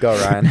Patrol. Go,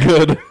 Ryan.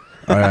 Good.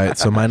 All right,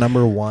 so my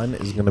number 1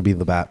 is going to be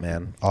the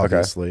Batman.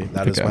 Obviously,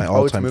 that is Okay. my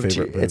Oh, it's all-time moved,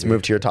 favorite movie. it's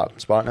moved to your top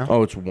spot now?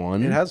 Oh, it's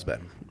one. It has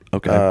been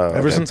Okay.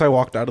 ever since I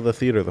walked out of the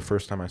theater the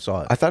first time I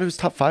saw it. I thought it was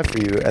top 5 for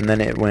you, and then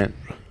it went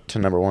to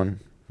number 1.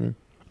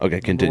 Okay,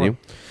 continue.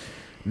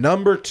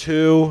 Number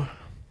 2.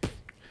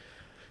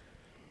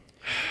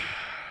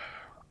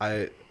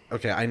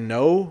 I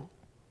know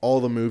all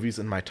the movies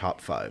in my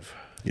top 5.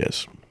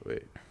 Yes.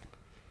 Wait.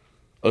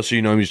 Oh, so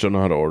you know you just don't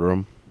know how to order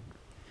them?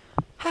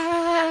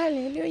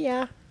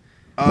 Hallelujah.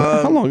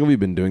 How long have we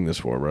been doing this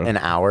for, bro? An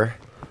hour.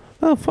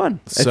 Oh, fun.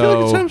 I feel So-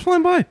 like the time's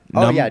flying by.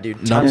 Oh, yeah,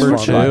 dude. time is Number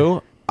flying by.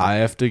 2, I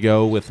have to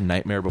go with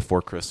Nightmare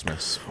Before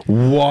Christmas.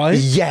 What?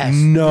 Yes.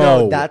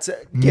 No. That's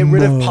get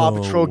rid of Paw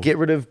Patrol. Get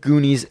rid of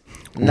Goonies.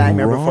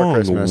 Nightmare Before Wrong.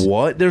 Christmas.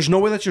 What? There's no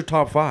way that's your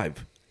top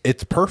 5.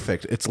 It's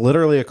perfect. It's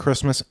literally a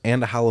Christmas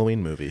and a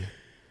Halloween movie.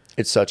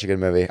 It's such a good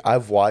movie. I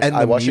watched it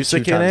 2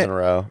 music times in a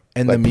row.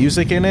 And the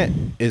music in it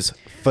is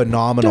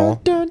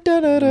phenomenal. No.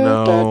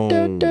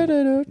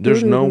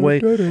 There's no way.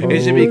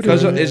 Is it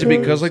because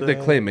like the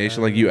claymation,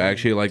 like you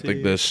actually like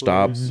the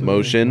stop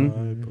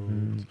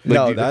motion?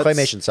 No, the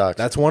claymation sucks.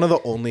 That's one of the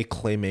only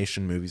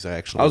claymation movies I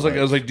actually. I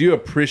was like, do you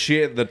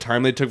appreciate the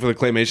time they took for the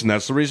claymation?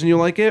 That's the reason you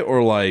like it,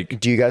 or like?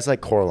 Do you guys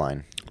like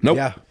Coraline? Nope.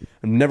 Yeah.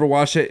 I've never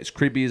watched it. It's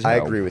creepy as hell. I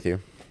agree with you.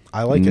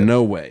 I like it.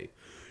 No way.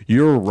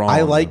 You're wrong.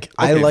 I like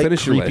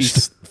finish your creepy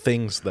list.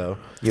 things though.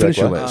 You Finish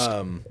like your what?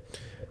 list.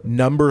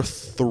 Number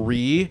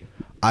 3,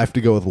 I have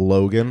to go with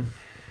Logan.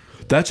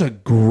 That's a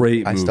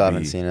great movie. I still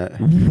haven't seen it.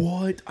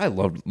 What? I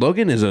love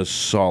Logan is a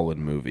solid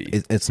movie.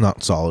 It's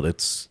not solid.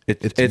 It's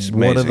it's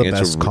one of the amazing.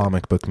 best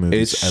comic book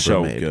movies It's ever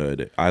so made.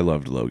 good. I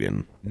loved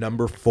Logan.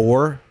 Number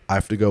 4, I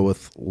have to go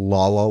with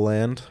La La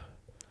Land.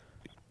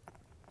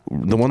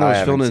 The one that I was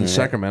haven't filmed in seen it.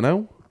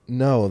 Sacramento?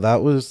 No,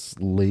 that was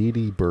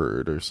Lady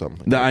Bird or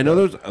something. No, I know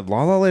there's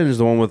La La Land is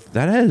the one with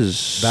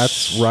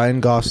That's Ryan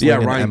Gosling yeah,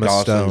 and Ryan Emma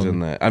Gosling's Stone. in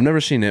that. I've never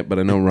seen it, but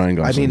I know Ryan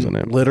I Gosling's in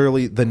mean, it.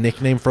 literally, the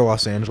nickname for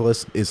Los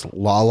Angeles is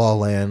La La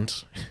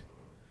Land.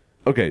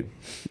 Okay,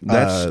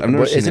 that's I've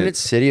never seen Isn't it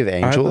City of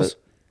Angels?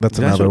 That's That's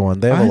another what- one.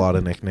 They have I- a lot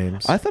of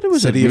nicknames. I thought it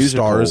was a City of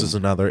musical. Stars is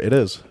another. It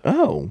is.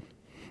 Oh,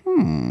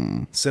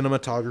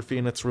 Cinematography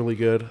and it's really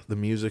good. The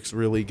music's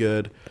really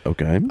good.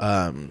 okay.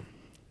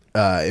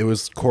 It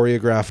was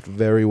choreographed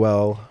very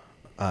well.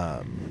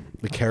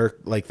 The character,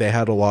 like they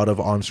had a lot of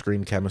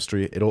on-screen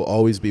chemistry. It'll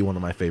always be one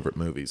of my favorite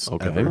movies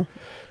Okay. ever.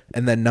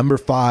 And then number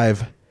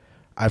 5,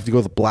 I have to go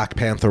with Black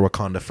Panther: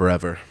 Wakanda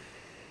Forever.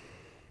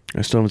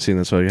 I still haven't seen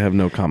that, so I have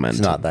no comment.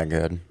 It's not that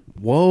good.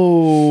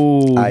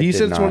 Whoa, I he did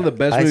said it's one of not. the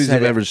best I movies said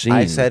I've it- ever seen.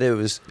 I said it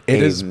was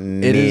It a is-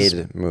 mid it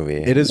is- movie.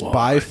 It is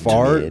by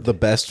far Mid. the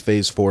best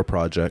Phase 4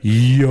 project.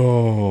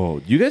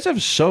 Yo, you guys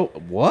have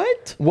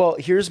what? Well,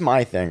 here's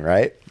my thing,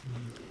 right?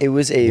 It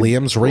was a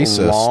Liam's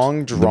racist.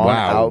 long, drawn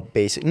Wow. out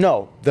basic.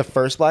 No, the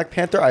first Black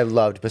Panther I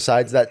loved.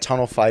 Besides that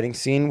tunnel fighting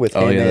scene with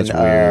Oh, him yeah, and that's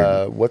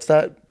weird. what's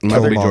that?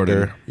 Michael B. Killmonger.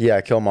 Jordan.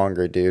 Yeah,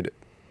 Killmonger, dude.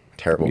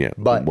 Terrible. Yeah.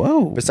 But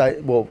Whoa.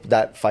 besides, well,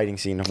 that fighting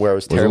scene where it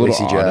was Was a terribly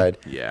little CGI'd. odd.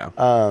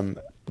 Yeah.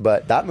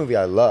 But that movie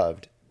I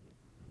loved.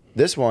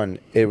 This one,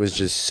 it was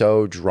just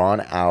so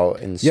drawn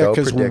out and so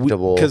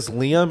predictable. Because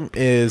Liam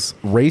is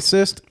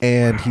racist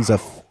and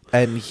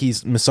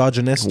he's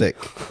misogynistic.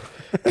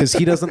 Because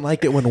he doesn't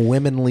like it when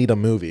women lead a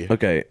movie.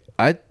 Okay,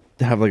 I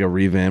have like a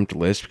revamped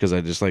list because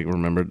I just like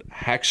remembered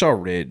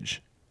Hacksaw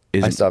Ridge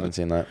is I still haven't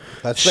seen that.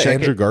 That's the Check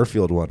Andrew it.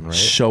 Garfield one, right?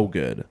 so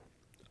good.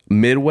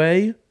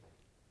 Midway,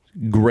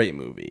 great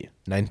movie.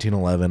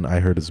 1911, I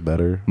heard is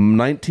better.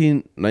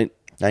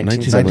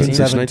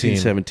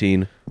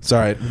 1917.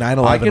 Sorry,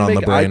 9/11 I on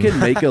the brain. can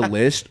make a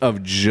list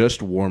of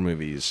just war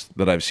movies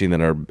that I've seen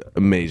that are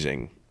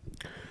amazing.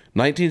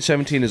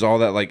 1917 is all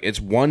that, like, it's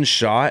one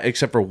shot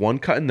except for one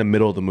cut in the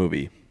middle of the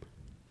movie.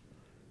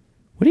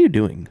 What are you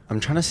doing? I'm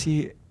trying to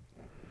see.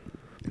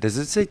 Does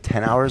it say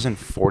 10 hours and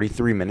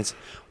 43 minutes?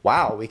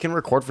 Wow, we can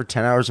record for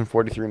 10 hours and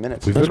 43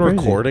 minutes. We've That's been crazy.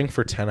 recording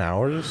for 10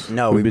 hours?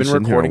 No, We've we've been been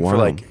sitting here a recording for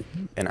while. like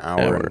an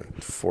hour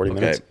and 40 Okay,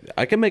 minutes.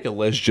 I can make a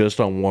list just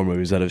on war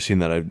movies that I've seen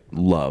that I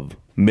love.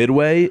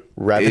 Midway,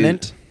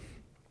 Revenant? is-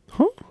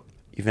 huh?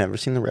 You've never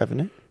seen The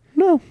Revenant?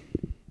 No,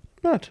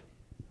 not.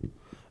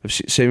 I've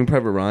seen Saving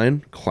Private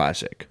Ryan,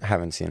 classic. I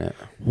haven't seen it.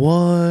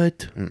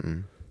 What?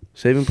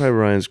 Saving Private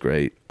Ryan's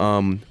great.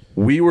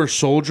 We Were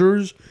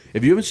Soldiers.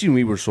 If you haven't seen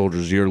We Were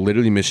Soldiers, you're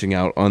literally missing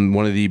out on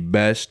one of the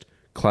best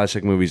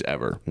classic movies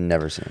ever.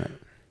 Never seen it.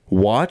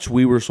 Watch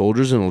We Were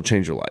Soldiers and it'll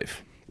change your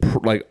life.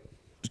 Like,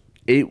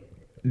 it.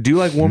 Do you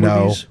like war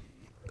No. movies?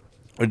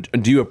 Or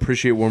do you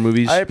appreciate war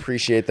movies? I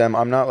appreciate them.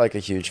 I'm not like a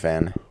huge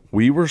fan.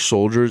 We Were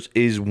Soldiers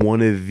is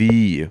one of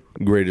the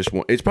greatest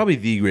one. It's probably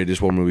the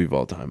greatest war movie of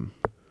all time.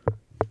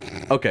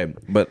 Okay,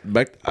 but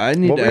back. I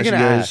need What to were we ask you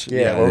gonna guys. ask?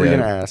 Yeah, what were we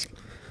gonna ask?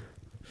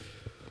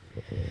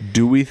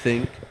 Do we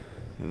think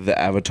the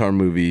Avatar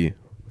movie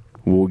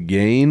will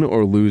gain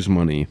or lose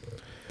money?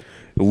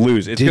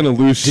 Lose. It's going to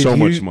lose so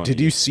much money. Did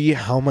you see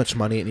how much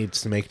money it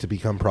needs to make to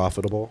become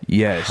profitable?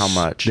 Yes. How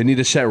much? They need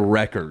to set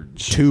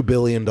records. $2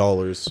 billion.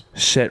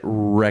 Set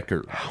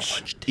records.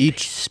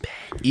 Each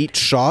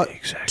shot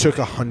took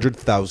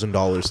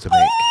 $100,000 to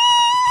make.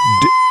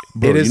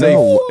 Bro, It is you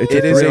know, it's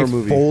it is a 3-hour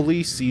movie.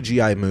 fully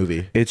CGI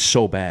movie. It's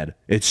so bad.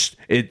 It's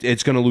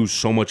going to lose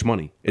so much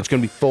money. It's going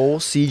to be Full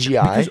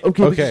CGI?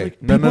 Okay.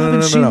 No.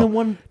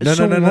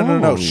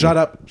 No. Shut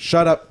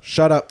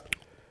up.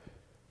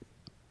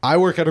 I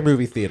work at a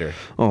movie theater.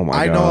 Oh my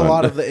I know God. a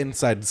lot of the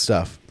inside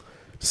stuff.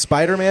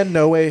 Spider-Man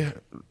No Way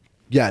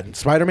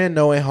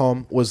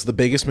Home was the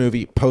biggest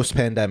movie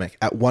post-pandemic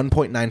at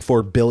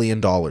 $1.94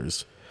 billion.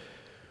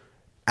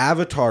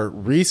 Avatar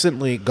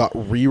recently got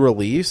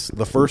re-released,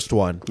 the first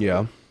one.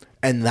 Yeah.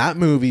 And that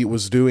movie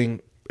was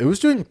doing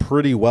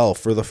pretty well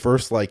for the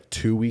first like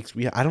 2 weeks.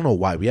 I don't know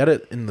why. We had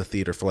it in the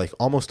theater for like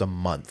almost a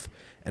month.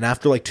 And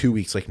after like 2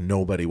 weeks, like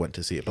nobody went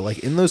to see it. But like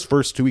in those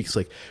first 2 weeks,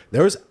 like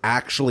there was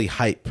actually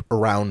hype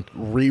around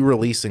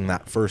re-releasing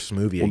that first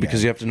movie again.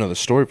 Because you have to know the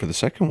story for the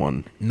second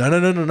one.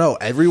 No.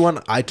 Everyone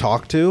I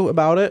talked to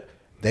about it,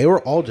 They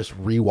were all just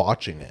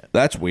rewatching it.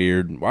 That's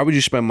weird. Why would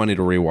you spend money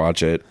to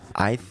rewatch it?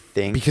 I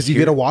think Because you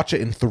get to watch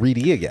it in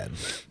 3D again.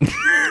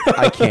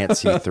 I can't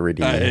see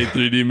 3D. I hate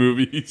 3D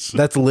movies.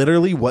 That's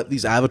literally what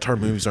these Avatar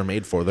movies are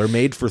made for. They're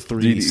made for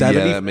 3D. Yeah,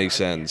 that makes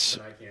sense.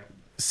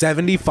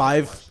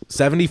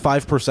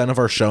 75% of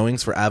our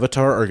showings for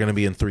Avatar are going to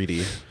be in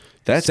 3D.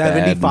 That's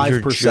bad.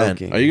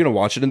 75%. Are you gonna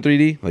watch it in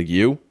 3D? Like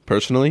you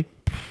personally?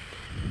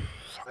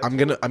 I'm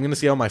gonna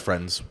see how my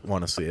friends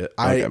want to see it.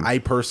 Okay. I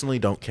personally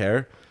don't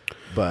care,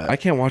 but I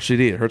can't watch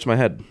 3D. It hurts my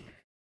head.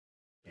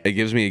 It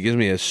gives me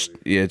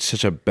it's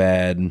such a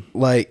bad.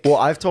 like Well,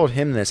 I've told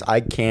him this. I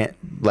can't,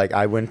 like,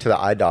 I went to the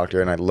eye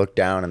doctor and I looked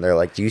down and they're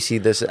like, do you see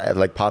this,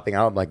 like, popping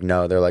out? I'm like,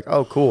 no. They're like,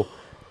 oh, cool.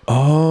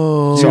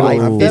 Oh, So I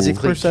depth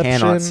physically perception.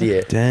 cannot see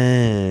it.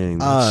 dang,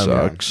 that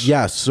sucks.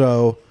 Yeah,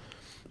 so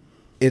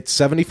it's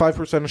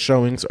 75% of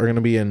showings are going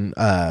to be in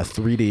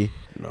 3D.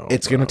 No,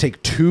 it's going to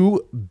take $2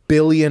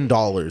 billion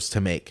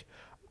to make.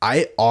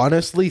 I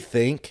honestly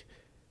think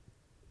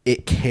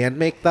it can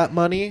make that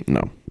money,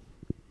 No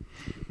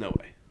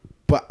way.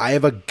 but I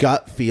have a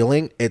gut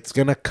feeling it's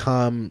going to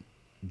come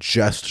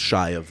just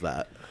shy of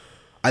that.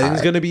 I think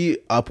it's going to be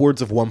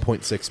upwards of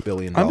 $1.6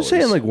 billion. I'm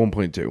saying like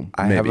 1.2.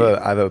 I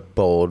have a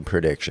bold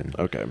prediction.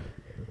 Okay.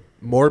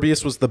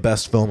 Morbius was the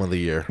best film of the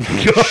year.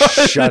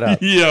 Shut up.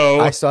 Yo,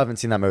 I still haven't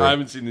seen that movie. I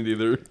haven't seen it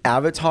either.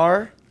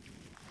 Avatar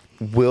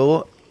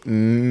will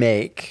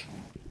make,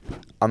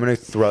 I'm going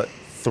to throw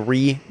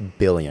 $3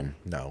 billion.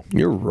 No.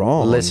 You're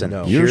wrong. Listen,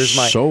 you're here's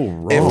my- so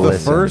wrong. If the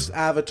listen. first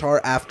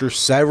Avatar, after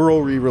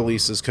several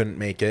re-releases, couldn't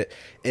make it,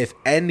 if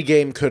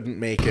Endgame couldn't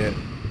make it,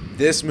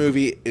 this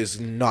movie is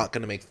not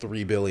going to make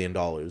 $3 billion.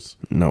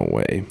 No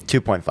way.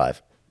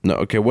 2.5. No.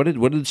 Okay. What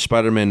did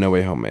Spider-Man No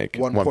Way Home make?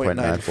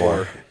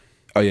 1.94.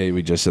 Oh yeah,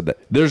 we just said that.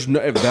 There's no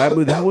if that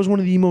was one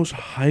of the most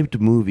hyped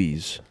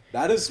movies.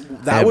 That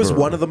Ever. was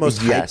one of the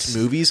most Yes. hyped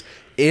movies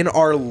in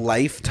our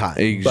lifetime.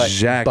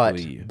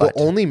 Exactly. but-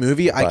 The only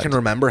movie I but- can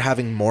remember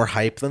having more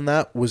hype than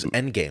that was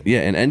Endgame.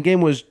 Yeah, and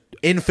Endgame was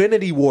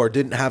Infinity War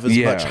didn't have as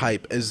Yeah. much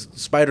hype as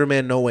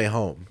Spider-Man No Way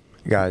Home.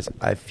 Guys,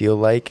 I feel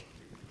like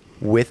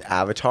with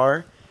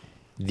Avatar,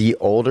 the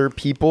older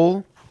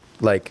people,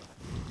 like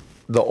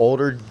the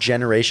older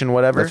generation,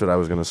 whatever, that's what I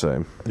was gonna say.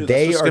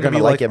 they It's just are gonna going to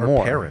be like it our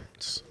more.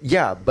 Parents.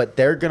 Yeah, but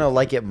they're going to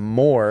like it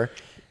more.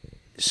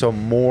 So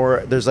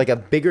there's like a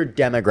bigger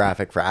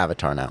demographic for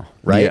Avatar now,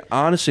 right? Yeah,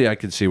 honestly, I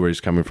could see where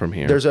he's coming from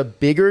here. There's a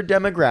bigger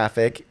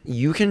demographic.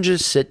 You can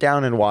just sit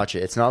down and watch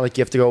it. It's not like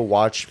you have to go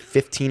watch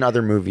 15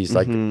 other movies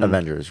like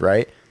Avengers,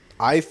 right?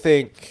 I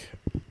think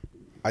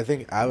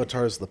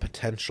Avatar has the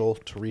potential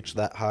to reach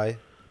that high.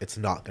 It's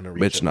not going to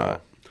reach It's it, not.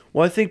 though.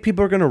 Well, I think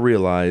people are gonna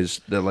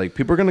realize that like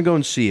people are gonna go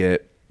and see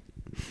it.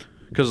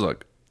 Because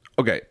look,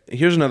 okay,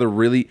 here's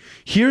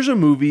a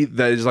movie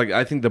that is like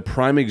I think the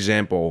prime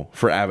example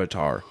for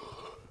Avatar.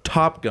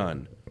 Top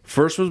Gun.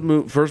 First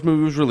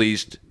movie was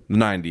released in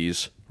the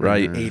 90s,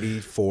 right?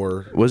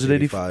 84. Was it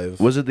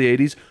 85? Was it the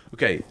 80s?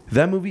 Okay,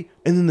 that movie,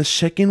 and then the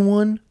second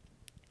one,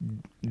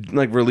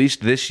 like released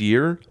this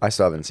year. I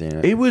still haven't seen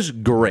it. It was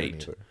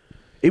great.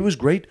 It was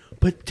great,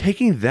 but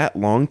taking that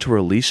long to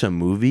release a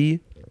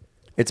movie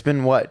It's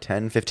been what,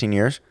 10, 15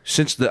 years?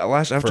 since the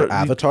last For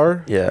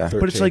Avatar? Yeah.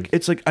 But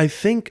it's like I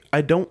think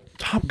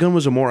Top Gun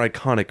was a more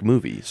iconic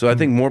movie, so I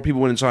think more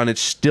people went and saw it. And it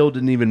still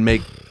didn't even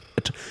make.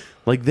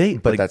 But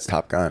that's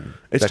Top Gun.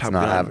 It's That's Top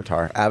not Gun.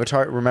 Avatar.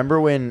 Avatar.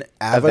 Remember when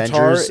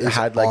Avatar Avengers is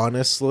had like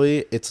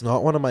honestly, it's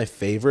not one of my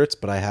favorites,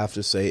 but I have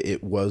to say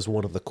it was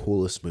one of the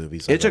coolest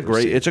movies. it's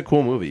a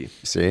cool movie.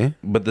 see?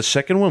 But the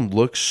second one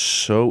looks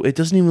so. It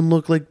doesn't even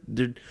look like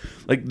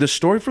like the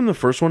story from the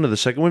first one to the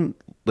second one.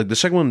 Like the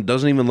second one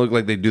doesn't even look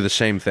like they do the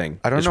same thing.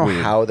 I don't It's know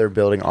weird. how they're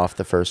building off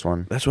the first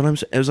one. That's what I'm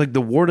saying. It was like the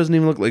war doesn't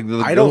even look like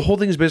the don't- whole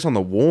thing is based on the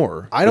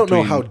war. I don't know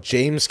between- how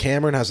James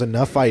Cameron has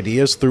enough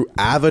ideas through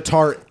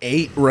Avatar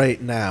 8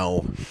 right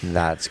now.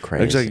 That's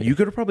crazy. Exactly. You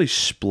could have probably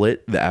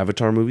split the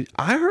Avatar movie.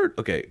 I heard.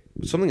 Okay,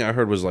 something I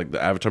heard was like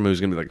the Avatar movie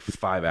is gonna be like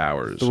 5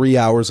 hours. 3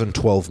 hours and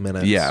 12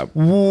 minutes. Yeah.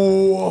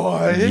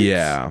 What?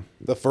 Yeah.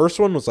 The first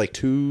one was like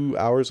 2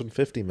 hours and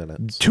 50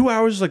 minutes. 2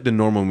 hours is like the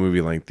normal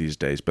movie length these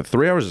days, but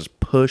 3 hours is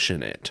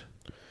pushing it.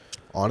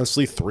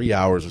 Honestly, 3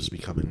 hours is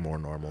becoming more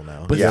normal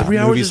now. But Yeah. 3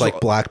 hours Movies is like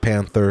Black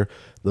Panther,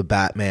 The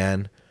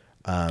Batman,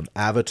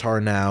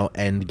 Avatar now,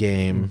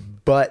 Endgame.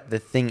 But the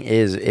thing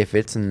is, if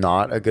it's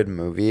not a good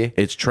movie,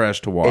 It's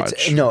trash to watch.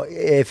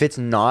 if it's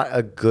not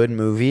a good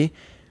movie,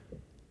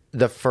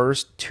 the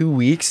first 2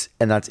 weeks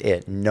and that's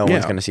it. No one's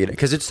Yeah. going to see it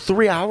because it's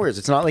 3 hours.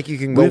 It's not like you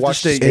can We go have to watch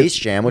stay- Space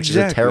Jam, which is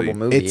a Exactly. terrible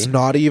movie. It's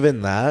not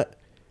even that.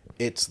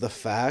 It's the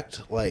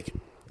fact, like,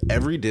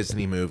 every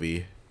Disney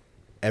movie,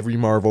 every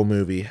Marvel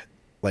movie,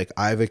 like,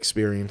 I've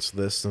experienced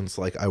this since,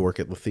 like, I work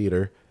at the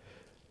theater.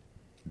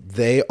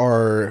 They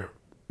are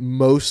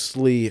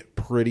mostly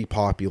pretty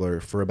popular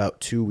for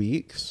about 2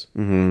 weeks.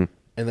 Mm-hmm.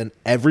 And then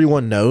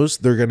everyone knows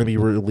they're going to be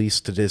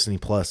released to Disney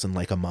Plus in,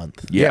 like, a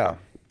month. yeah.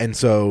 And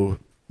so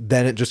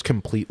then it just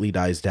completely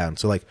dies down.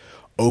 So, like,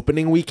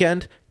 opening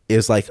weekend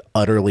is, like,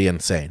 utterly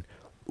insane.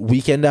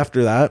 Weekend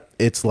after that,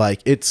 it's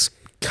like, it's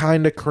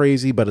kind of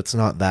crazy, but it's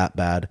not that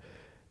bad.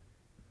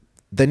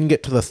 Then you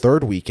get to the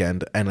third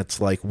weekend, and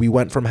it's like we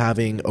went from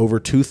having over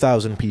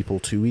 2,000 people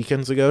 2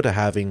 weekends ago to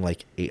having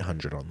like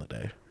 800 on the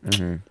day.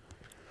 Mm-hmm.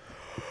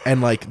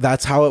 And like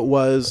that's how it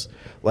was.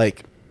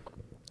 Like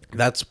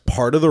that's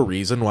part of the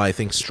reason why I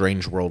think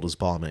Strange World is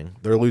bombing.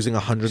 They're losing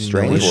 $100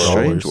 million.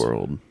 Strange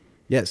World.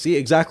 Yeah, see,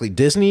 exactly.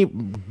 Disney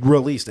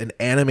released an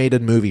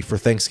animated movie for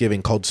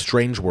Thanksgiving called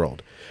Strange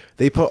World.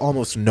 They put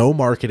almost no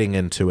marketing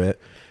into it.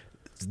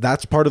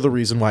 That's part of the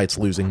reason why it's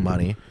losing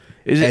money.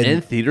 Is it in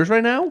theaters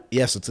right now?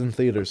 Yes, it's in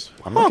theaters.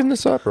 I'm looking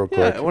this up real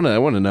quick. Yeah, I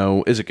want to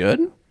know. Is it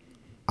good?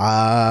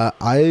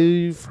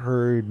 I've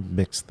heard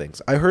mixed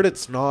things. I heard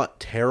it's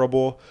not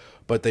terrible,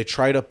 but they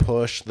try to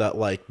push that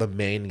like the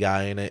main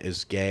guy in it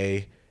is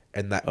gay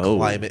and that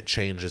climate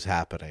change is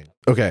happening.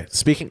 Okay,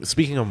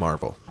 speaking of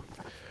Marvel,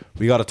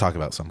 we got to talk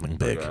about something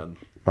big.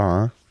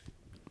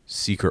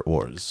 Secret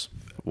Wars.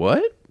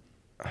 What?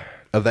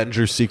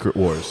 Avengers Secret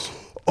Wars.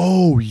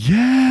 Oh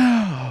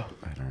yeah.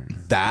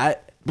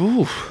 That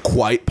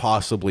quite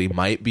possibly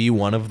might be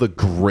one of the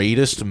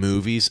greatest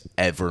movies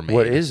ever made.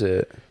 What is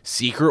it?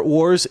 Secret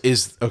Wars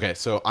is okay.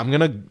 So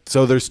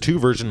there's two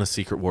versions of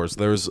Secret Wars.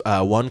 There's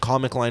one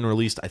comic line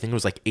released, I think it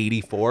was like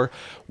 1984.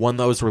 One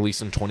that was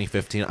released in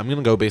 2015. I'm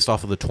gonna go based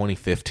off of the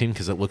 2015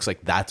 because it looks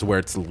like that's where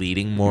it's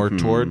leading more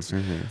towards.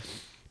 Mm-hmm.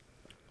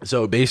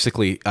 So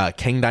basically,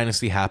 Kang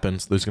Dynasty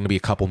happens. There's gonna be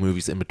a couple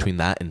movies in between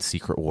that and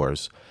Secret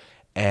Wars,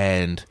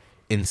 and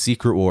in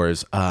Secret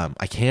Wars, I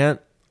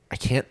can't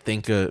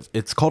think of.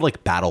 It's called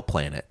like Battle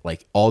Planet.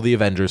 Like all the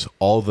Avengers,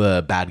 all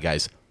the bad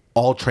guys,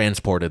 all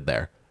transported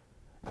there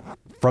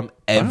from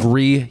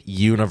every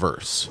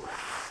universe.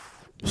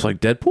 It's like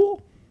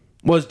Deadpool.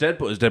 Is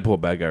Deadpool a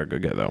bad guy or a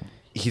good guy though?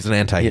 He's an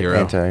anti-hero.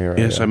 Anti-hero.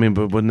 Yes, yeah. I mean,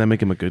 but wouldn't that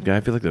make him a good guy?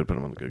 I feel like they'd put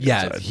him on the good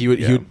guy side. He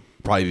would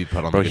probably be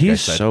put on the good guy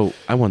side.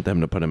 I want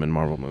them to put him in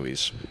Marvel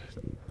movies.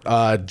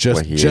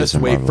 Just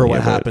wait for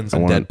what happens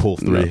in Deadpool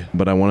 3. No,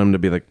 but I want him to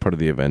be like part of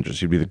the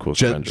Avengers. He'd be the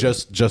coolest Avenger.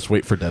 Just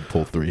wait for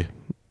Deadpool 3.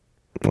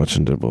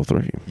 Watching Deadpool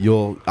 3.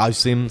 I've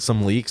seen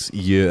some leaks.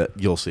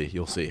 You'll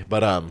see.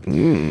 But wow.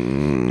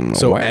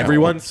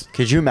 Everyone's.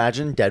 Could you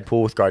imagine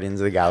Deadpool with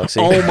Guardians of the Galaxy?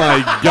 Oh my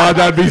god,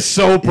 that'd be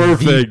so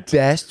perfect. The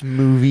best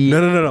movie.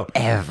 No.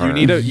 Ever.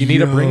 You need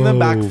to bring them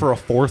back for a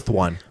fourth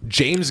one.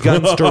 James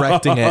Gunn's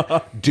directing it.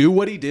 Do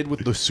what he did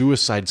with the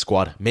Suicide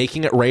Squad,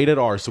 making it rated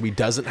R, so he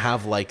doesn't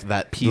have like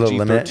that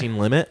PG-13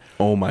 limit.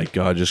 Oh my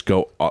god, just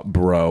go,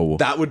 bro.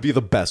 That would be the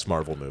best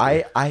Marvel movie.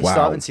 I still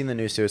haven't seen the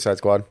new Suicide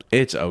Squad.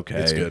 It's okay.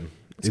 It's good.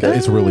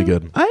 It's really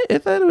good. I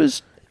thought it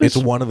was. It's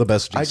one of the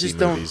best DC I just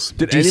movies.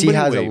 don't. DC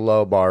has a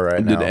low bar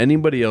right now. Did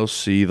anybody else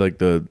see like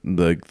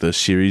the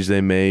series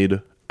they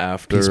made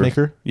after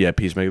Peacemaker? Yeah,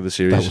 Peacemaker the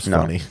series. That was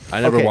funny.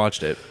 I never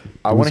watched it.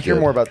 I want to hear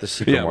more about the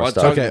Secret Wars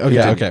stuff.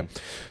 Okay.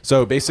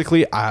 So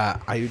basically,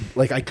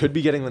 I could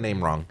be getting the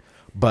name wrong,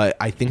 but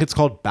I think it's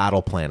called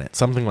Battle Planet,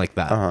 something like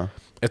that. Uh-huh.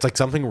 It's like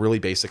something really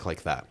basic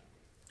like that,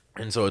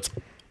 and so it's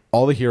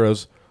all the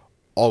heroes,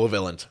 all the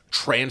villains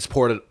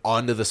transported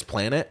onto this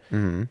planet,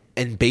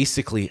 and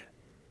basically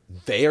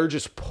they are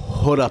just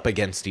put up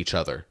against each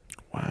other.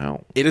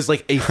 Wow. It is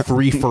like a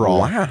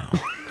free-for-all. Wow.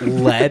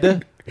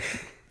 Led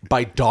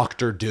by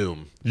Doctor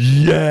Doom.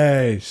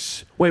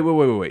 Yes.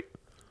 Wait.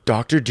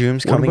 Doctor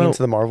Doom's coming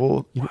into the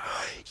Marvel. Yes.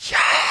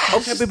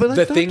 Okay, but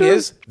the thing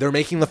is, they're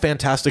making the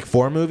Fantastic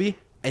Four movie,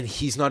 and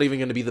he's not even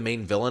going to be the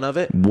main villain of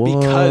it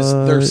because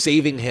they're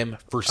saving him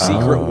for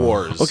Secret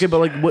Wars. Okay, but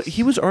like,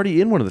 he was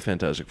already in one of the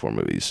Fantastic Four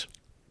movies.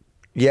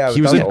 Yeah,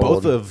 he was in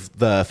both of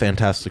the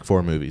Fantastic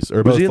Four movies,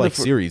 or both like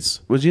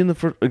series. Was he in the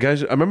first?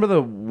 Guys, I remember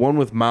the one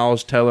with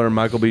Miles Teller and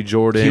Michael B.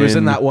 Jordan. He was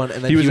in that one,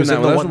 and then he was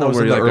in the one that was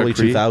in the early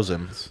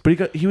 2000s.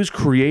 But he was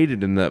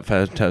created in that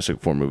Fantastic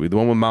Four movie, the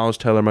one with Miles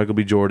Teller, Michael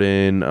B.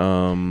 Jordan.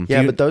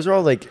 But those are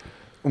all like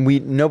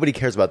nobody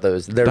cares about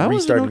those. They're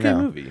restarting now.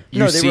 Movie.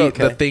 You see,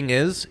 the thing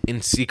is,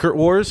 in Secret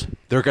Wars,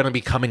 they're going to be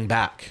coming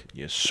back.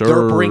 Yes, sir.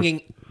 They're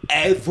bringing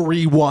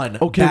everyone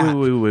back.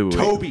 Wait.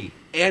 Toby,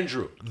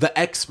 Andrew, the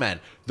X-Men.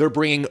 They're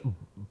bringing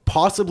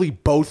possibly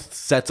both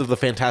sets of the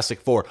Fantastic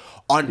Four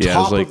on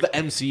top of the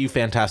MCU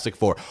Fantastic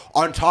Four,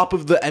 on top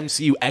of the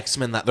MCU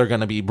X-Men that they're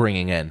going to be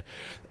bringing in.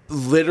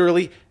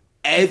 Literally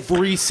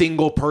every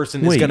single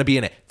person is going to be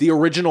in it. The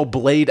original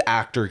Blade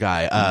actor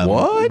guy,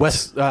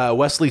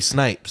 Wesley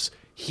Snipes,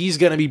 he's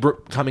going to be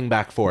coming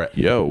back for it.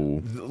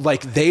 Yo.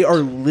 Like, they are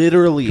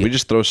literally... Can we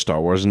just throw Star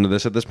Wars into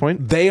this at this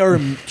point? They are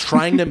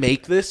trying to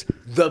make this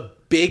the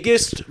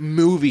biggest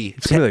movie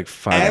to like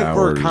 5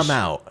 ever hours. come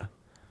out.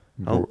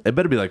 Oh, it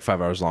better be like 5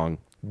 hours long.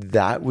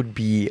 That would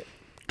be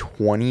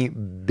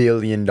 $20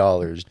 billion,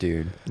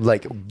 dude.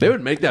 Like, they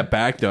would make that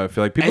back though. I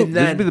feel like this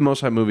would be the most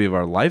hype movie of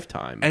our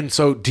lifetime. And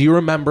so, do you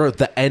remember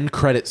the end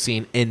credit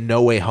scene in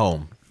No Way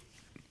Home?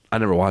 I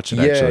never watched it.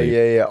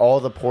 Actually, yeah.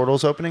 All the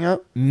portals opening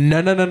up.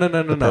 No.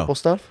 Purple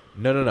stuff.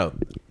 No.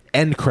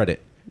 End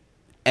credit.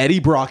 Eddie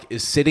Brock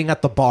is sitting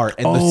at the bar,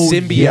 and the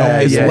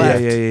symbiote is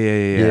left.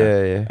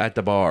 Yeah. At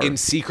the bar in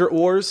Secret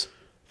Wars.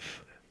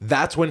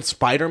 That's when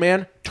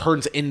Spider-Man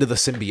turns into the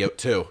symbiote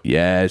too.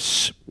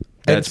 Yes.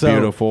 That's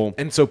beautiful.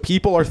 And so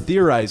people are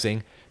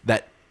theorizing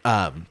that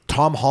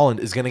Tom Holland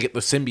is going to get the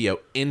symbiote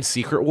in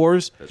Secret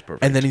Wars. That's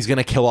perfect. And then he's going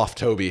to kill off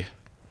Toby.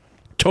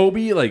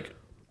 Toby, like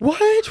What?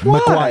 Why?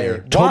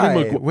 Maguire.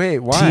 Why? Wait,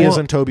 why? T as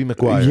in Toby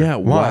Maguire. yeah,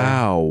 Why?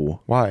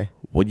 wow. Why?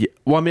 Well, yeah.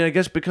 Well, I mean, I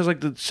guess because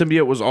like the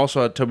symbiote was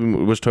also at Toby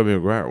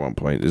Maguire at one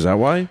point. Is that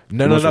why?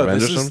 No.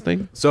 Revenge This or is,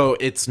 something. so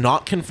it's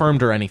not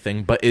confirmed or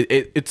anything, but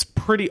it's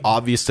pretty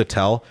obvious to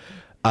tell.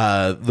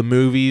 The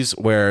movies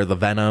where the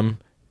Venom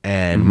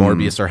and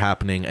Morbius are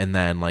happening, and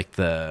then like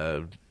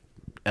the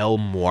El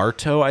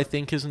Muerto, I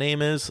think his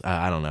name is.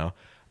 I don't know.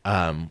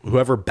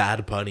 Whoever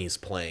Bad Bunny's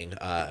playing.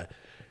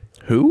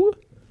 Who?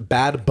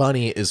 Bad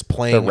Bunny is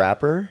playing The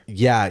rapper?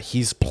 Yeah,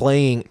 he's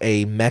playing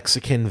a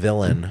Mexican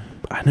villain.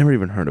 I never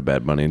even heard of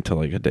Bad Bunny until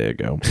like a day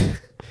ago.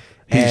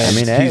 And I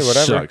mean, hey, he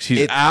whatever. sucks.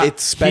 He's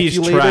it's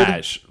speculated. He's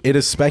trash. It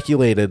is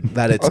speculated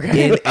that it's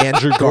in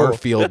Andrew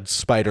Garfield's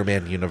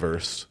Spider-Man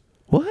universe.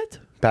 What?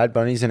 Bad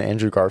Bunny's in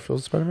Andrew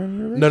Garfield's Spider-Man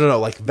universe? No.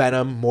 Like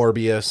Venom,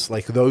 Morbius,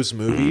 like those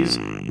movies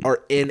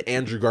are in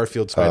Andrew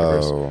Garfield's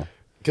Spider-Verse. Oh.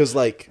 Because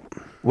like,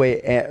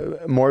 Wait,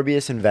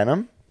 Morbius and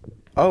Venom?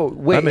 Oh,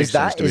 wait, That makes is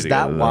that sense to me is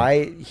that together, though.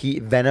 why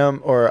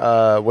Venom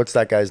or what's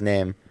that guy's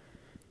name?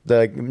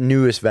 The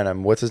newest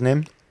Venom. What's his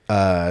name?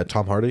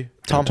 Tom Hardy.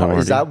 Tom Hardy.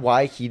 Is that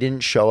why he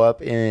didn't show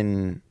up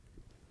in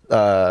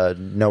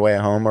No Way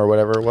Home or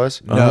whatever it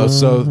was? No,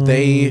 so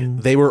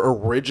they were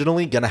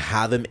originally gonna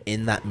have him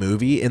in that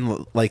movie,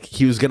 and like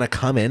he was gonna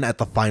come in at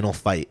the final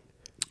fight,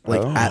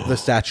 like at the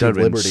Statue of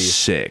That'd been Liberty.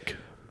 sick.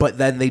 But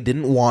then they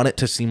didn't want it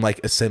to seem like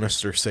a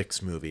Sinister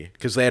Six movie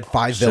because they had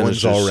 5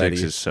 villains Sinister already.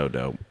 Six is so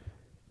dope.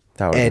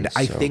 That would've And been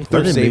I so think fun.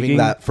 they're Are they saving making-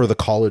 that for the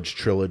college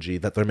trilogy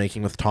that they're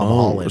making with Tom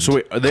Holland. So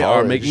wait, they are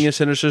College. making a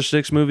Sinister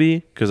Six movie?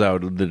 Because I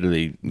would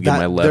literally give That-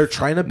 my left. they're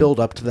trying to build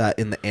up to that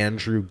in the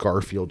Andrew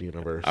Garfield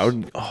universe. I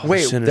would. Oh,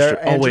 Wait, Sinister.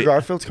 Andrew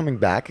Garfield's coming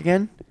back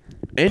again?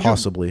 Andrew-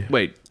 Possibly.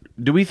 Wait,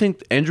 do we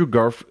think Andrew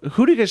Garfield?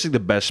 Who do you guys think the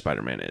best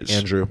Spider-Man is?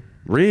 Andrew.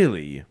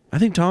 Really? I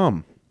think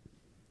Tom.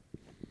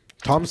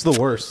 Tom's the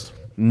worst.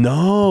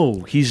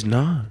 No, he's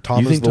not.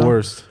 Tom You is think the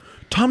worst.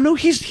 Tom, no,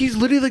 he's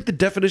literally like the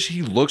definition.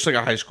 He looks like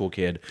a high school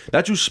kid.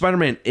 That's who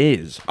Spider-Man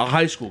is, a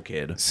high school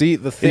kid. See,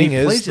 the he thing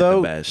plays is, it the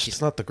though, best. he's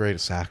not the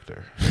greatest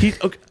actor. He's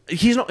okay,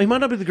 he's not. He might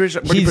not be the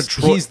greatest. But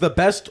He's the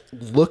best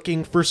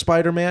looking for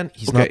Spider-Man.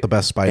 He's Okay. not the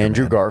best Spider-Man.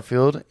 Andrew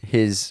Garfield,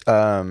 his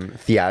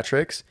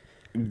theatrics.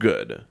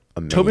 good.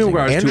 Amazing. Tobey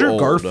Maguire's too Andrew old.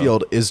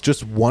 Garfield is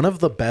just one of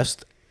the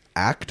best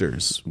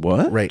actors.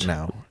 What? right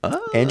now?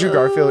 Andrew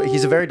Garfield,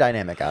 he's a very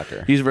dynamic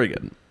actor. He's very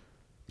good.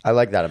 I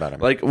like that about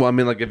him. Like, well, I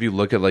mean, like if you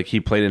look at like he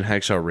played in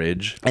Hacksaw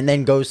Ridge And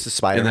then goes to and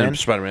Spider-Man. then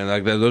Spider-Man,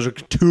 like those are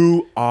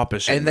two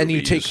opposite. And then you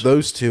movies. take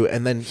those two,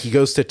 and then he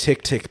goes to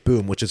Tick Tick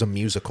Boom, which is a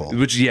musical.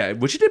 which he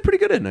did pretty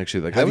good in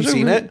actually. Like, Have that you was a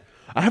seen really- it?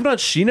 I have not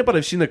seen it, but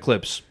I've seen the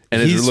clips,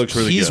 and it looks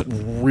really he's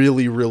good.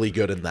 really, really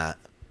good in that.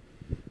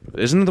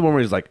 Isn't it the one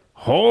where he's like,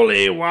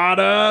 "Holy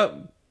water"?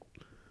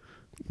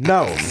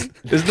 No, Isn't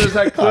there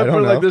that clip don't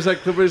where know. like there's that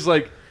clip where he's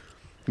like,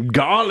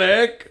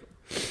 "Garlic"?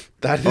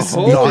 that is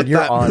Oh, not Dude, you're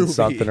that on movie.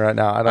 something right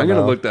now. I don't I'm gonna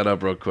know. look that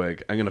up real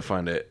quick. I'm gonna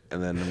find it,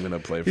 and then I'm gonna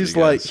play it for He's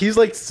you like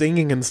guys.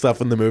 singing and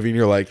stuff in the movie, and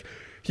you're like,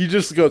 he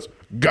just goes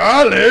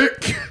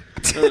garlic.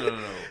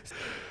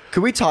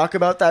 Could we talk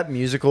about that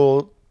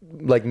musical,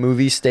 like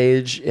movie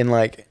stage in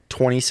like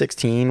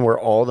 2016 where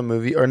all the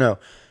movie, or no,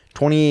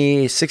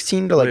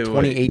 2016 to like Wait.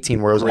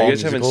 2018 where it was You all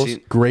guys haven't musicals?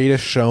 seen-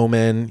 Greatest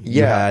Showman.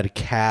 You Yeah. had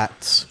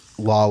Cats,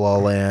 La La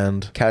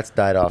Land. Cats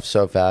died off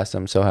so fast.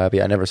 I'm so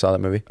happy. I never saw that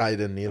movie. I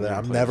didn't either.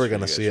 I'm play never this for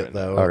gonna you see guys it right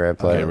though. Okay,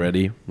 play Okay, it.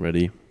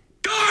 ready?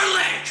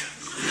 Garlic!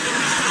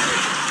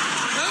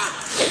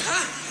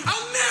 Huh? A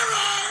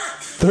mirror!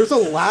 There's a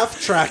laugh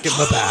track in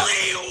the back.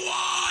 Holy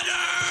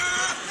water!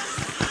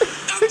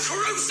 A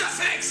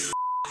crucifix!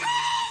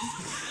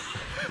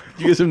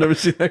 You guys have never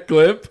seen that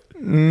clip?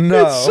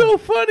 No. It's so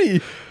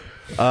funny.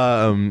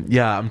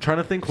 Yeah, I'm trying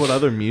to think what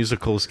other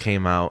musicals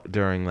came out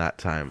during that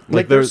time.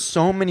 Like there's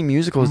so many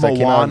musicals that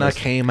came out. in Moana this.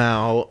 came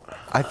out.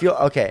 I feel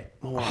okay.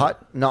 Not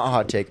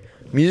hot take.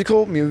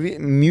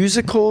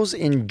 Musicals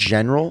in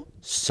general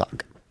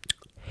suck.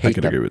 I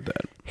could them. agree with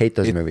that. Hate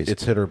those movies.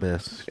 It's hit or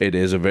miss. It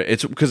is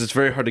it's because it's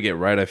very hard to get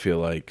right. I feel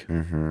like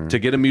Mm-hmm. to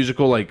get a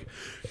musical like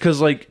because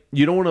like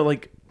you don't want to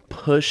like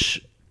push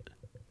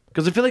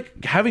because I feel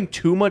like having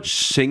too much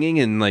singing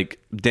and like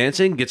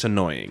dancing gets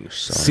annoying.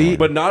 See,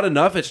 But not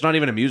enough. It's not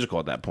even a musical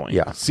at that point.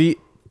 yeah. see,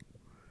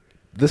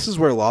 this is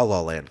where La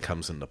La Land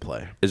comes into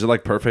play. Is it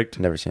like perfect?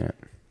 Never seen it.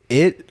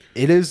 It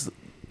is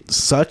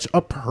such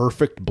a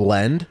perfect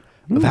blend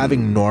of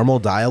having normal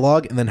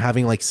dialogue and then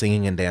having like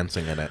singing and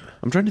dancing in it.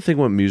 I'm trying to think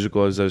what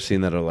musicals I've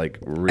seen that are like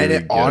really. And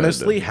it good.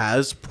 honestly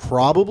has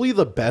probably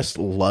the best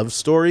love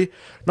story,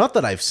 not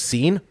that I've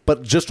seen,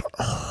 but just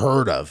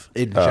heard of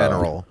in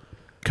general.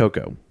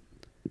 Coco.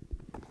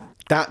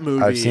 That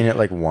movie. I've seen it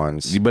like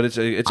once. But I've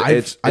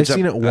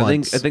seen it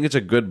once. I think it's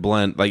a good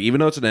blend. Like even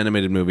though it's an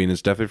animated movie and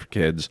it's definitely for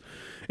kids,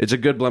 it's a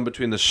good blend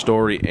between the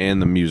story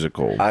and the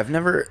musical. I've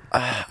never.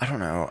 I don't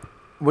know.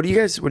 What do you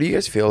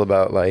guys feel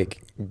about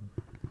like?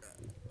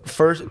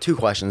 first 2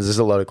 questions. This is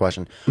a loaded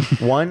question.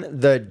 One,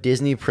 the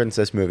Disney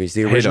princess movies,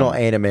 the original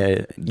 'em.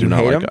 animated. Do You not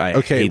hate like. them? I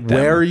Okay, hate them.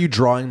 where are you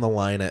drawing the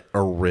line at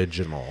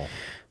original?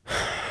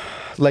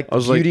 Like I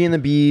was Beauty and the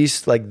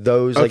Beast, like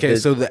those. Okay, like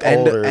so the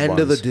end older of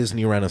the ones.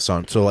 Disney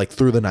Renaissance, so like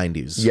through the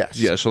 90s. Yes.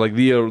 Yeah, so like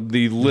the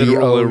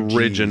literal OGs.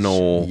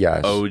 original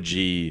Yes.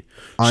 OG.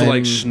 So I'm-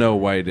 like Snow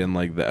White and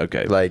like the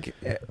okay. Like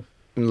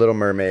Little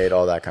Mermaid,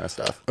 all that kind of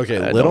stuff. Okay, I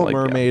don't Little like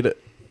Mermaid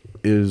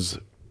is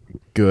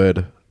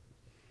good.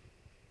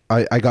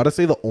 I gotta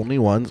say the only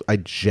ones I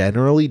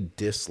generally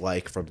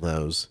dislike from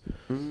those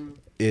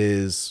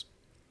is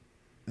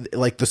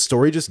like the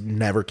story just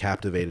never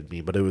captivated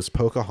me, but it was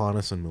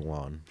Pocahontas and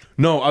Mulan.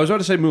 No, I was about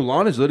to say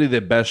Mulan is literally the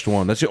best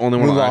one. That's the only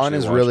one. I Mulan actually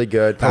is watched. really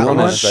good. That one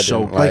Pocahontas is I so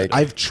didn't good. like.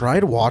 I've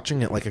tried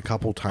watching it like a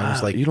couple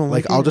times. Like you don't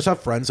like I'll it? just have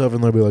friends over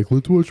and they'll be like,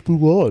 "Let's watch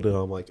Mulan," and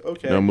I'm like,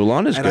 "Okay." No,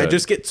 Mulan is and I good.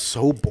 just get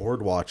so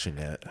bored watching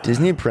it.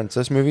 Disney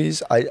princess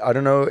movies. I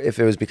don't know if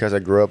it was because I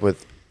grew up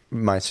with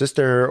my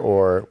sister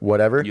or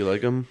whatever. You like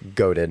them?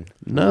 Goated.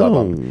 No.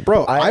 Love 'em.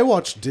 Bro, I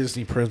watched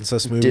Disney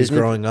princess movies Disney-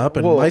 growing up,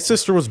 and well- my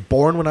sister was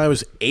born when I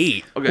was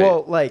 8. Okay.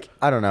 Well, like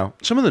I don't know.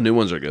 some of the new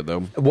ones are good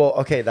though. Well,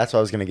 okay, that's what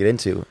I was gonna get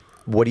into.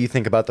 What do you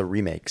think about the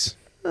remakes?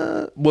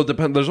 Well,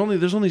 depend. There's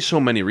only so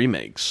many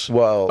remakes.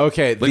 Well,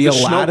 Okay, Like the the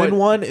Snow Aladdin White-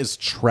 one is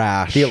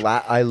trash.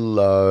 I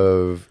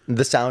love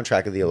the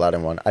soundtrack of the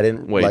Aladdin one. I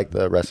didn't Wait, like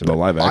the rest of the it.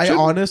 live I action.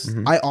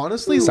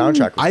 honestly, The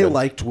soundtrack was I good.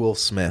 liked Will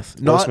Smith.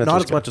 Not Smith not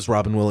was as good. much as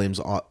Robin Williams,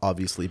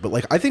 obviously, but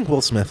like I think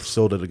Will Smith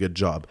still did a good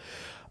job.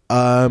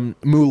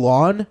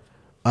 Mulan,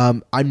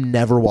 I'm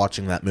never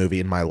watching that movie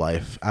in my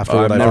life after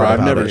what I've heard I've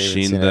about never it.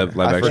 seen seen the it.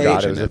 live I action.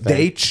 forgot it was a thing.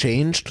 They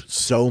changed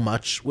so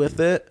much with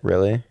it.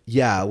 Really?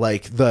 Yeah,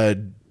 like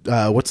the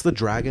what's the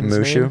dragon's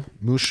Mushu? name?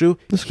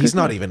 Mushu. He's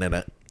not even in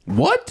it.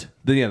 What?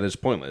 Then yeah, that's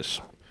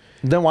pointless.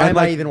 Then why And, am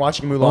I like- even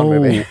watching a Mulan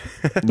movie?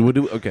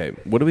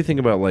 What do we think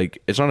about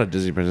like? It's not a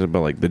Disney princess,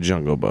 but like the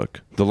Jungle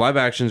Book. The live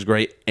action's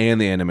great,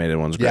 and the animated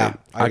one's great. Yeah,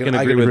 I can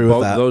I agree can with agree with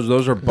both. that.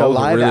 Those are The both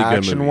live really good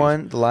action movies.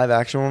 one. The live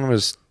action one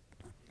was.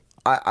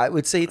 I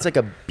would say it's like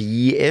a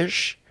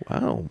B-ish.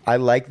 Wow. I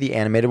like the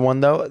animated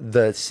one though.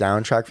 The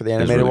soundtrack for the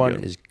animated really one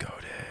good. is goated.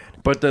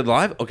 But the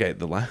live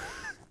the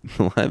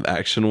live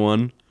action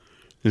one,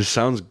 it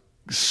sounds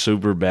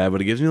super bad, but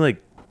it gives me like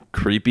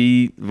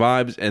creepy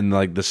vibes and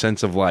like the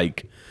sense of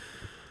like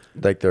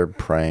Like they're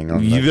preying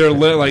on. the- they're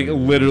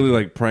literally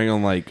like preying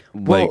on like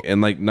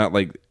and like not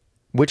like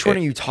Which one are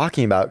you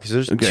talking about? Because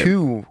there's Okay.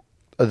 2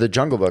 of the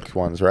Jungle Book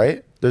ones,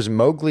 right? There's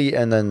Mowgli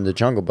and then the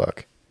Jungle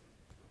Book.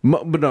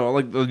 but no,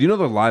 like you know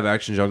the live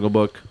action Jungle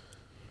Book.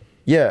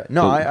 Yeah,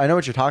 no, I know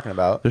what you're talking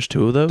about. There's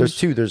 2 of those. There's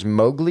 2. There's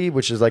Mowgli,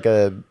 which is like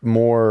a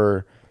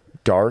more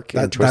dark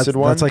and twisted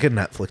one. That's like a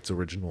Netflix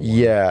original one.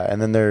 Yeah,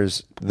 and then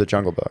there's the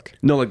Jungle Book.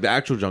 No, like the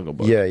actual Jungle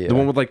Book. Yeah, yeah. The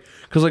one with like,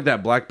 cause like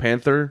that Black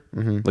Panther,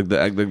 like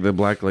the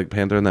black like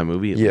Panther in that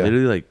movie, it Yeah.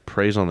 literally like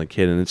preys on the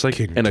kid, and it's like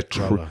King and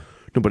T'Challa.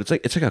 no, but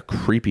it's like a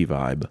creepy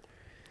vibe,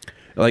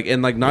 like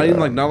and like not even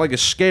like not like a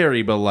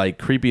scary, but like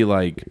creepy,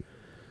 like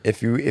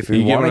If you you get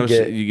want what to I'm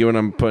get, you get what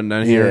I'm putting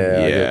down here. Yeah,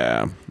 I get-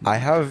 Yeah, I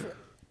have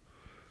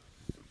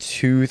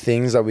 2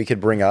 things that we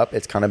could bring up.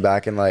 It's kind of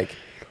back in like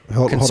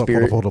Hold up.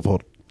 conspiracy.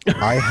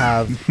 I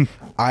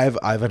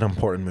have an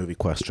important movie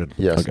question.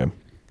 Yes. okay.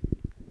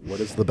 What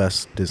is the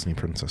best Disney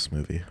princess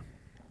movie?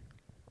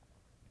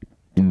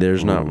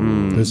 There's not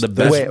There's the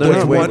best. wait,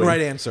 there's wait, one wait.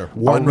 right answer.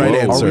 One right Whoa.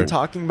 answer. Are we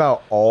talking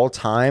about all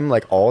time,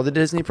 like all the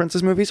Disney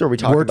princess movies, or are we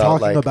talking We're about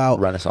talking like about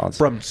Renaissance?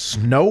 from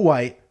Snow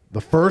White,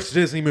 the first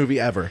Disney movie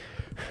ever,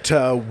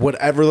 to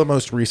whatever the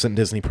most recent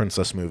Disney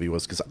princess movie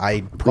was, because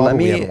I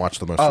probably haven't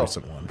watched the most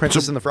recent one.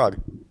 Princess and the Frog.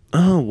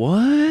 Oh,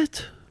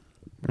 what?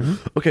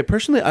 Okay,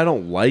 personally, I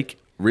don't like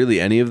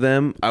really any of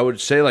them. I would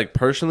say like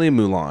personally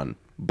Mulan,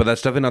 but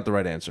that's definitely not the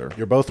right answer.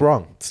 You're both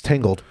wrong. It's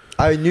Tangled.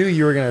 I knew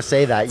you were gonna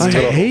say that. You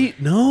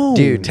little-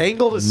 dude.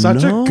 Tangled is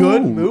such a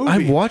good movie.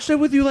 I've watched it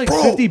with you like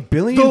 50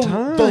 billion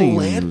times. The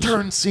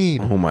lantern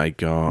scene. Oh my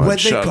god! When they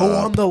shut go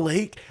up. on the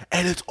lake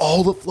and it's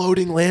all the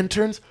floating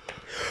lanterns.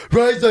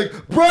 Ryan's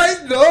like, bright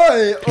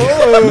night.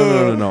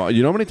 Oh. No.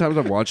 You know how many times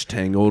I've watched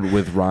Tangled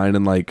with Ryan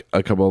and like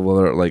a couple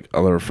of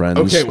other friends,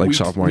 Okay, like we-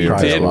 sophomore we year. of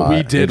high did- school.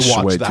 we did It's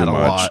watch way that too a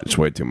much. lot. It's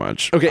way too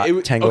much.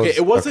 Okay, Tangled's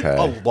it wasn't okay.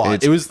 a lot.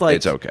 It's- It was like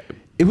it's okay.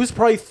 It was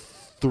probably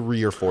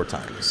 3 or 4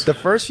 times. The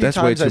first few That's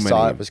way times I too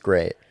saw many. it was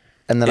great,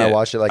 and then I Yeah,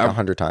 watched it like I-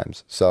 100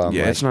 times. So I'm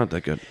Yeah, like, it's not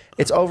that good.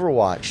 it's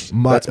overwatched.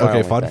 But That's my okay,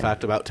 only fun thing.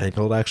 fact about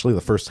Tangled. Actually,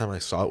 the first time I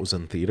saw it was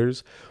in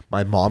theaters.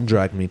 My mom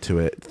dragged me to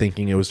it,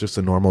 thinking it was just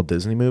a normal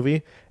Disney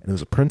movie, and it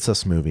was a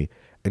princess movie.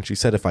 And she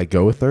said if I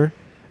go with her,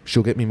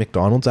 she'll get me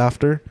McDonald's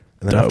after.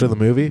 And then after the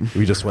movie,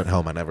 we just went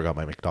home. I never got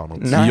my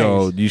McDonald's. Nice.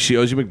 Yo, she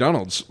owes you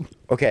McDonald's.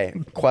 Okay,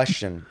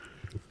 question: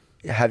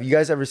 have you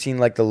guys ever seen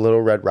like the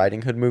Little Red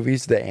Riding Hood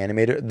movies? The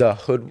animated, the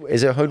Hood,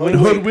 is it Hoodwink?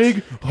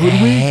 Hoodwink?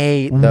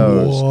 Hate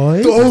those.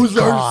 What? Those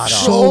are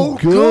so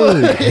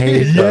good.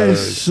 Hate Yes,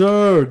 those.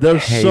 sir. They're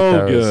Hate so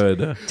those.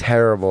 good.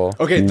 Terrible.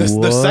 Okay, the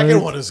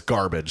second one is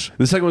garbage.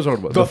 The second one's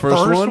horrible. The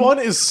first one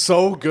is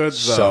so good though.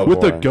 So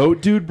with the boring.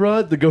 goat dude,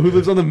 bro. The goat who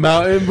lives on the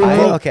mountain,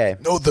 bro. Okay.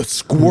 No, the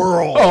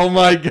squirrel. Oh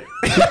my god.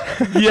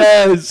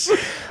 Yes.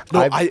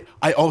 No,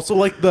 I also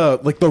like the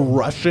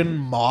Russian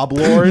mob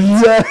lord.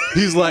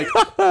 He's like,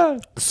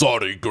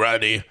 sorry,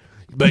 Granny,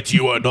 but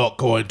you are not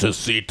going to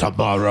see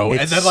tomorrow.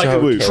 It's and then like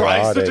so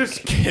tries to chaotic.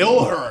 just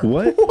kill her.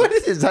 What? What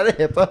is that? A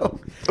hippo?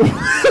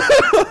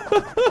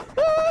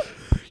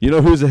 You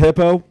know who's a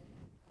hippo?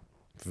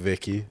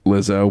 Vicky.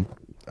 Lizzo.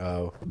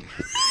 Oh.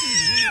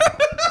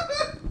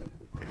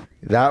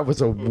 That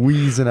was a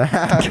wheeze and a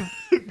half.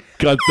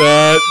 Got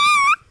that.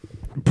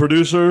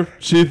 Producer,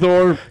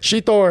 Sheathor.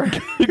 She-Thor.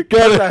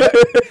 Got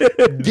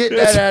it. Get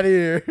that out of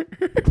here.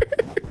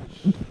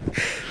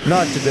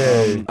 Not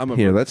today. I'm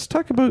here. Let's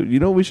talk about. You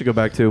know what we should go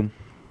back to?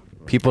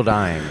 People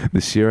dying.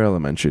 The Sierra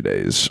Elementary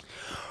days.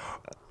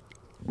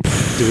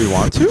 Do we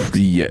want to?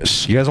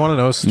 Yes. You guys want to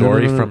know a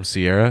story No. from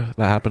Sierra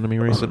that happened to me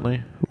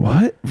recently?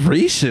 What?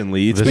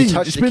 Recently? It's This- been. We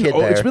touched It's a been. kid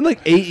there. It's been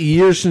like 8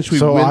 years since we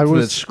So went I to that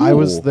was school. I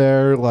was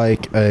there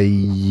like a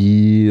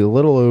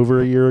little over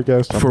a year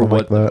ago. Something For like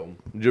what? that.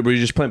 Though? Were you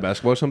just playing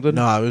basketball or something?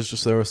 No, I was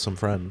just there with some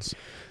friends.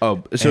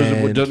 Oh, so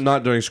it was And-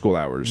 not during school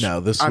hours. No,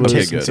 this I'm was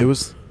taking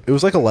it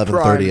was like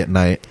 11:30 at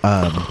night.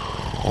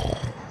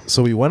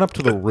 So we went up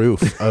to the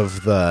roof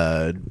of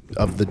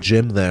the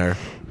gym there,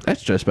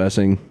 That's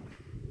trespassing.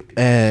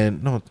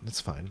 and no,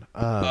 it's fine.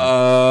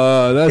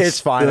 That's It's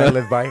fine. I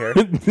live by here.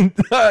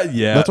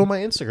 yeah. That's what my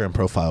Instagram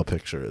profile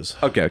picture is.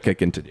 Okay.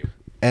 Continue.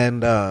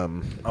 And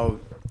Oh,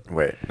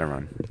 wait. Never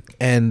mind.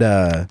 and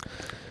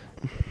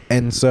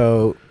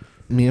so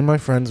me and my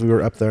friends, we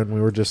were up there and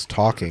we were just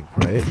talking,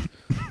 right?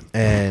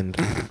 And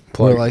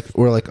we're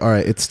like, all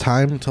right, it's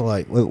time to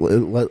like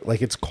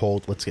it's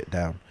cold, let's get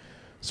down.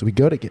 So we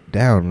go to get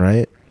down,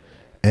 right?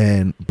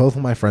 And both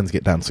of my friends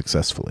get down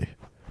successfully.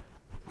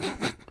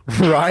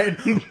 Right?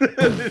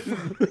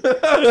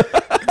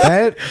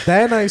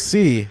 Then I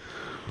see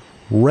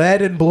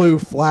red and blue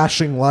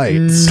flashing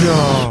lights.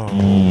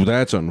 Ooh,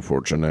 that's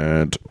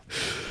unfortunate.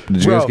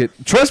 Did you Bro. guys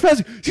get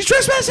trespassing? She's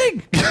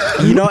trespassing.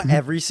 You know,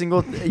 every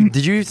single.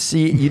 Did you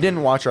see? You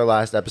didn't watch our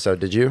last episode,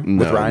 did you? With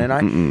No. Ryan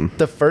and I.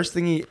 The first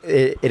thing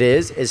it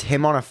is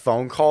him on a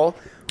phone call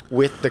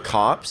with the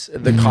cops.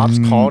 The cops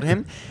called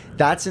him.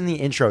 That's in the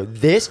intro.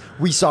 This,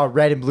 we saw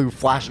red and blue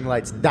flashing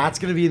lights. That's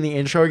going to be in the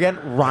intro again.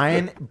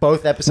 Ryan,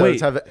 both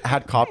episodes Wait. have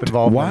had cop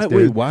involvement. Why? Dude.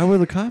 Wait. Why were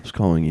the cops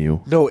calling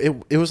you? No,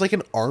 it was like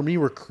an army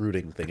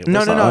recruiting thing. It No.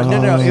 was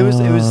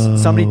It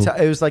was somebody.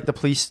 It was like the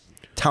police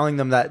telling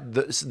them that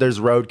there's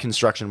road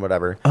construction,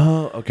 whatever.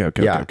 Oh, okay.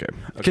 Yeah.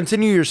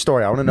 Continue your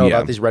story. I want to know Yeah.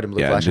 about these red and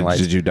blue Yeah, flashing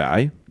lights. Did you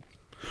die?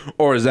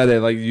 Or is that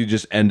it? Like you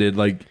just ended?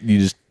 Like you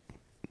just?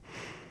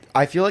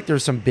 I feel like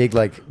there's some big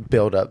like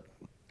build up.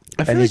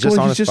 I feel And like he's just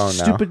on he's his just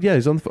phone now. stupid. Yeah,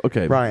 he's on the phone.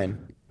 Okay,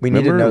 Ryan, we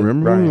need to know.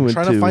 Remember when we Ryan. went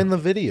trying to find the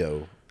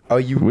video. Oh,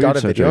 you Weird got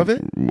a subject. video of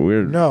it?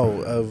 Weird.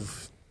 No,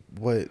 of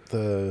what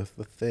the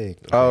thing.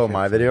 Oh, I can't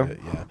my find video? it,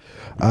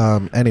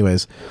 yeah.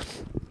 Anyways,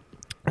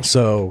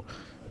 so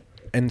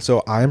I'm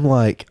still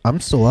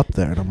up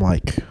there, and I'm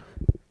like,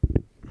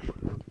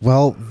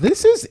 well,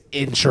 this is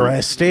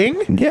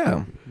interesting.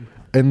 Yeah.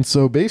 And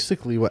so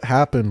basically, what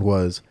happened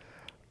was,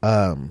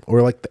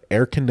 or like the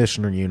air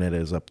conditioner unit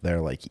is up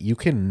there. Like you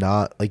can't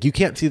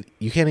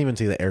even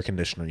see the air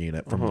conditioner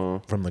unit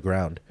from the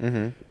ground.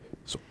 Mm-hmm.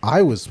 So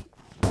I was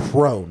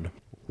prone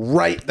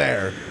right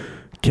there.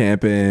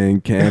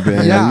 Camping.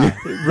 Yeah,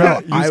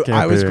 bro. I was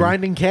camping.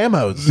 grinding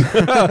camos,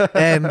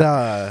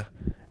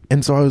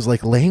 and so I was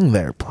like laying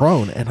there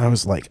prone, and I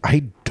was like,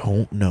 I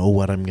don't know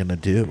what I'm gonna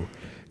do,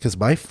 because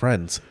my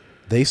friends,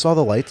 they saw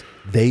the lights,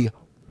 they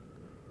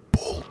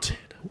bolted.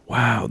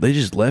 Wow, they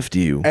just left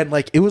you. And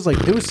like it was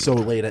so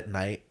late at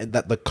night, and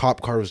that the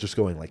cop car was just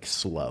going like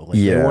slow. Like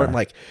Yeah. they weren't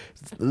like,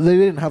 they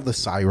didn't have the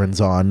sirens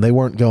on. They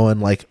weren't going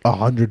like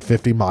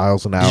 150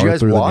 miles an hour Did you guys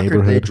through walk the or did they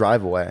neighborhood.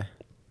 drive away?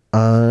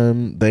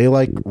 They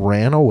like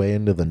ran away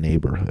into the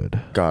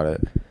neighborhood, Got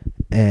it.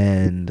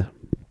 and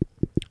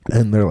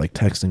they're like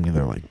texting me.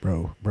 They're like,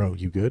 bro,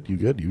 you good?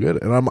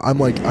 And I'm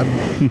like,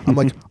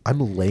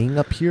 I'm laying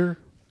up here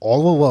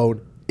all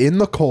alone in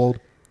the cold,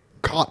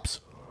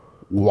 cops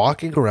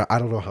walking around. I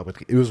don't know how many.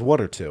 It was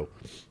one or two,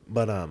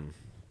 but I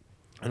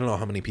don't know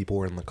how many people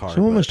were in the car.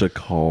 Someone but- must have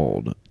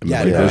called.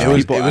 Yeah, Like, no, there's it was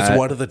people at-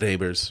 one of the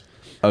neighbors.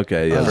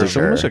 Okay, yeah. For So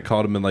someone must sure. have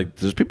called him and like,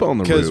 there's people on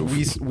the Because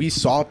roof. we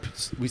saw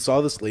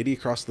this lady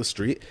across the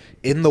street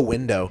in the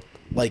window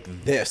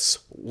like this,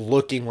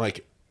 looking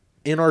like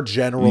in our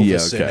general Yeah,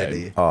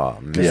 vicinity. okay. Oh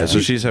man. Yeah, so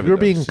she's having.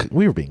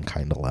 We were being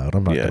kind of loud.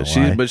 I'm not Yeah,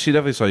 gonna lie. but she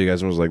definitely saw you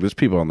guys and was like, "There's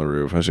people on the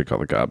roof. I should call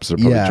the cops. They're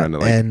probably Yeah, trying to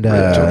like and,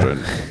 rape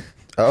children."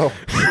 Oh.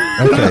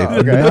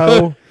 Okay.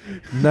 No.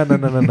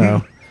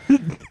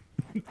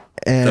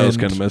 And, That was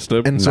kind of messed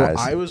up. And so Nice.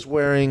 I was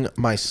wearing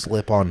my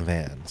slip-on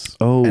Vans.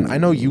 Oh. And I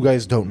know you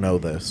guys don't know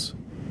this.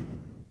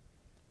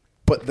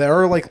 but there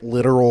are like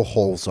literal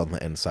holes on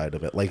the inside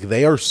of it. Like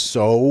they are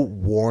so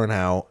worn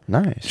out.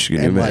 Nice.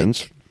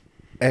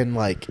 And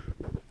like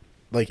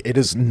it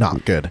is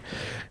not good.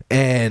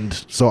 And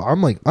so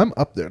I'm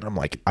up there and I'm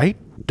like, I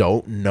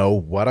don't know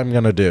what I'm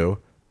gonna do.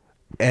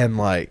 And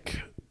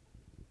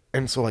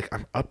so like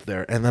I'm up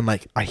there and then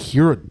like I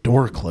hear a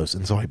door close,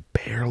 and so I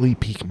barely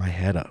peek my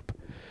head up.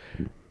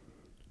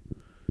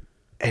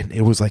 And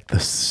it was like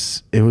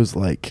this, it was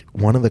like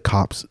one of the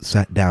cops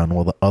sat down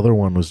while the other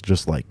one was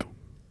just like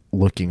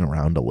looking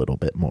around a little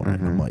bit more.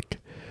 And I'm like,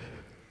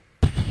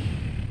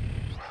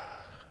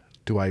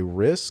 do I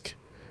risk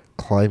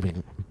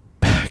climbing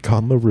back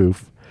on the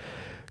roof,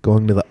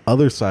 going to the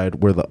other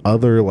side where the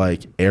other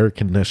like air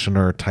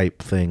conditioner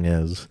type thing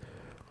is,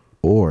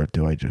 or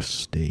do I just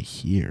stay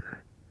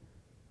here?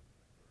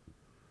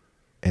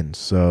 And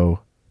so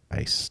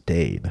I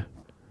stayed.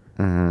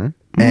 And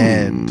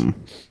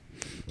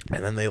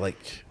then they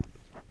like,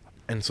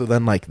 and so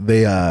then like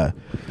they so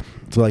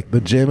like the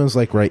gym is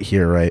like right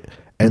here, right?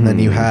 And then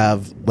you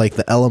have like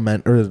the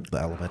elementary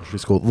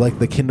school, like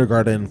the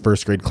kindergarten,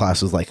 first grade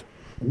classes like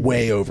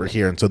way over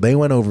here. And so they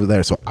went over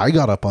there. So I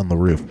got up on the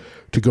roof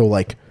to go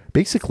like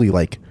basically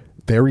like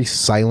very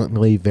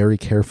silently, very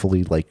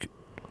carefully like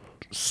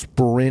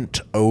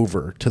sprint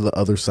over to the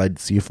other side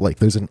to see if like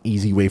there's an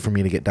easy way for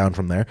me to get down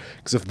from there.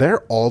 Because if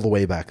they're all the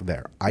way back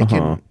there, I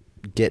can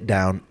get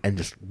down and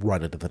just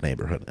run into the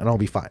neighborhood and I'll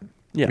be fine.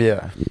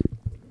 Yeah.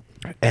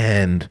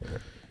 And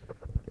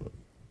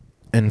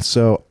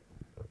so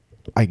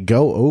I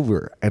go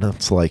over and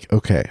it's like,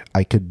 okay,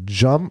 I could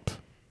jump,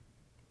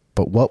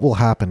 but what will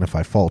happen if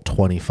I fall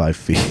 25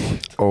 feet?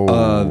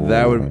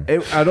 That would.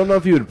 I don't know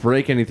if you would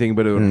break anything,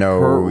 but it would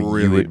hurt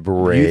really. You would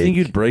break. You think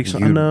you'd break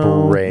something? You'd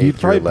No. break You'd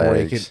probably your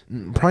break legs.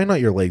 it. Probably not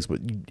your legs,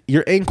 but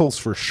your ankles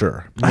for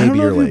sure. I don't Maybe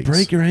know your if you'd legs.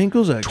 break your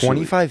ankles.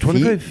 Actually,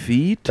 25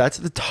 feet. That's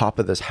the top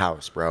of this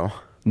house, bro.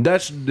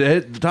 That's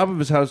the top of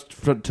his house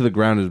to the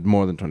ground is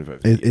more than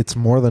 25 feet. It's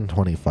more than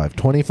 25.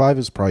 25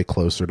 is probably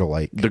closer to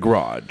like The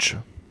garage,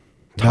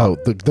 no,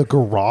 the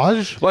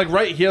garage. like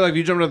right here, like if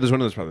you jumped out this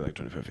window, that's probably like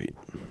 25 feet.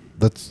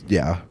 That's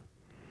yeah.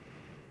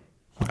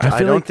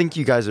 I don't think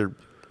you guys are.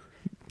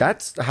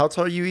 That's how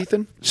tall are you,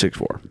 Ethan?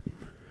 6'4".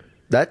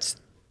 That's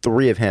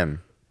 3 of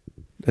him.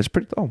 That's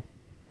pretty tall.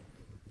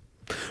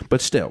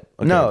 But still,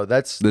 okay. No,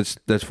 that's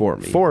 4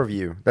 of me. 4 of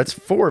you. That's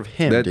 4 of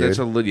him, dude. That's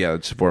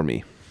that's 4 of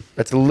me.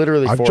 That's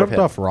literally 4 I've of jumped him.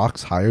 off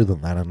rocks higher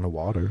than that in the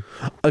water.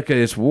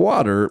 Okay, it's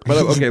water, but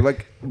okay,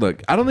 like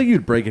look, I don't think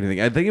you'd break anything.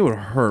 I think it would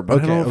hurt,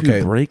 but I don't know if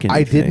you'd break anything.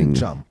 I didn't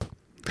jump.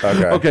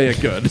 Okay,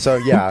 yeah, good. So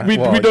yeah, we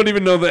don't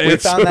even know the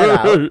answer. We found that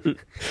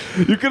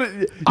out. You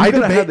could.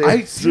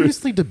 I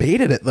seriously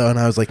debated it though, and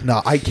I was like,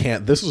 "No, I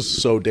can't. This is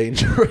so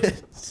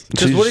dangerous."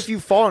 Because what if you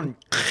fall and,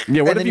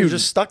 Yeah, what if then you you're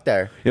just stuck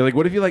there? Yeah, like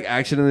what if you like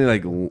accidentally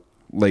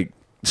like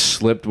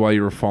slipped while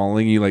you were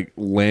falling? You like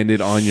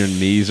landed on your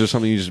knees or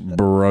something. You just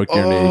broke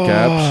your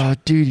kneecaps.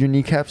 Oh, dude, your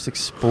kneecaps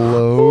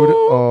explode.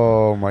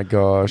 Oh my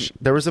gosh.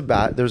 There was a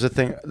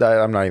thing that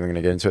I'm not even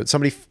gonna get into it.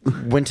 Somebody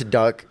went to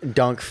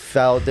dunk,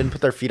 fell, didn't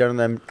put their feet on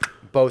them,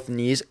 both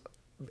knees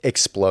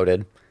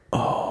exploded.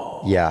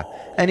 Oh. Yeah.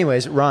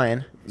 Anyways,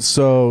 Ryan.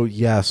 So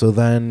yeah, so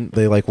then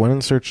they like went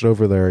and searched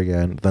over there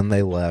again. Then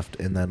they left,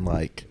 and then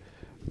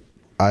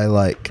I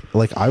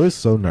was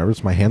so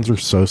nervous. My hands were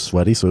so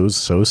sweaty, so it was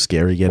so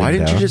scary getting down. Why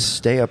didn't you just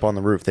stay up on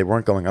the roof? They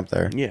weren't going up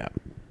there. Yeah.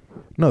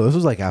 No, this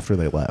was like after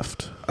they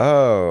left.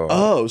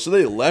 Oh, so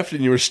they left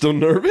and you were still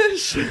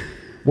nervous?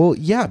 Well,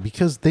 yeah,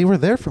 because they were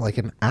there for like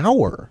an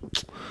hour.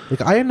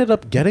 Like I ended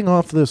up getting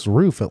off this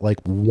roof at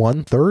like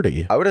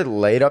 1:30. I would have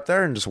laid up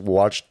there and just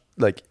watched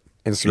like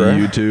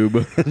Instagram.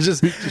 YouTube.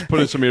 just put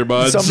in some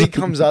earbuds. Somebody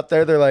comes up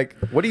there, they're like,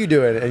 "What are you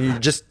doing?" And you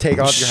just take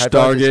off your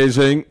headphones.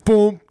 Stargazing.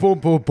 Boom, boom,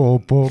 boom,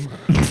 boom, boom.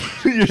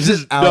 You're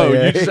just out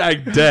here. you just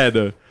act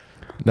dead.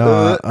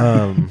 No,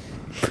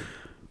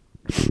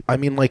 I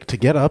mean, like to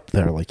get up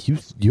there, like you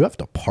have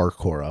to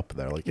parkour up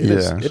there. Like it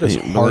is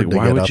hard to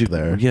get up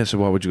there. Yeah, so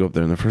why would you go up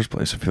there in the first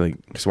place? I feel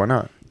like Because why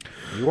not?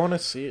 You want to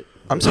see it?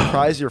 I'm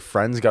surprised your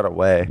friends got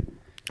away.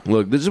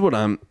 look, this is what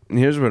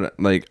here's what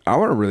I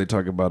want to really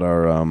talk about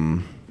our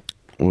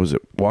what was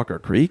it? Walker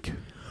Creek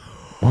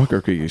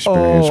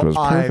experience was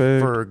perfect. I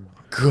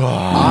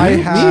forgot.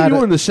 Me and you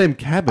were in the same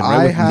cabin,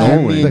 right?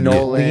 I with had Nolan.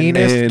 the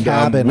cleanest and,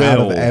 cabin out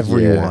of Will.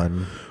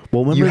 everyone.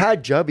 Well, remember, You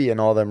had Jubby and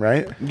all them,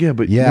 right? yeah,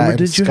 but Yeah, remember, and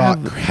did you Scott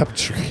have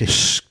Crabtree.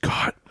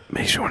 Scott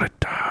makes you want to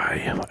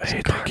die. I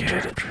hate that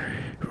kid.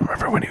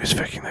 Remember when he was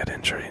faking that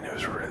injury and it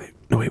was really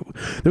wait.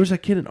 There was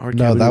that kid in our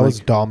No, cabin that who, was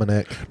like,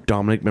 Dominic.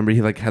 Dominic. Remember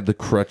he like had the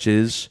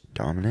crutches.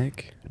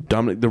 Dominic?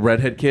 Dominic, the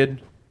redhead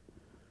kid.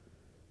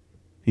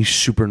 He's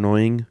super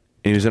annoying.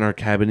 And he was in our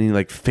cabin and he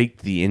like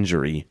faked the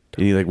injury.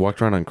 And he like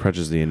walked around on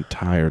crutches the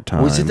entire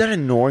time. Was it that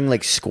annoying,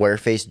 like,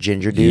 square-faced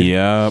ginger dude?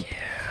 Yep.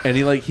 And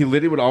he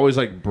literally would always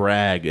like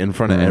brag in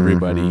front of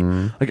everybody.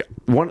 Like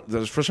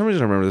for some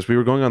reason I remember this. We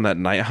were going on that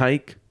night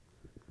hike.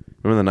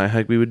 Remember the night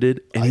hike we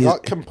did? And I he's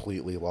got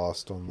completely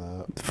lost on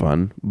that.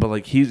 fun. But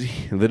like he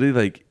literally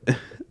like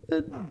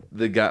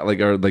the guy like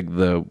our like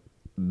the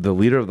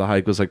leader of the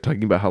hike was like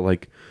talking about how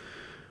like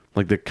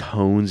like the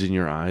cones in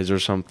your eyes or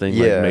something.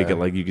 Yeah. Like make it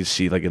like you can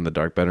see like in the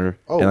dark better.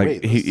 Oh, and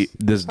like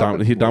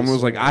wait, Dom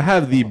was like, I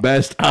have the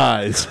best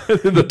eyes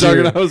in the dark,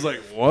 and I was like,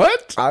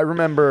 what? I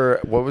remember,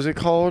 what was it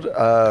called?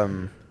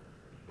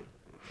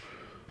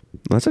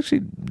 That's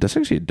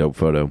actually a dope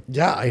photo.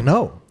 Yeah, I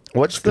know.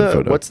 What's good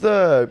photo.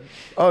 the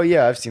oh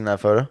yeah, I've seen that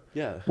photo.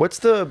 Yeah. What's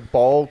the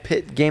ball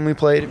pit game we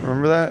played?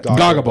 Remember that?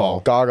 Gaga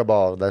Ball. Gaga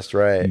Ball, that's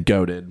right.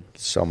 Goated.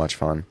 So much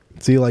fun.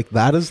 See, like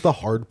that is the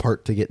hard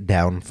part to get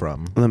down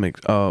from. That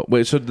makes. Oh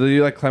wait, so do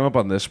you like climb up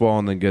on this wall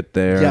and then get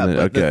there? Yeah, and then,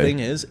 but the thing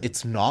is,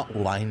 it's not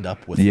lined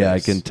up with. Yeah,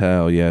 this. I can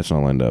tell. Yeah, it's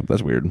not lined up.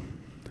 That's weird.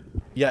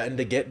 Yeah, and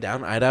to get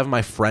down, I'd have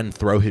my friend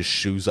throw his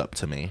shoes up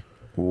to me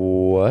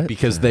What?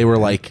 because they were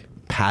like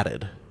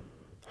padded.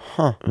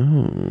 Huh.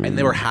 And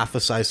they were half a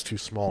size too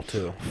small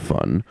too.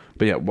 Fun,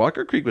 but yeah,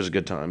 Walker Creek was a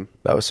good time.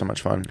 That was so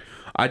much fun.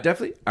 I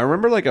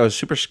remember like I was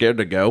super scared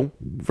to go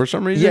for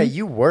some reason. Yeah,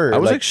 you were. I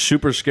was like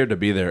super scared to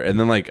be there, and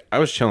then like I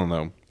was chilling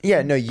though.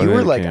 Yeah, no, you By the were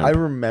end of like, camp. I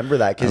remember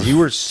that because you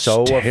were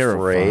so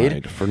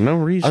afraid. for no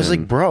reason. I was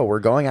like, bro, we're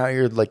going out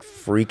here like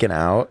freaking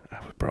out.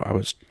 bro, I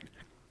was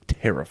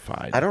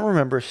terrified. I don't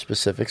remember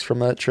specifics from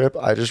that trip.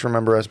 I just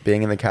remember us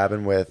being in the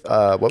cabin with,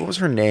 what was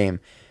her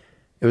name?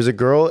 It was a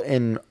girl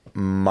in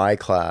my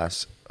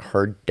class,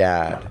 her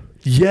dad.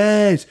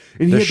 Yes,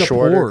 and The he had the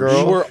shorter Porsche.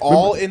 girl? We were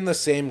all in the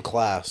same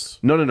class.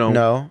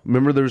 No.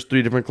 Remember, there was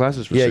 3 different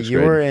classes for Yeah, sixth you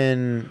grade. were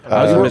in.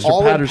 I was You in were Mr.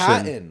 all in Patterson.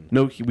 Patton.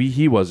 No,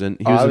 he wasn't.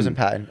 He I was in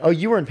Patton. Oh,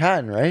 you were in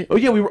Patton, right? Oh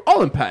yeah, we were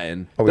all in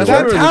Patton. Oh, we were?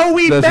 That's how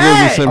we met!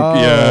 That's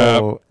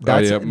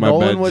yeah, my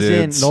Nolan bad, was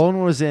dudes. in.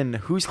 Nolan was in.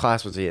 Whose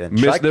class was he in?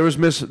 There was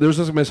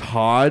like Miss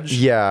Hodge.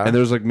 Yeah. and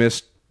there was like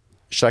Miss.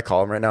 Should I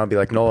call him right now and be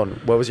like, Nolan,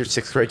 what was your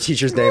 6th grade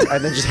teacher's name?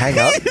 And then just hang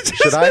up?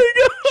 Should I? hang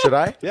up. Should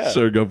I? Yeah.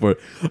 Sure, go for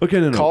it. Okay,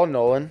 no. Call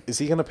Nolan. Is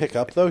he gonna pick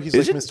up though? He's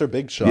Is like it- Mr.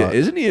 Big Shot. Yeah,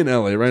 isn't he in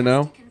LA right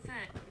now?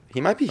 He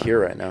might be here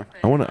right now.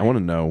 I want to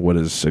know what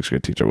his 6th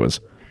grade teacher was.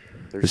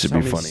 There's This would so be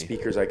many funny.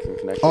 speakers I can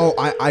connect. Oh,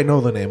 I know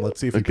the name.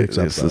 Let's see if he Okay, picks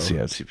up. let's Though. see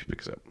if he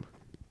picks up.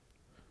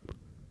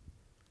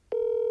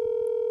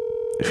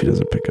 If he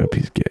doesn't pick up,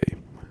 he's gay.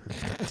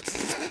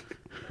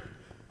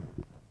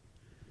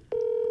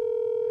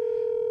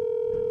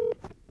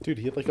 Dude,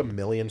 he had like 1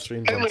 million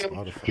streams on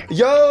Spotify.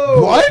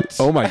 Yo! What?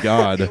 Oh my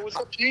god. What's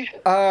up, G?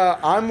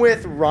 I'm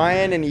with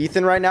Ryan and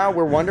Ethan right now.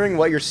 We're wondering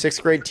what your 6th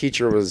grade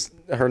teacher was.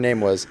 Her name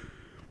was.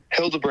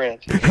 Hildebrand.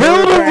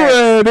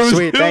 Hildebrand! It was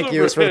Sweet, thank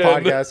you. It's for the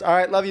Hildebrand. podcast. All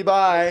right, love you.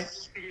 Bye.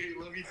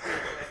 Love you too.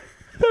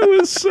 That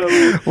was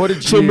so. What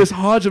did So you- Miss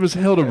Hodge and Miss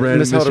Hildebrand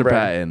Miss and Mr.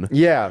 Hildebrand. Patton.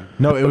 Yeah.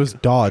 No, it was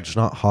Dodge,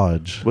 not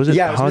Hodge. Was it?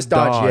 Yeah, it was Hodge? Miss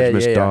Dodge. Yeah,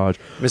 Miss yeah, yeah. Dodge.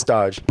 Miss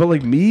Dodge. But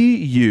like me,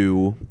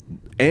 you,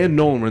 and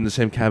Nolan were in the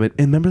same cabin.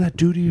 And remember that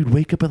dude who'd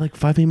wake up at like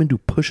 5 a.m. and do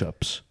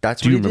push-ups?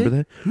 That's Do you what he remember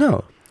did? that?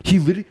 No. He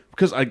literally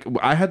because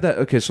I had that.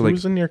 Okay, so like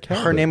Who's in your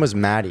cabin? Her name was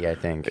Maddie, I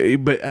think.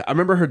 but I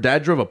remember her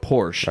dad drove a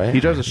Porsche. Right. He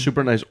drives a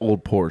super nice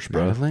old Porsche,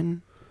 bro.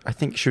 Madeline? I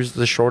think she was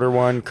the shorter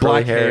one, curly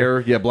Black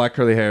hair. Yeah, black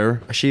curly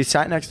hair. She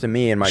sat next to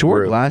me in my She wore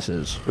group.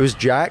 glasses. It was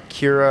Jack,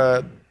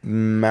 Kira,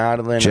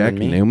 Madeline, Jack and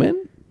me.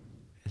 Newman?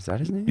 Is that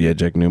his name? Yeah,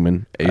 Jack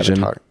Newman. I haven't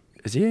Asian. talked-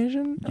 Is he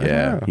Asian? I don't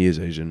Yeah, know. he is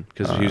Asian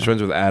because he's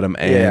friends with Adam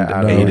and Yeah,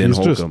 Adam. No, Aiden he's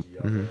just-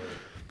 Holcomb.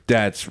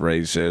 That's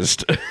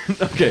racist.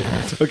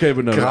 okay,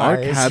 but no, our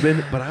Guys.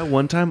 cabin. But I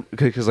one time,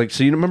 okay, because like,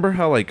 so you remember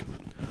how like,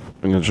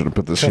 I'm gonna try to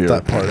put this Cut here.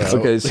 that part out.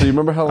 Okay, so you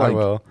remember how I like,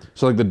 will.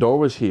 so like the door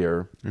was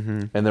here,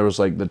 and there was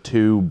like the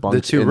 2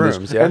 bunks, two in this-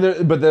 rooms, yeah.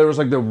 and but there was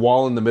like the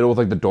wall in the middle with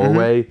like the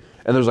doorway,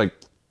 and there was like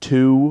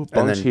 2 And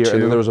bunks then here, and 2.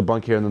 then there was a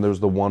bunk here, and then there was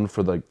the one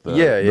for like the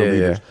Yeah, the yeah,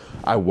 leaders. yeah.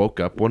 I woke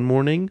up one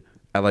morning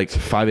at like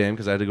 5 a.m.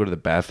 because I had to go to the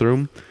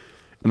bathroom.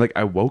 And like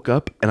I woke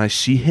up and I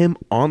see him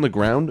on the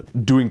ground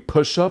doing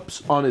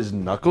push-ups on his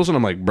knuckles, and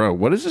I'm like, bro,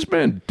 what is this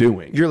man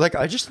doing? You're like,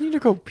 I just need to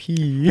go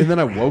pee. And then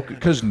I woke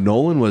because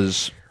Nolan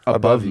was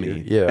above you,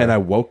 me, yeah. and I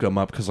woke him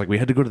up because like we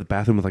had to go to the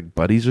bathroom with like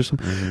buddies or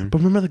something. But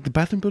remember, like the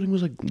bathroom building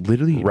was like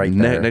literally Right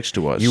there. next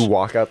to us. You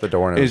walk out the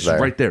door and it It's was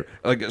there. right there.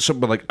 Like so,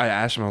 but like I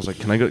asked him, I was like,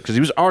 "Can I go?" Because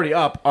he was already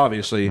up,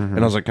 obviously, and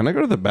I was like, "Can I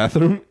go to the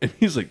bathroom?" And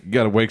he's like, "You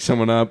gotta wake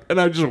someone up." And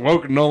I just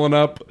woke Nolan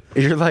up.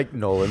 You're like,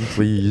 Nolan,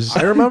 please.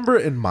 I remember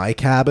in my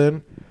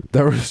cabin,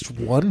 there was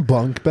one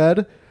bunk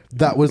bed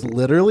that was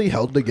literally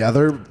held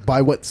together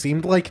by what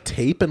seemed like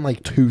tape and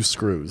like 2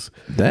 screws.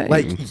 Dang.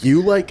 Like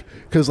you like,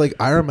 because like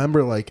I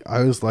remember like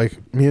I was like,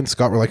 me and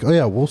Scott were like, oh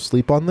yeah, we'll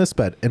sleep on this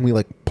bed, and we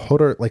like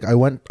put our like I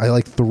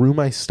like threw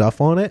my stuff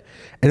on it,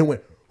 and it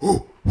went,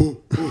 and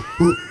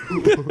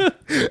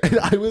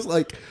I was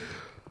like,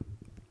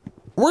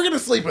 we're gonna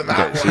sleep in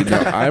that See, one. no,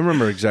 I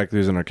remember exactly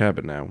who's in our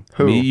cabin now.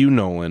 Who? Me, you,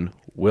 Nolan,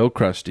 Will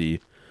Krusty,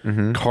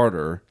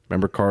 Carter.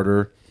 Remember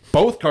Carter?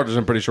 Both Carters,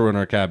 I'm pretty sure, were in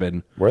our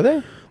cabin. Were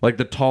they? Like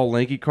the tall,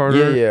 lanky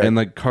Carter, Yeah, yeah. and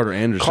like Carter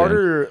Anderson.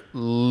 Carter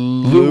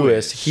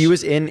Lewis.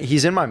 He's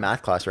in my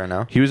math class right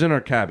now. He was in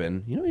our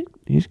cabin. You know,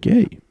 he's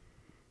gay.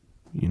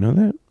 You know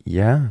that?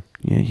 Yeah.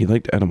 Yeah, he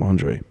liked Adam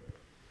Andre.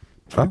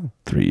 Oh.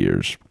 3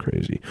 years.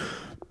 Crazy.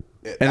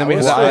 And then That we had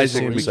was the so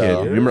Isaac cool.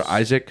 kid. Remember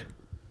Isaac?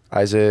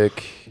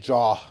 Isaac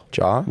Jaw.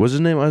 Jaw? What's his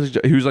name?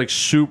 Isaac. He was like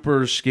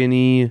super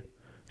skinny,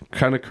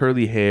 kind of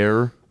curly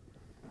hair.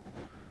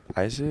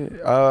 I see.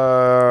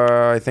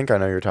 I think I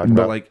know you're talking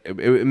But about. like,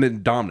 it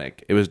meant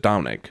Dominic. It was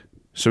Dominic.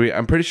 So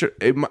I'm pretty sure.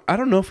 I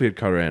don't know if we had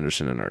Carter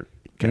Anderson in our.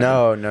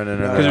 No.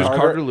 Because it was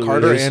Carter Lewis.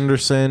 Carter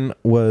Anderson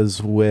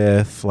was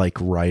with like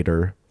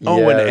Ryder. Oh,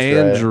 Yeah, and that's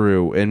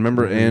Andrew. And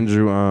remember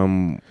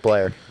Andrew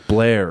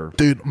Blair.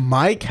 Dude,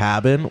 my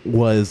cabin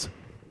was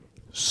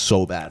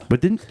so bad.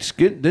 But didn't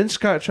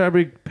Scott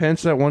Chabry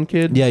pants that one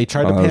kid? Yeah, he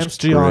tried to that was pants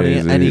Gianni,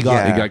 crazy. and he he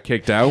got got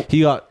kicked out.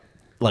 He got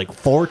like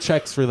 4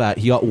 checks for that.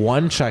 He got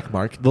 1 check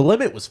mark. The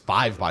limit was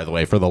 5, by the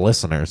way, for the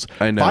listeners.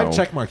 I know. 5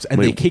 check marks, and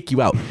they kick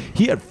you out.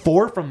 He had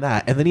 4 from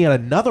that, and then he had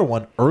another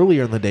one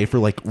earlier in the day for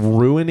like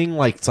ruining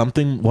like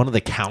something one of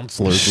the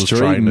counselors was Straight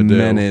trying to do.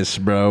 menace,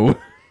 bro.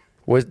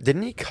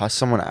 Didn't he cuss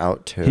someone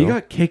out too? He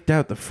got kicked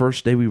out the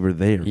first day we were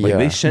there. Like Yeah.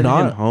 they sent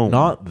him home.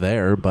 Not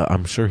there, but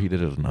I'm sure he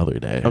did it another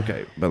day.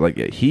 Okay, but like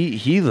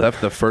he left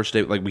the first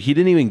day. Like he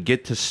didn't even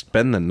get to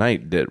spend the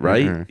night.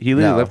 Right? He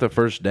literally No. left the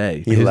first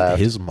day. He left.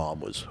 His mom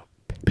was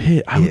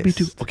I would be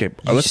too. Okay,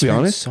 You let's be spent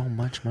honest. So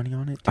much money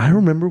on it. I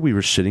remember we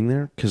were sitting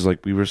there because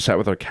like we were sat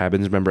with our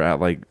cabins member at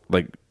like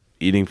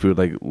eating food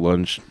like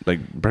lunch like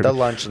The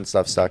lunch and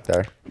stuff stuck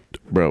there.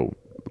 bro.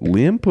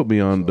 Liam put me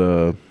on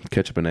the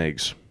ketchup and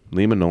eggs.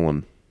 Liam and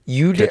Nolan.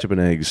 You did. Ketchup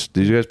and eggs.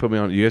 Did you guys put me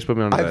on? You guys put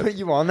me on I that? put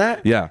you on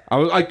that. Yeah, I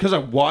was because I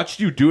watched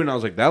you do it, and I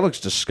was like, that looks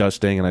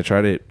disgusting, and I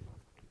tried it.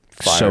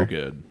 Fire. So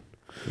good.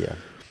 Yeah.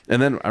 And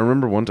then I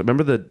remember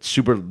remember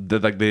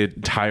the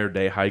entire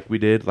day hike we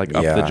did, like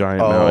up the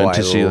giant oh, mountain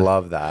to see.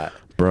 love that.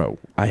 Bro,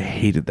 I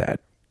hated that.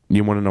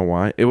 You want to know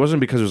why? It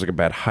wasn't because it was like a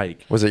bad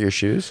hike. Was it your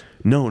shoes?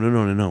 No.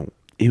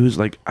 It was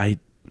like I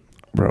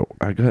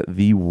got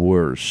the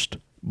worst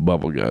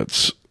bubble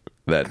guts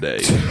that day.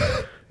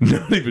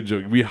 Not even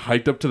joking. We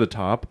hiked up to the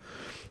top.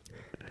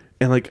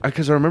 And like,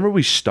 because I remember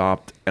we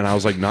stopped and I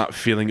was like not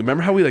feeling.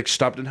 Remember how we like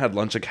stopped and had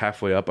lunch like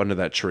halfway up under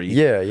that tree?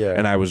 Yeah.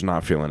 And I was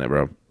not feeling it,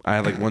 bro. I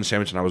had like 1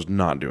 sandwich and I was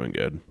not doing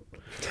good.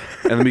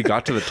 And then we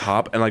got to the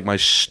top and like my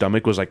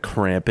stomach was like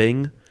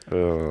cramping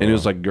and it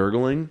was like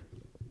gurgling.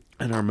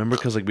 And I remember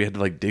because like we had to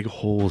like dig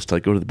holes to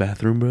like go to the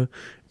bathroom, bro.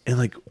 And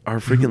like our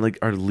freaking like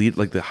our lead,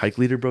 like the hike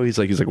leader, bro. He's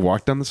like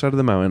walk down the side of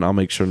the mountain. I'll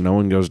make sure no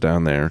one goes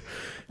down there.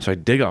 So I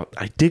dig a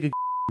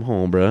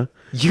hole, bro.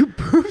 You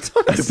pooped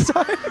on the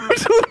side.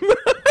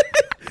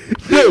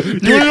 No, you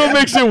want to know what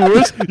makes it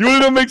worse? You want to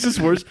know what makes this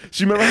worse?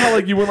 So you remember how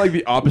like you went like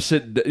the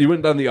opposite? You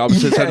went down the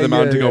opposite side of the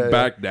mountain to go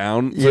back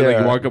down. So like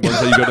you walk up one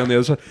side, you go down the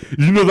other side.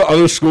 You know the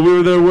other school we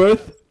were there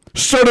with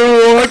started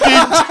walking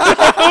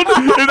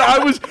down,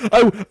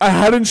 and I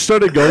hadn't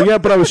started going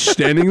yet, but I was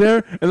standing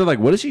there, and they're like,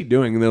 "What is he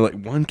doing?" And they're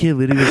like, one kid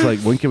was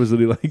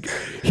literally like,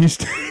 he's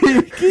taking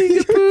a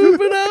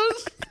poop, and I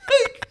was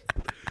like.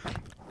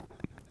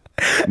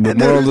 The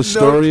moral of the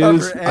story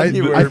is,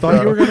 I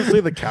thought you were going to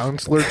say the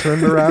counselor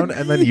turned around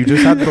and then you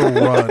just had the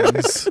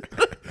runs.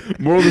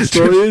 moral of the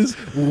story is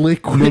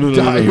Liquid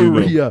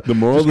diarrhea. The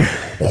moral,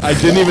 I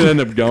didn't even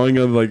end up going.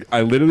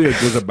 I literally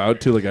was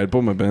about to I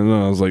pulled my pants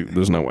on. I was like,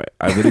 "There's no way."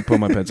 I literally pulled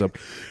my pants up.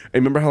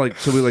 And remember how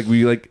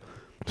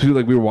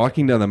we were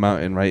walking down the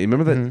mountain, right?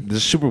 Remember that? This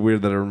is super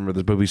weird that I remember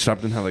this, but we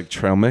stopped and had like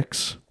trail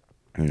mix.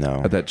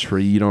 No. At that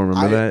tree, you don't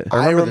remember that?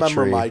 I remember the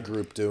remember tree. my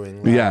group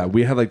doing that. Yeah,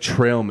 we had like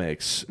trail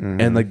mix,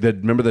 and like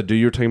remember that dude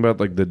you were talking about,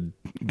 like the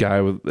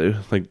guy with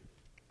like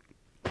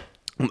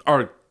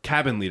our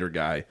cabin leader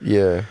guy.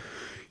 Yeah.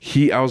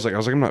 I was like,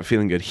 I'm not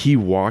feeling good. He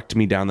walked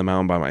me down the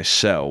mountain by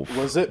myself.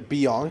 Was it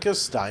Bianca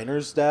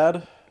Steiner's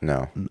dad?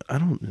 No. I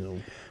don't know,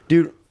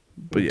 Dude,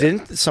 but yeah.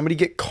 didn't somebody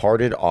get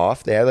carted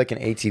off? They had like an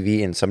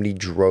ATV and somebody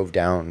drove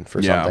down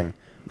for something.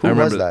 Who I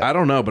remember was that? I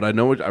don't know, but I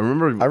know. I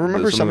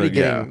remember somebody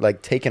getting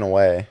like taken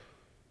away.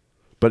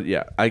 But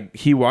yeah,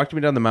 he walked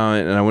me down the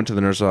mountain, and I went to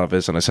the nurse's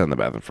office, and I sat in the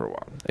bathroom for a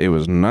while. It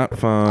was not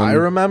fun. I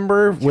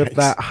remember with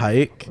that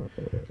hike,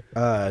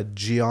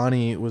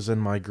 Gianni was in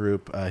my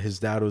group. His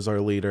dad was our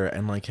leader,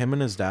 and like him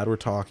and his dad were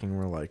talking.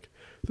 We're like,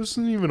 "This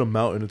isn't even a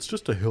mountain; it's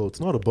just a hill. It's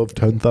not above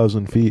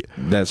 10,000 feet."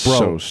 That's Bro,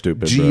 so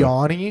stupid.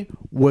 Gianni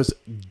was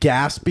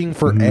gasping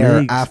for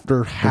air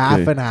after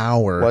half an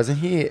hour. Wasn't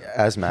he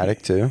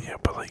asthmatic too? Yeah,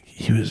 but like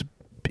he was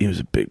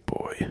a big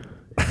boy.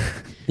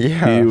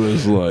 Yeah. He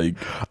was like,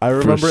 I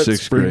remember at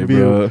sixth grade,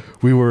 Springview,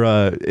 we were.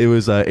 It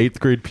was 8th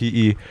grade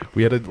PE.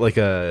 We had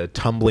a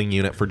tumbling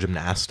unit for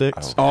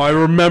gymnastics. Oh, I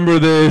remember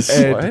this.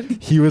 And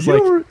What? he was You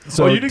like, were-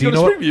 "So you didn't do you go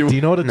know to what? Springview. Do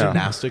you know what a No.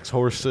 gymnastics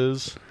horse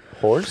is?"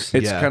 Horse?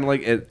 It's Yeah. kind of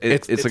like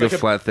it's It's like like a a-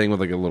 flat thing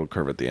with like a little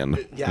curve at the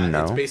end. Yeah,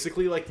 No. it's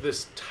basically like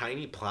this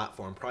tiny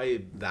platform,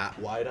 probably that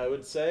wide, I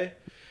would say.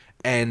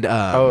 And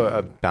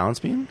A balance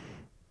beam?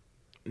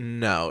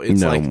 no,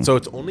 it's No. like so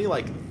it's only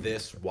like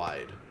this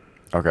wide.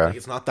 Okay. Like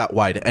it's not that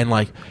wide, and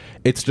like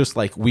it's just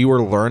like we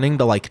were learning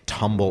to like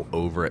tumble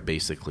over it.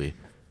 Basically,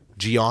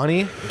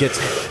 Gianni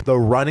gets the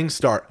running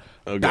start,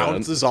 Oh, God.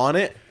 bounces on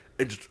it,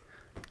 and just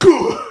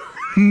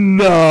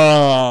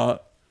Nah,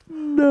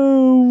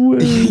 no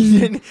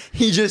way.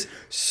 he just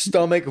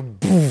stomach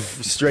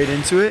boof, straight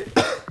into it.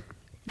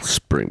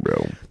 Spring,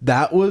 bro.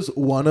 that was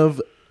one of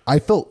I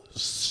felt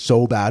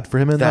so bad for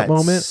him in that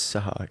moment.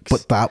 Sucks.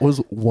 But that was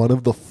one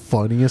of the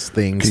funniest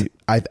things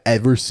I've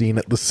ever seen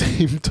at the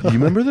same time. You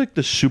remember like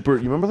the super?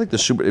 You remember like the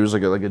super? It was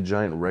like a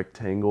giant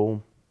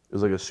rectangle. It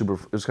was like a super.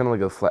 It was kind of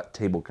like a flat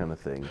table kind of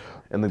thing,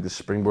 and like the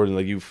springboard, and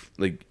like you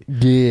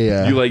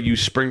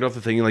springed off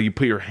the thing, and like you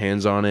put your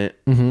hands on it,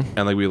 and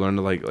like we learned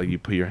to like you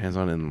put your hands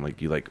on it, and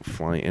like you like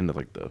fly into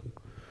like the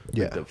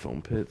the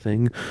foam pit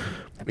thing.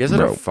 You guys had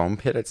a foam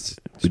pit?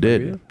 We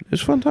did. It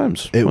was fun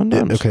times. It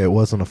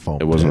wasn't a foam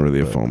pit. It wasn't really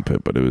a foam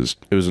pit, but it was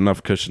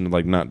enough cushion to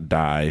like not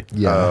die.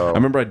 Yeah. I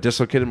remember I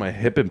dislocated my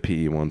hip in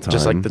PE one time.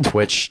 Just like the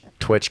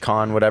Twitch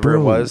con, whatever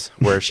it was,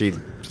 where she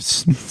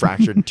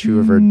fractured 2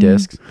 of her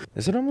discs.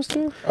 Is it almost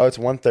 2? Oh, it's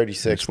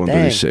 136. It's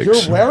 136.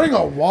 You're wearing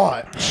a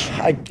watch.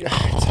 I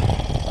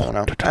don't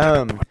know.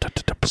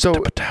 So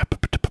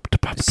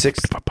 6.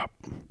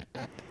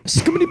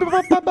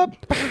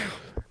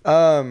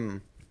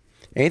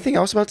 Anything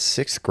else about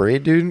 6th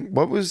grade, dude?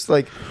 What was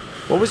the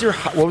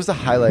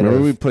highlight?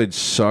 Remember we played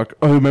soccer?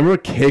 Oh, remember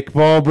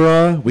kickball,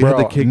 bro? We had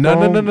the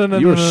kickball. No.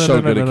 You were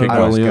so good at kickball.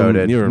 I was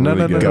goated. You were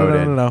really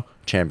good. No.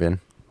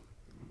 Champion.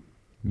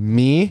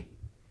 Me,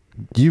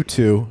 you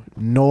two,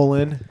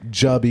 Nolan,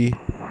 Jubby,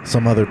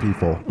 some other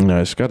people. No,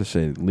 I just got to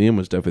say, Liam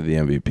was definitely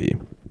the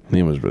MVP.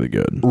 Liam was really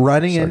good.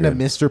 Running into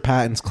Mr.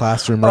 Patton's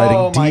classroom, writing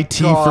DT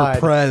for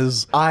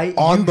Prez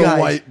on the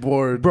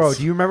whiteboard. Bro,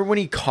 do you remember when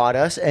he caught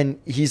us and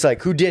he's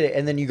like, "Who did it?"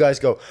 And then you guys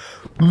go,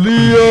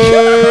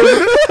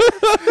 Liam.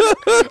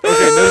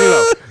 Okay,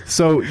 no.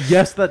 So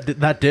yes,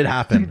 that did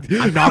happen.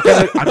 I'm not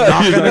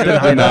gonna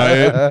deny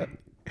it.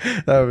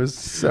 That was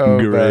so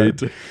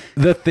great. bad.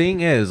 The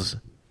thing is,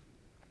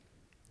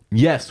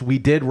 yes, we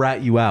did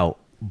rat you out,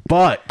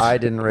 but I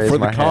didn't raise For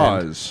my the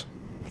hand. cause.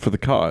 For the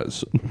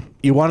cause.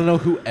 You want to know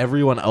who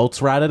everyone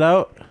else ratted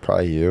out?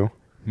 Probably you.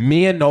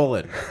 Me and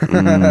Nolan.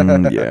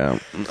 Yeah.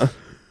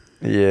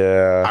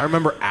 Yeah. I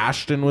remember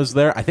Ashton was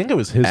there. I think it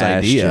was his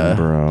idea.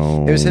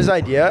 Bro. It was his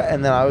idea,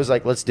 and then I was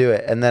like, "Let's do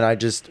it." And then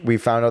we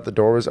found out the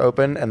door was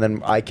open, and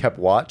then I kept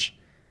watch.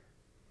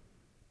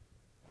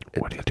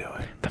 What are you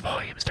doing? The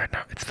volume's turned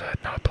up. It's the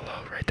not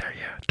below right there.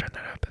 Yeah, turn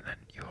that up, and then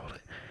you hold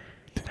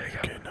it. There you go.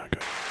 Okay, not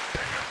good.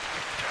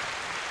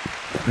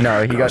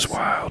 No, he got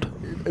wild.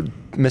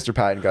 Mr.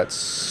 Patton got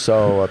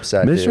so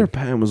upset. Mr. Dude.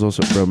 Patton was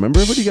also, bro. Remember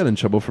when he got in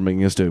trouble for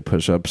making us do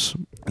push-ups?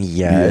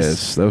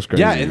 Yes. That was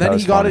crazy. Yeah, and then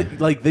was he got funny.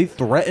 it. Like they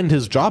threatened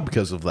his job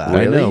because of that.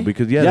 I know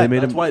because they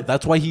made him.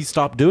 That's why he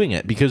stopped doing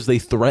it because they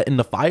threatened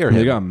to fire him.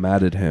 They got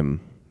mad at him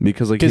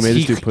because like he made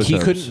us do push-ups. He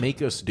couldn't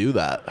make us do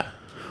that.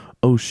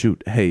 Oh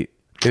shoot! Hey,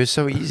 It was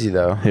so easy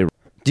though. Hey.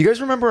 Do you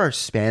guys remember our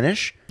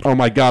Spanish? oh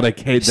my god, I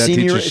hate that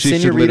teacher. She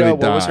should Senorita, literally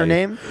what was her die.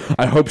 name?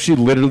 I hope she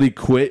literally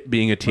quit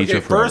being a teacher. Okay,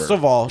 first forever.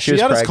 of all, she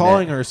was had us pregnant.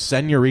 calling her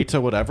Senorita,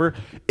 whatever.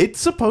 It's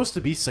supposed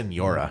to be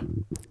Senora.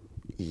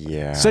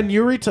 Yeah.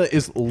 Senorita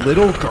is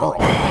little girl.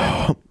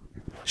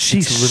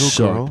 she's a little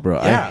sucked, girl?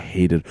 bro. Yeah. I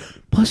hated.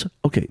 Plus,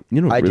 okay, you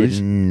know what I really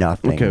did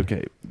nothing.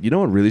 Okay. You know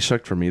what really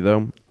sucked for me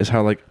though is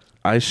how like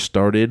I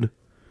started.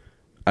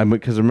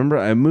 Because remember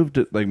I moved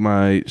at like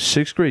my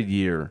 6th grade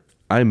year.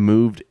 I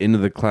moved into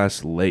the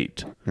class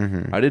late.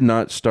 I did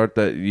not start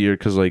that year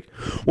because like,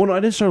 well, no, I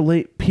didn't start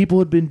late. People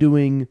had been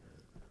doing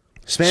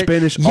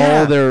Spanish Yeah.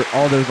 all their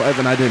life,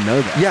 and I didn't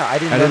know that. Yeah, I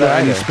didn't know that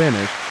any either.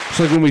 Spanish.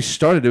 So like when we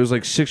started, it was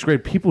like 6th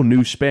grade. People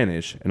knew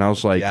Spanish, and I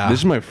was like, Yeah. "This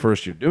is my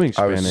first year doing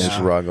I was Spanish."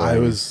 struggling.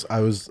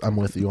 I'm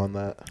with you on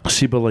that.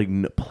 See, but like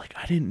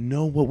I didn't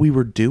know what we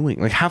were doing.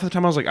 Like half the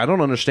time, I was like, "I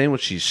don't understand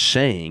what she's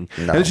saying,"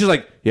 and then she's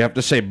like, "You have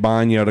to say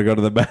baño to go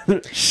to the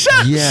bathroom."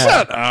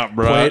 Shut up,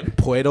 bro.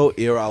 Puedo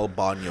ir al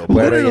baño.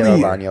 Puedo ir al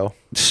Literally. baño.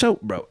 So,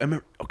 bro, I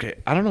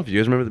don't know if you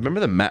guys remember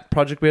the map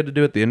project we had to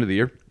do at the end of the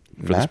year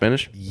for the Map?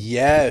 Spanish.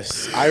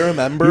 Yes, I You had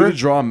remember. to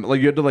draw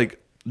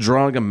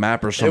like a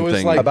map or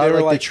something. like- About They were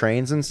like like- the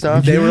trains and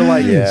stuff. They were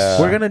like, Yeah.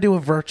 we're gonna do a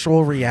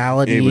virtual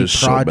reality It was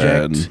so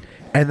project, bad.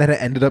 and then it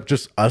ended up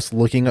just us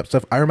looking up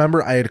stuff. I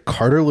remember I had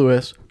Carter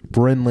Lewis,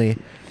 Brinley,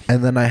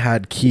 and then I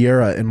had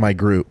Kiera in my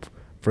group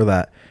for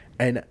that,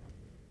 and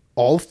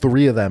all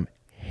 3 of them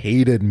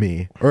hated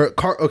me.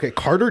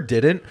 Carter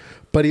didn't,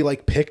 but he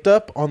like picked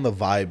up on the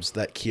vibes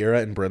that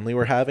Kiera and Brinley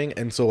were having,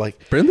 and so like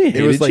Brinley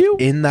it was hated like you?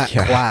 in that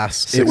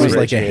class, it Sixth was grade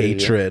like a hated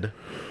you. hatred.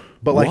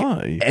 But like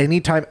Why?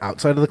 anytime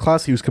outside of the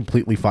class, he was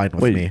completely fine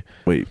with me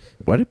Wait,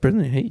 why did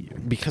Brendan hate you?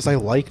 because I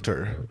liked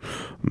her.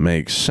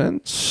 Makes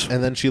sense.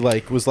 And then she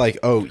like was like,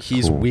 "Oh,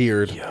 he's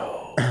weird."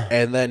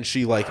 And then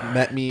she like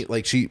met me,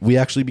 like we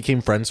actually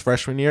became friends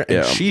freshman year, and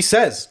Yeah. she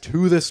says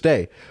to this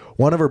day,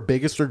 one of her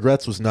biggest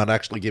regrets was not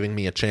actually giving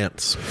me a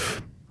chance.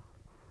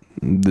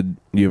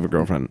 You have a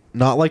girlfriend?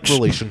 Not like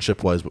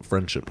relationship wise, but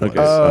friendship wise. Okay.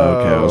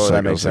 Okay. I was that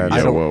like, makes I was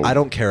like, sense. yeah, I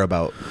don't care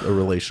about a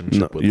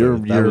relationship with your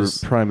her. your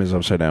prime is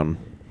upside down.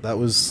 That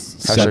was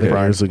Hashtag 7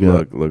 prime. years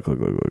ago. Look.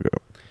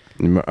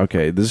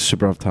 Okay, this is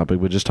super off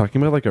topic, but just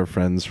talking about like our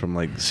friends from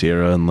like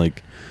Sierra and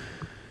like,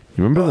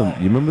 you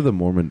remember the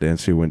Mormon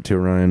dance we went to,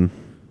 Ryan?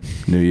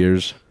 New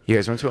Year's. You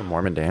guys went to a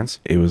Mormon dance?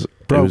 It was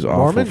Bro, awful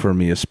Mormon- for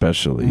me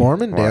especially.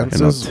 Mormon And I'll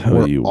dances tell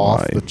were you off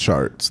why. the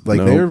charts. Like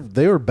No.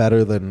 they were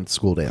better than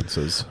school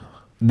dances.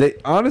 Maybe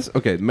think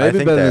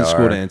better they than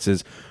school are.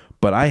 dances.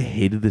 But I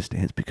hated this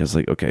dance because,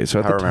 like, okay, so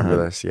at I the remember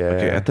time, this, yeah.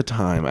 Okay, at the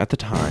time, I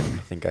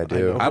think I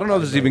do. I don't know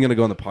if this is even going to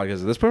go on the podcast.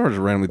 At this point, we're just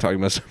randomly talking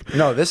about stuff.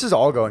 No, this is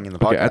all going in the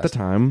podcast. Okay, at the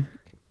time,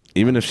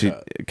 even if she,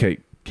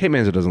 Kate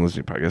Manzo doesn't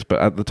listen to podcasts, but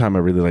at the time, I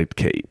really liked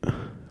Kate.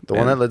 The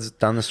one that lives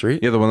down the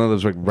street? Yeah, the one that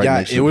lives like right Yeah,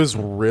 next to it was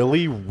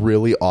really,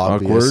 really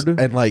obvious.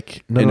 Awkward? And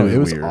like, And it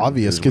was weird.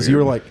 obvious It was because you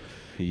were weird. like,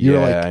 you're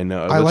Yeah, like, I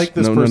know. I like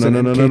this person.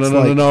 and Kate's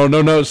like,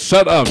 no,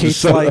 shut up. Kate's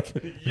Shut like,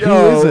 up. who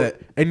is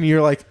it? And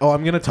you're like, oh,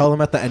 I'm gonna tell them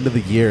at the end of the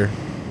year.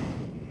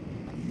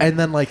 And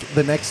then like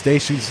the next day,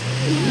 she was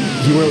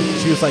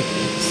like,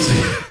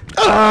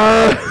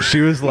 she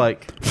was like,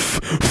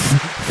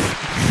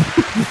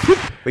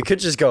 We could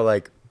just go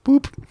like,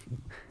 boop.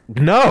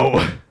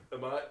 no.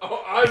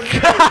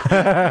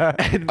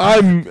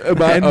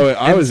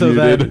 I was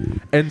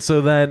muted. And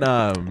so then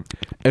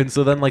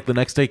like the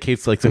next day,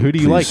 Kate's like, so who do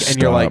you like?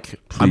 And you're like,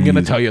 I'm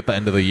gonna please. tell you at the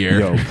end of the year.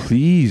 Yo,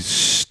 please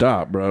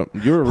stop, bro.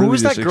 You're really Who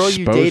was that just girl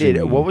you exposing dated?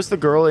 me. What was the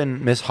girl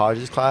in Miss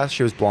Hodges' class?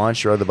 She was blonde.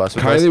 She rode the bus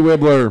with us. Kylie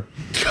Wibbler?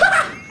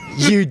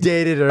 You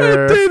dated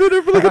her. Dated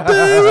her for like a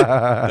day.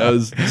 That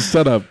was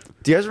shut up.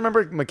 Do you guys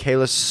remember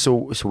Michaela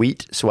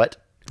Sweat?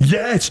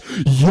 Yes.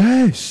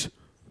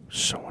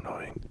 So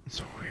annoying.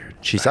 So weird.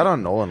 She sat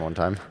on Nolan one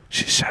time.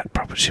 She sat,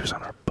 bro, but she was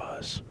on our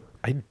bus.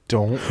 I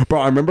don't.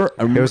 Bro, I remember.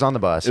 It was on the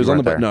bus. It was You on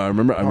the weren't bus. there. No, I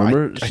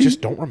remember. I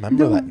just don't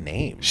remember that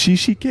name. She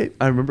came.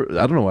 I remember.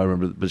 I don't know why I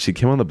remember, but she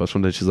came on the bus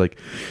one day. She's like,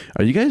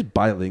 "Are you guys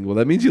bilingual?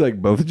 That means you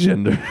like both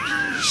genders."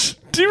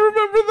 Do you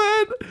remember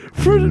that?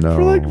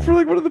 For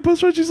like one of the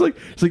bus rides, she's like,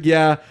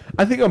 "Yeah,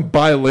 I think I'm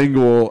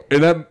bilingual,"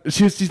 and that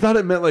she thought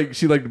it meant like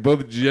she liked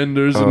both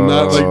genders and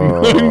not like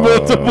knowing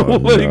multiple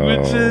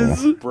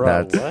languages. Bro,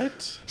 That's-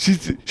 what?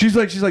 She's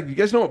like, you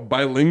guys know what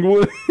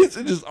bilingual is? It's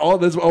just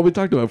that's all we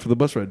talked about for the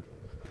bus ride.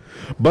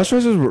 Bus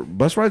rides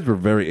were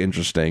very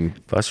interesting.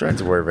 Bus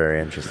rides were very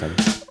interesting.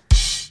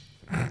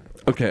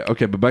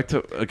 Okay, but back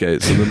to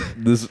so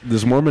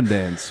this Mormon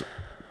dance,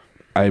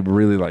 I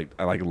really liked.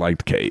 I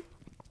liked Kate,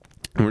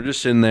 and we're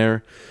just sitting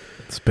there.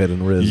 Spit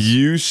and Riz.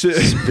 Yusuf,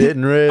 Spit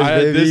and Riz,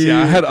 baby.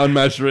 I had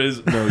unmatched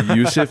Riz. No,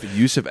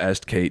 Yusuf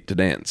asked Kate to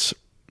dance,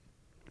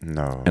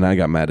 No. and I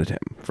got mad at him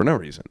for no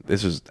reason.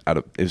 It was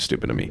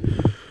stupid of me.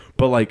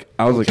 But like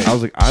I was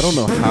like I don't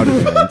know how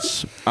to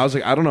dance. I was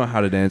like I don't know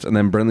how to dance, and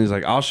then Brentley's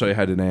like I'll show you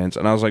how to dance,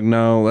 and I was like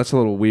no, that's a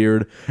little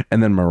weird.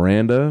 And then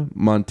Miranda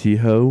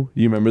Montijo,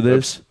 you remember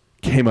this?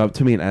 Came up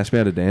to me and asked me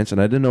how to dance,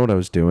 and I didn't know what I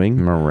was doing.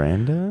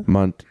 Miranda?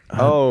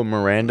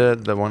 Miranda,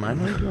 the one I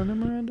know. Do you know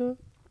Miranda?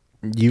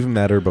 You've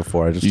met her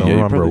before. I just don't Yeah,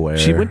 remember probably- where.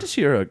 She went to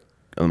Sierra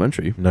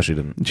Elementary. No, she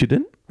didn't. She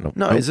didn't?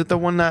 No, is it the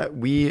one that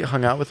we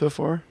hung out with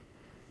before?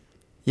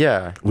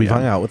 Yeah. We've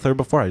hung out with her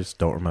before. I just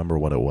don't remember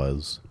what it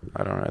was.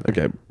 I don't know.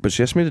 Okay, but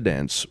she asked me to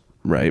dance,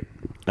 right?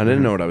 I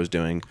didn't know what I was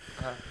doing.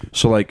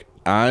 So like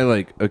I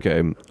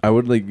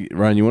would like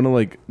Ryan, you want to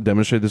like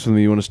demonstrate this with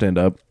me? You want to stand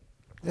up?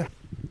 Yeah.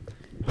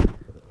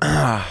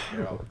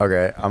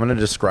 Okay, I'm gonna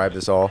describe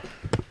this all.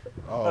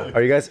 Oh.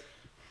 Are you guys?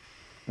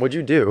 What'd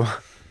you do?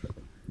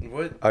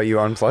 What? Oh, you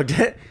unplugged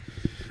it?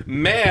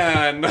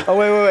 Man. Oh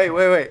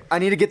wait! I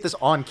need to get this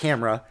on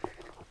camera.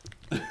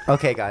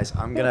 Okay, guys,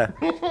 I'm gonna.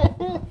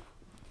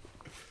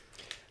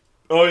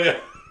 Oh yeah.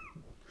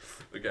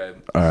 Okay.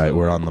 All right,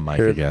 we're on the mic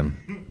Here-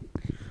 again.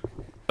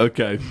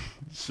 Okay.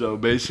 So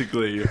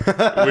basically, we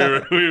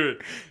were.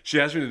 She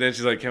asked me to dance.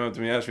 She's like, came up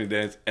to me, asked me to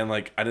dance, and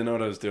like, I didn't know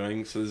what I was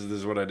doing. So this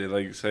is what I did.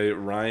 Like, say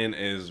Ryan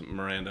is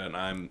Miranda and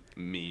I'm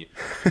me.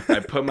 I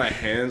put my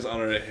hands on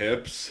her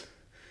hips,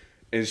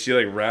 and she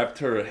like wrapped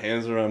her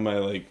hands around my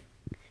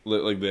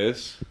like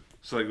this.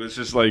 So like, let's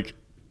just like,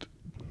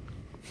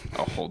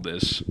 I'll hold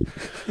this.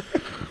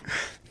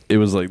 It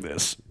was like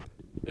this,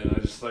 and I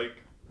just like.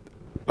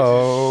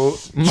 Oh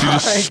my! She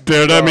just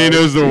stared at me, and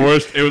it was the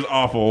worst. It was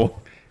awful.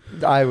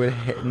 I would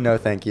no,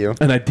 thank you.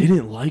 And I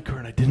didn't like her,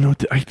 and I didn't know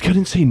I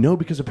couldn't say no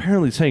because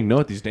apparently saying no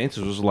at these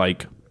dances was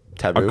like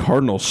Taboo. a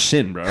cardinal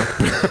sin, bro.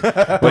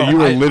 Like you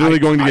were literally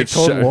going to I get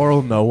told shot.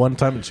 Laurel no one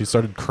time, and she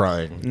started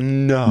crying.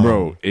 No,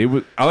 Bro, it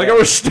was. I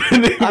was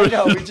standing. I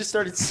know. We just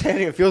started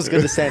standing. It feels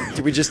good to stand.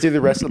 Did we just do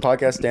the rest of the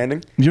podcast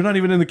standing? You're not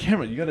even in the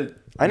camera. You gotta.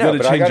 I know, you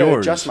but gotta I change gotta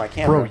yours. adjust my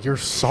camera. Bro, you're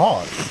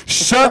soft.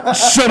 Shut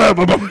up.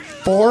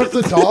 4 of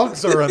the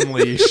dogs are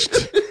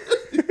unleashed.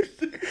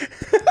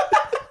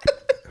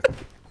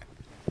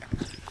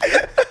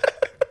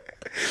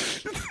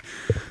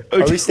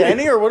 Are we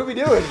standing or what are we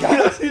doing,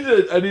 guys?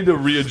 I need to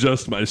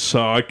readjust my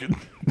sock.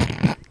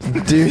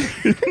 Dude,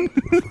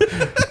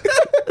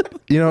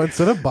 You know,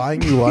 instead of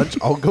buying you lunch,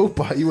 I'll go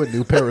buy you a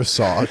new pair of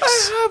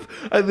socks.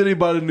 I literally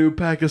bought a new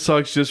pack of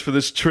socks just for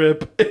this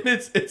trip, and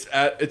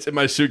it's in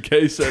my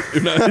suitcase at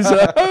Unai's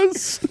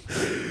house.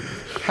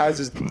 has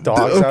his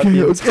dogs out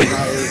the entire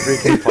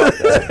freaking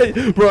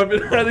podcast. Bro, I've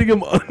been hiding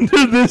him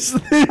under this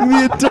thing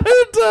the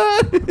entire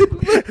time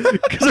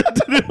because I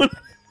didn't want.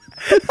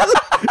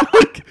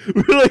 Like,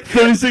 we're like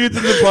 30 seconds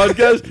into the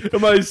podcast,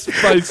 and my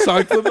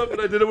sock flipped up,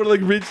 and I didn't want to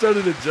like reach down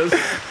and adjust.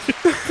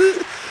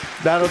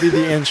 That'll be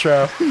the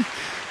intro.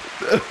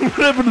 What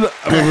happened to the...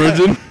 I'm a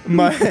virgin.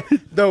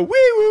 The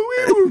wee woo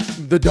wee woo.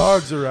 The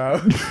dogs are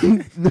out.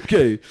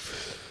 Okay.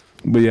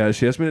 But yeah,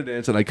 she asked me to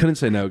dance, and I couldn't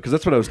say no, because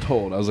that's what I was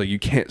told. I was like, you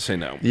can't say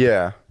no.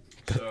 Yeah.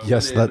 So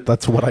Yes,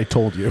 that's what I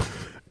told you.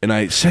 And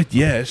I said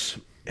yes,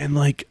 and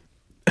like,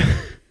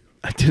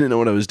 I didn't know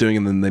what I was doing,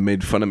 and then they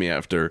made fun of me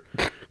after,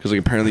 because like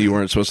apparently you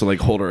weren't supposed to like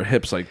hold her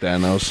hips like that,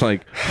 and I was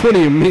like, what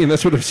do you mean?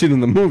 That's what I've seen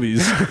in the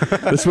movies.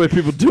 That's the way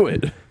people do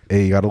it.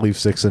 Hey, you got to leave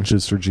 6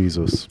 inches for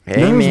Jesus.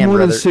 Hey, There was man, more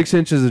brother. than 6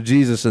 inches of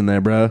Jesus in there,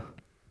 bro.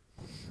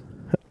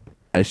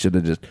 I should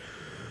have just...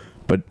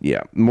 But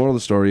yeah, moral of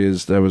the story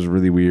is that was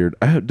really weird.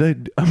 I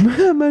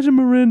imagine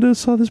Miranda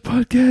saw this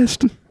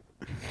podcast.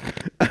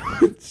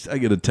 I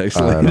get a text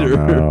later. I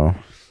don't know.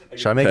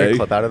 Should I make Okay. a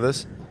clip out of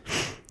this?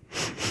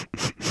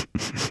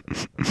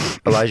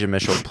 Elijah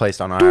Mitchell placed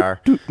on IR.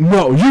 Dude,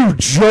 no, you're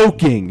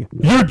joking.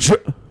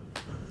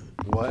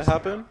 What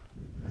happened?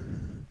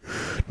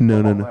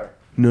 No.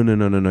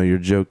 You're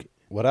joking.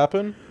 What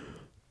happened?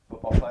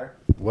 Football player?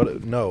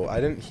 What? No,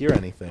 I didn't hear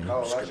anything.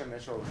 Oh, Elijah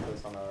Mitchell was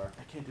placed on IR.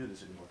 I can't do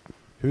this anymore.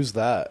 Who's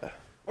that?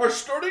 Our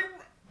starting...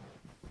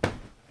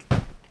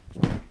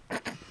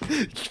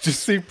 You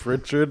just see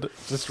Pritchard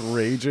just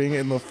raging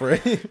in the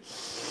frame.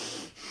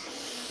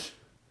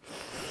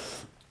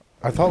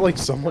 I thought like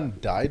someone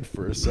died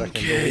for a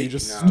second. The way he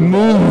just stood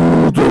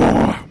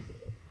up.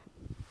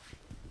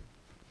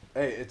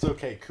 Hey, it's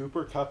okay.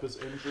 Cooper Kupp is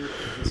injured.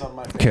 He's on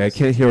my face. Okay, I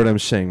can't hear what I'm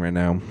saying right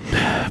now,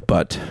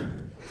 but...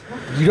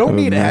 You don't I have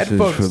a need message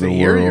for headphones to the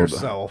hear world.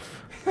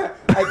 yourself. I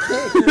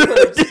can't hear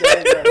what I'm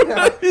saying right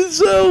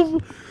now.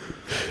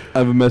 I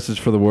have a message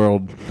for the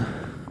world.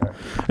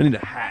 I need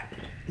a hat.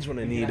 That's what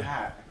I need.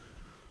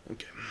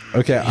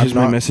 Okay, Here's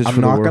my message I'm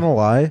for the not world. gonna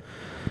lie.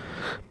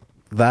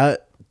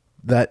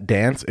 That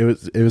dance, it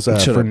was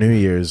Shut for up. New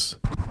Year's.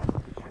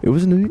 It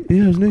was New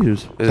Year's. Is it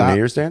New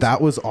Year's dance?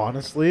 That was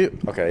honestly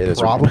Okay, it is.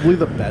 probably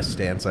the best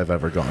dance I've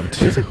ever gone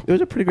to. It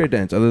was a pretty great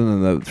dance, other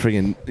than the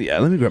friggin'... Yeah,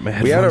 let me grab my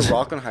We had headphones. a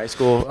Rockland High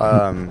School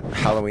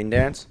Halloween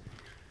dance.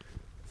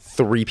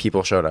 3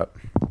 people showed up.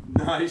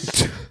 Nice.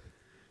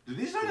 Did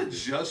these not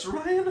adjust,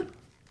 Ryan?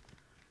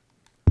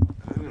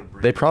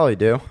 They probably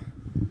do.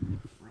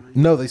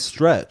 No, they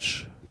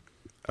stretch.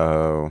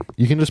 Oh.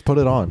 You can just put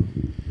it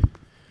on.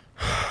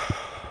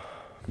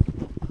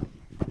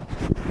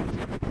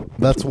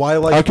 That's why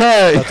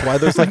Okay. That's why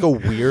there's like a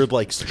weird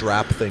like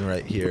strap thing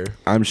right here.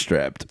 I'm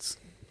strapped.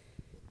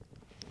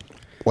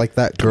 Like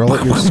that girl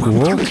at your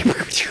school.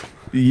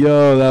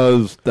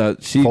 Yo, that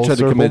she Full tried to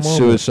circle commit moment.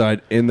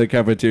 suicide in the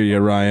cafeteria,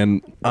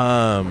 Ryan.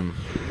 No,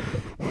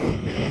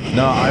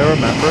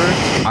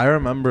 I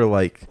remember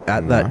like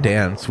at that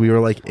dance, we were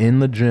like in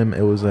the gym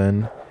it was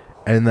in,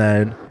 and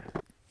then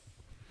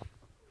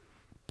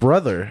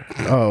brother.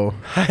 Oh.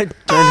 Turn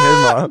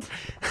him up.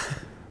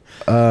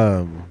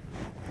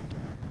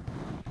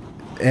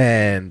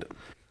 And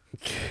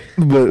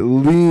But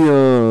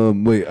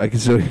Liam, wait, I can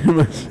still hear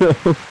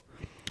myself.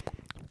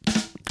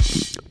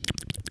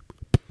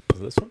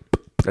 this one?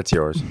 That's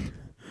yours.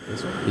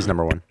 He's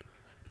number 1.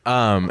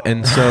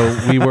 And so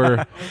we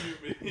were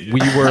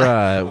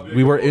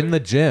in the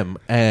gym,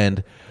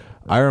 and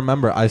I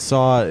remember I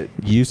saw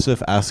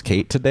Yusuf ask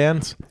Kate to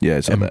dance. Yeah, I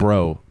saw and that.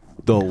 bro,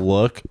 the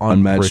look on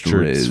Unmatched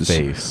Richard's Riz.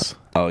 face,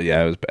 Oh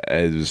yeah,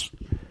 it was.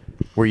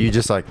 Were you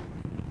just like,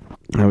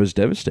 I was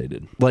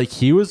devastated. like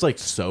he was like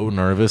so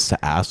nervous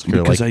to ask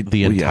her Because like I-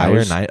 the well, yeah, I entire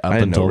was- night up I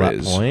had until no that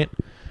Riz. point.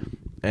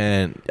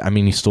 And I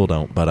mean, you still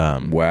don't, but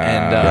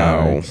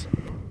Wow.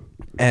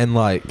 and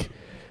like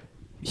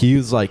he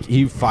was like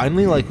he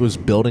finally like was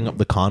building up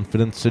the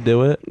confidence to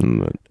do it.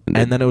 And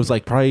then it was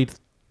probably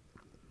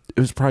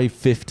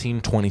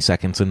 15, 20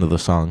 seconds into the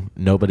song.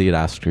 Nobody had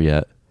asked her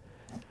yet.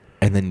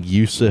 And then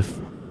Yusuf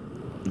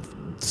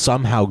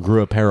somehow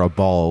grew a pair of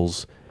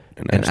balls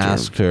and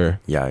asked her.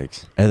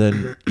 yikes? And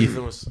then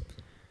Ethan was...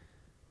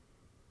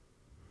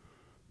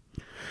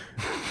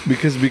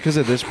 because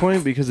at this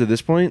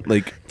point,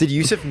 like Did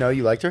Yusuf know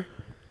you liked her?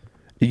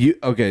 you.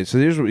 Okay, so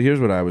here's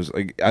what I was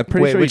like. I'm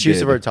pretty Wait, sure which he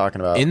Yusuf did. are you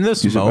talking about? In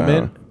this Yusuf,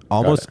 moment, got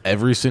almost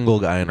every single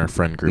guy in our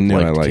friend group Knew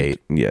I liked liked Kate.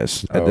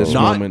 Yes, at Oh. this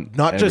Not, moment,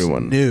 not just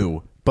everyone.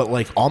 knew, but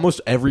like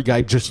almost every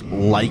guy just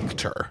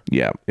liked her.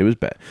 Yeah, it was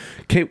bad.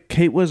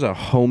 Kate was a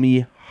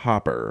homie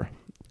hopper,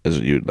 as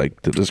you'd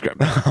like to describe.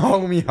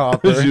 Homie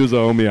Hopper. She was a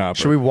homie hopper.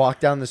 Should we walk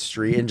down the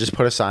street and just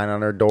put a sign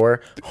on her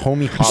door?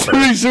 Homie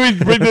Hopper. Should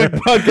we bring the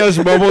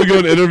podcast mobile and go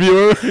and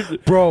interview her?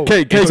 Bro,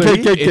 Kate, it's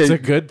Kate. a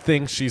good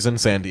thing she's in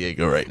San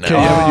Diego right now. Okay,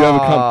 you have a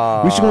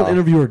come. We should go and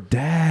interview her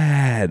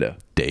dad.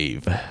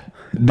 Dave.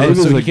 Dave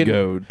is so a we can-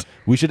 goat.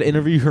 We should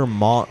interview her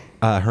mom,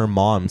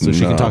 so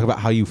she No. can talk about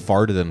how you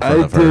farted in front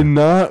I of her. did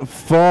not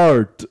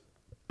fart.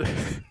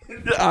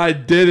 I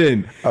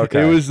didn't.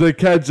 Okay. It was the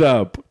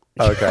ketchup.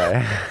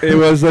 Okay. It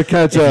was the If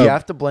ketchup. you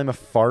have to blame a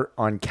fart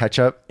on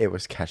ketchup, it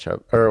was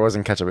ketchup. Or it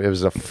wasn't ketchup, it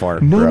was a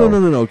fart. No.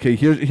 Okay,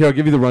 here I'll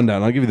give you the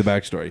rundown. I'll give you the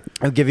backstory.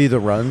 I'll give you the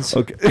runs.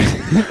 Okay.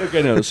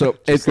 Okay, no. So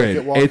eighth grade.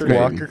 at Walker- Eighth grade.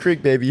 Walker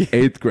Creek, baby.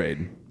 Eighth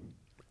grade.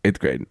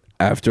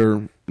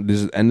 After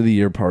this is end of the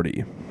year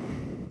party.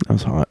 That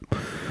was hot.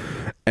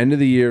 End of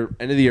the year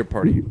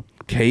party.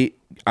 Kate,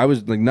 I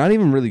was like not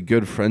even really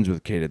good friends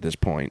with Kate at this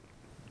point.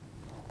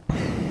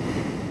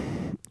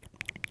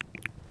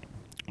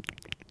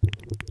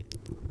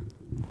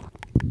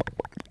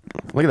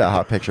 Look at that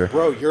hot picture.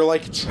 Bro, you're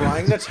like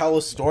trying to tell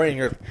a story and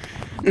you're...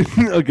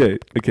 Okay.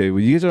 Well,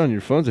 you guys are on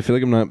your phones. I feel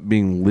like I'm not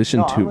being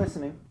listened to. I'm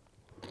listening.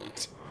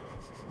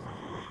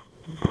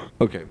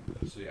 Okay.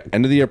 So yeah,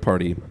 end of the year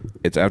party.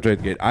 It's after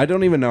 8th grade. I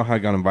don't even know how I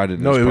got invited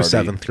to No, this it was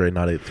party. 7th grade,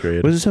 not 8th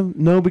grade. Was it 7th?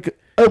 No, because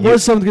it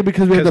was 7th grade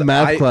because we had the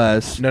math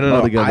class. No.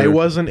 all together. I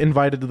wasn't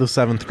invited to the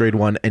 7th grade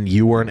one, and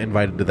you weren't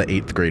invited to the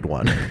 8th grade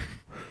one.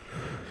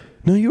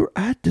 No, you were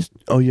at this.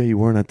 Oh yeah, you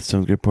weren't at the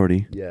 7th grade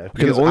party. Yeah,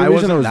 because because I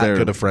wasn't that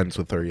good of friends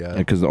with her yet.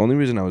 Because the only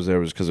reason I was there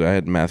was because I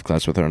had math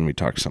class with her and we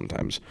talked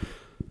sometimes.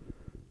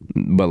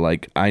 But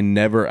like, I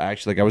never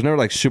actually I was never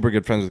like super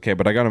good friends with Kate.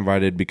 But I got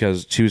invited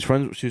because she was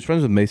friends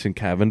with Mason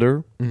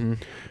Cavender,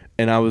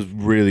 and I was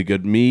really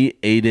good. Me,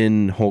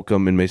 Aiden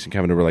Holcomb, and Mason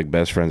Cavender were like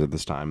best friends at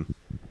this time.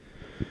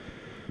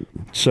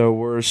 So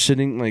we're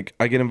sitting like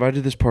I get invited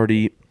to this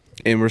party,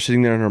 and we're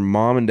sitting there, and her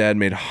mom and dad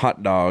made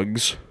hot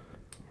dogs.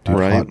 Dude,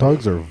 right? hot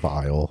dogs are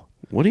vile.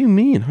 What do you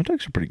mean? Hot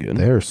dogs are pretty good.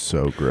 They're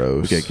so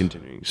gross. Okay,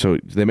 continuing. So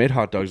they made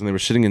hot dogs and they were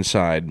sitting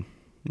inside,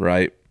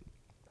 right?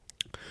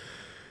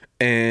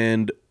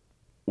 And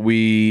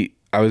I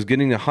was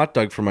getting a hot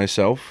dog for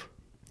myself,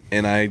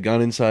 and I had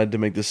gone inside to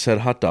make this said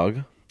hot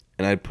dog,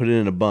 and I put it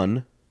in a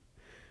bun.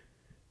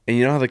 And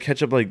you know how the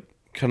ketchup like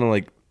kind of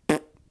like,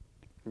 and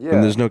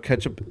there's no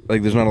ketchup,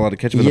 like there's not a lot of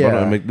ketchup in the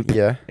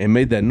bun. It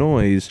made that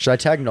noise. Should I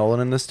tag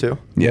Nolan in this too?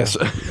 Yes.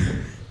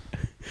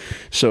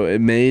 So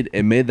it made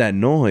that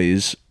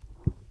noise,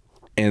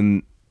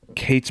 and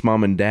Kate's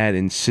mom and dad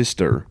and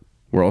sister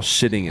were all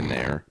sitting in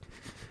there,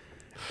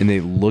 and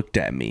they looked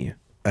at me.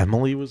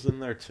 Emily was in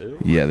there too?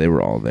 Yeah, they were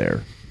all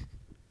there.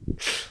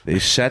 They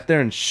sat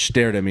there and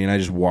stared at me, and I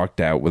just walked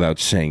out without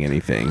saying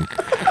anything.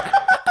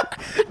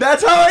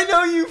 That's how I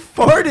know you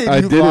farted.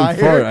 I didn't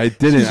fart. I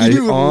didn't.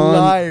 You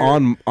liar.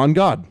 On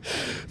God.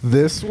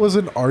 This was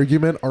an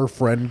argument our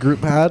friend group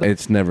had.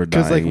 It's never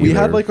dying. Because like we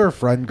had like our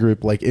friend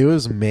group, like it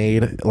was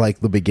made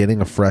like the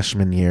beginning of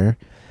freshman year,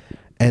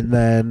 and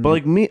then But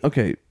like me,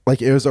 okay.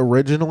 like it was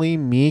originally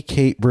me,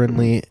 Kate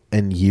Brinley,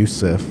 and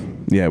Yusuf.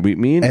 Yeah,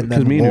 me and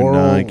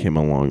Unai came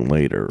along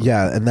later.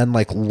 Yeah, and then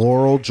like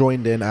Laurel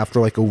joined in after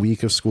like a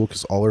week of school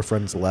because all her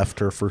friends left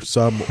her for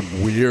some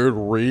weird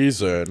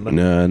reason.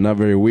 No, not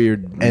very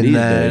weird these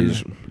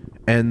days.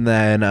 And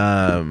then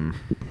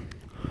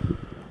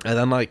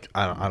like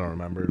I don't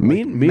remember.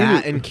 Me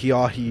Matt and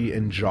Kiahi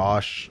and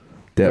Josh.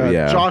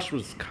 Yeah. Josh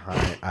was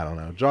I don't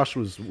know. Josh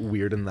was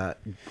weird in that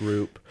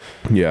group.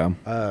 Yeah.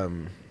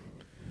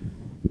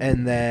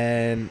 And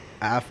then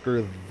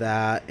after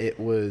that, it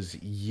was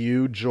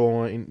you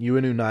and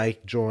Unai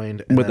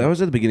joined. But that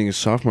was at the beginning of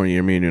sophomore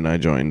year. Me and Unai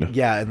joined.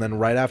 Yeah, and then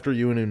right after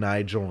you and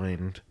Unai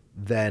joined,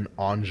 then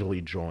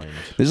Anjali joined.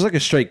 This is like a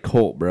straight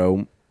cult,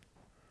 bro.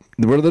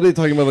 What are they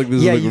talking about? Like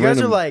this? Yeah, is like you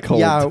guys are like, cult.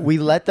 yeah, we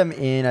let them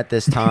in at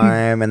this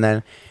time, and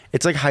then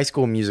it's like High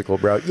School Musical,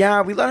 bro.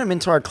 Yeah, we let them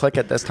into our clique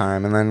at this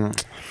time, and then,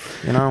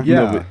 you know.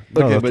 Yeah,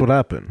 that's what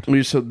happened.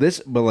 So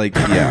this, but like,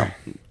 yeah.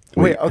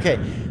 Wait, okay.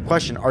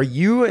 Question: are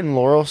you and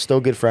Laurel still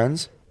good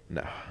friends?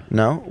 No.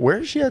 No. Where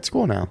is she at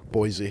school now?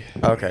 Boise.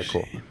 Okay,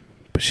 cool.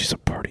 But she's a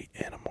party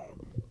animal,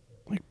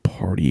 like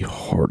party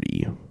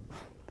hardy.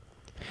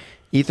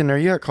 Ethan, are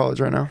you at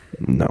college right now?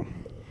 No.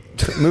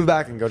 Move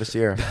back and go to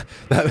Sierra.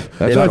 That's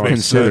what I've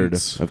considered.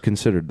 I've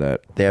considered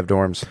that. They have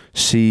dorms.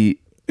 See,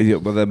 yeah,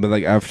 but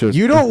like after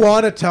You don't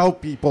want to tell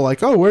people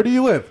like, oh, where do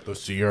you live? The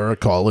Sierra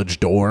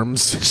College dorms.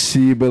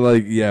 See, but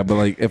like, yeah, but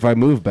like, if I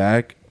move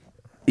back,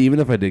 even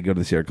if I did go to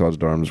the Sierra College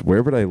dorms,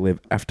 where would I live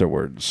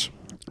afterwards?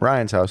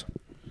 Ryan's house.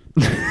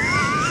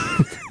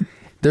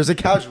 There's a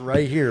couch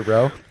right here,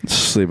 bro.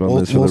 Sleep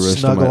on this for the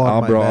rest of my.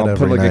 I'll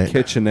put like a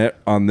kitchenette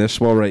on this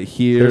wall right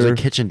here. There's a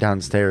kitchen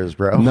downstairs,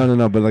 bro.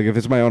 No. But like, if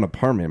it's my own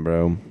apartment,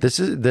 bro.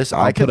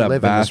 I could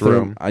live in this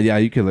room. Yeah,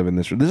 you could live in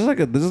this room. This is like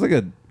a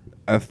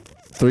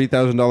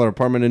 $3,000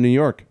 apartment in New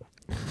York.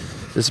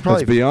 This is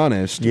probably. Let's be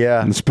honest.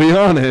 Yeah. Let's be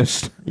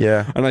honest.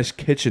 Yeah. A nice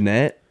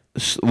kitchenette,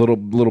 a little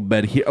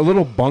bed here, a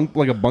little bunk,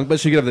 like a bunk bed,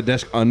 so you could have the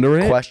desk under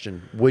it.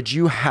 Question: would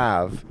you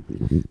have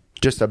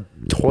just a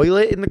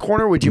toilet in the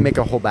corner? Or would you make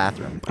a whole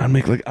bathroom? I'd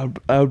make like I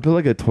would put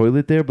like a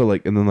toilet there, but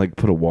like and then like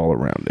put a wall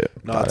around it.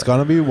 No, it's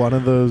gonna be one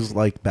of those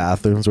like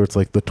bathrooms where it's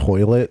like the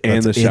toilet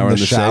and the that's shower in and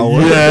the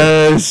shower.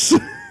 Yes,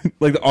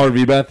 like the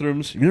RV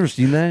bathrooms. You never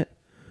seen that?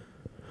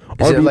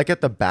 Is it like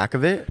at the back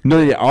of it?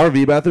 No, yeah,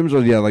 RV bathrooms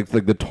are like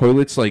the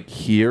toilet's like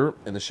here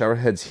and the shower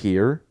head's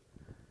here.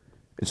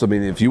 And so I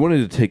mean, if you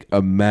wanted to take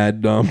a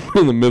mad dump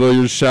in the middle of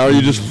your shower,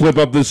 you just flip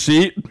up the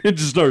seat and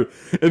just start,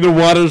 and the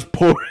water's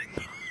pouring.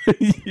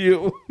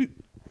 You,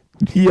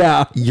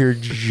 yeah, you're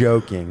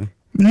joking.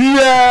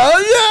 Yeah.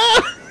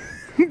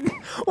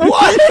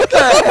 What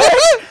the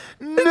heck?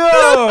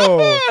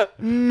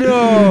 No.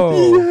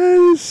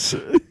 Yes.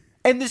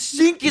 And the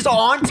sink is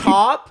on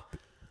top.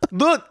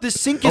 Look, the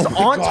sink is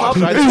on top.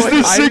 I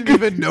didn't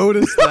even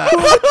notice that.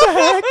 What the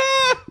heck?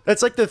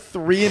 That's like the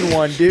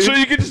 3-in-1, dude. So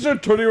you can just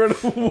start turning around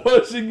and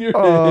washing your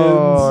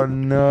Oh hands.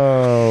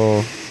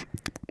 no.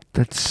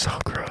 That's so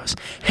gross.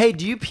 Hey,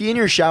 do you pee in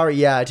your shower?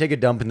 Yeah, I take a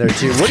dump in there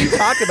too. What are you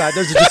talking about?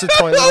 There's just a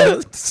toilet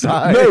on the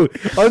side. No,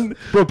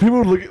 bro. People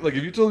would look at, like,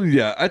 if you told me,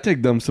 yeah, I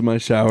take dumps in my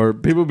shower.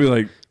 People would be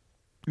like,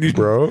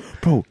 bro.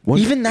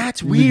 Even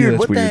that's weird.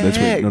 What the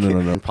heck? No.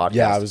 Podcast.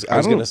 Yeah, I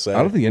was gonna say.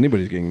 I don't think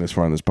anybody's getting this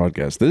far on this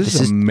podcast. This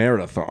is a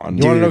marathon.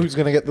 You want to know who's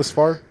gonna get this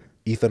far?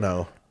 Ethan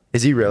O.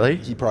 Is he really?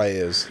 He probably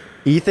is.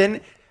 Ethan,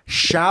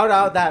 shout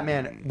out that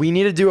man. We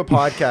need to do a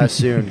podcast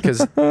soon because,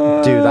 dude,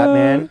 that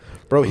man.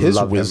 Bro, his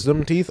Love him.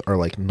 wisdom teeth are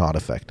like not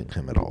affecting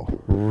him at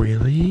all.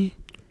 Really?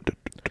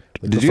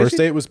 Like, the first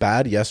day it was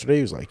bad. Yesterday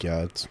he was like,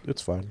 "Yeah,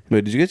 it's fine."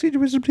 Wait, did you guys get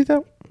your wisdom teeth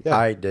out? Yeah.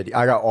 I did.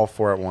 I got all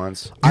 4 at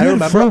once. I had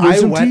remember 4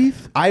 wisdom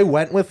teeth? I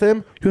went with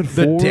him You had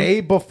the 4?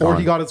 day before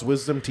he got his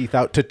wisdom teeth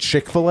out to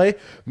Chick-fil-A.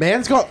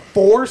 Man's got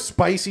 4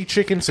 spicy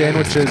chicken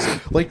sandwiches,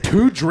 like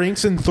 2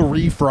 drinks and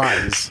 3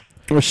 fries.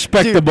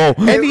 Respectable.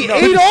 And he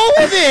ate all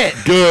of it.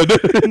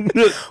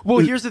 Good. Well,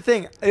 here's the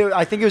thing.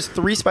 I think it was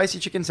 3 spicy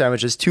chicken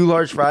sandwiches, 2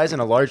 large fries,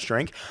 and a large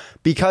drink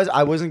because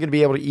I wasn't going to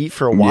be able to eat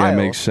for a while. Yeah,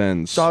 makes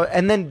sense. So,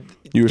 and then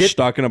You were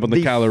stocking up on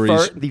the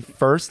calories. The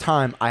first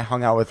time I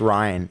hung out with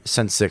Ryan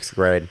since 6th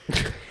grade.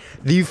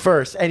 The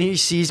first. And he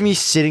sees me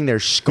sitting there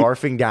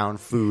scarfing down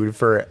food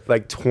for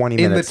like 20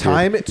 minutes. In the dude.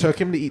 time it took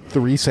him to eat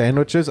 3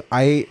 sandwiches,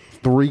 I ate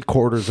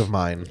 3/4 of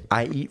mine.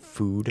 I eat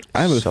food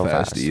I'm a so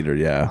fast fast. eater,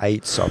 yeah. I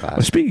eat so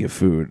fast. Speaking of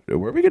food,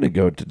 where are we going to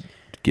go to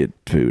get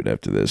food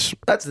after this?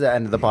 That's the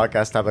end of the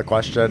podcast type of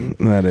question.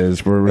 That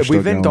is, we're still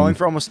We've been going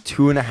for almost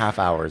 2.5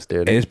 hours,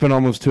 dude. It's been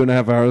almost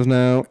 2.5 hours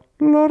now.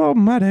 Lord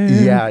almighty.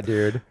 Yeah,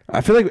 dude.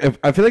 I feel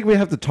like we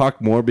have to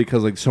talk more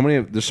because like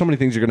there's so many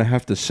things you're gonna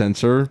have to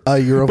censor.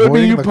 You're But I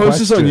mean, avoiding you the post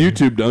this on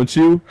question. YouTube, don't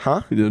you?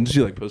 Huh? Don't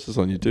you like post this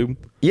on YouTube?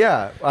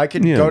 Yeah, I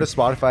could Yeah. go to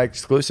Spotify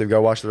exclusive. Go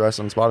watch the rest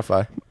on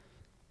Spotify.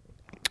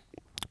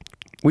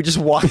 We just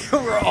walk.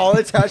 We're all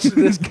attached to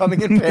this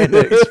Coming in Panda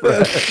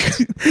Express.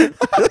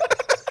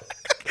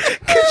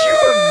 Could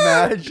you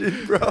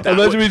imagine, bro?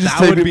 Imagine we just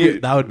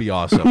take that would be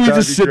awesome. we That'd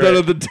just be sit down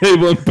great. at the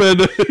table on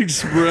Panda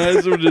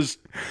Express. We're just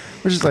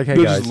We're like, hey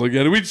they'll guys. just look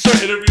at it. We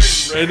start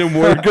interviewing random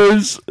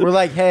workers. We're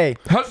like, hey.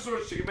 How's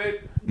the chicken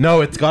made?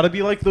 No, it's got to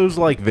be like those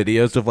like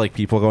videos of like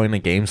people going to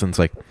games and it's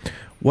like,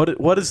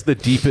 what is the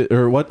deepest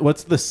or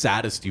what's the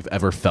saddest you've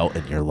ever felt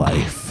in your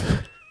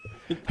life?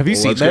 Have you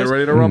seen Let's get those?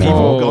 ready to rumble.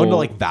 People go into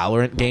like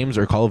Valorant games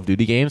or Call of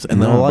Duty games and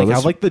No, they'll like but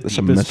have like the that's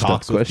a deepest messed up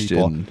talks with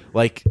people. question.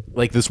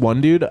 Like this one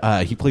dude,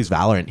 he plays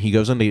Valorant. He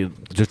goes into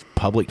just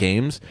public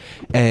games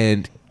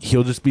and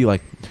he'll just be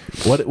like,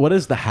 what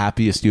is the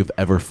happiest you've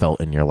ever felt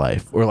in your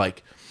life? Or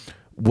like,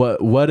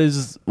 what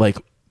is like,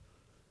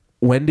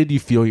 when did you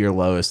feel your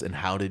lowest and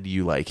how did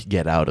you like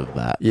get out of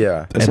that?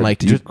 Yeah. That's and a like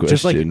deep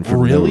just like question for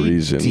no really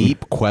reason.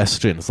 deep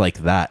questions like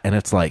that, and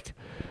it's like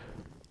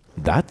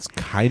that's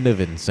kind of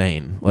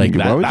insane. Like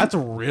Why would that's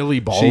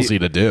really ballsy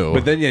to do.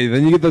 But then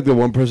then you get like the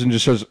one person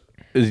just starts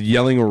is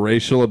yelling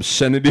racial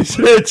obscenities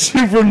at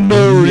you for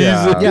no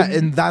Yeah. reason. yeah,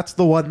 and that's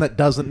the one that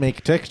doesn't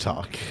make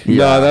TikTok.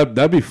 No,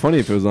 that'd be funny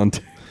if it was on.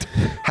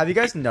 Have you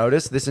guys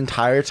noticed this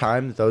entire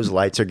time those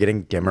lights are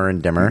getting dimmer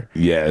and dimmer?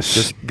 Yes.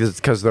 Just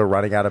because they're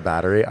running out of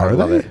battery. I Are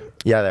love they? it.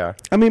 Yeah, they are.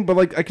 I mean, but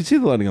like I can see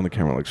the lighting on the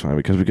camera looks fine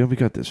because we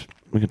got this.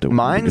 We got the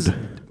Mine's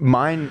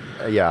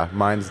we got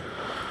mine's.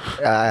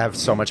 I have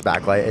so much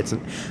backlight.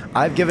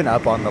 I've given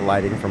up on the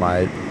lighting for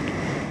my.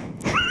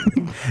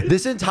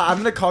 I'm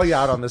gonna call you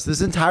out on this.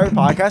 This entire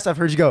podcast, I've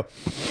heard you go.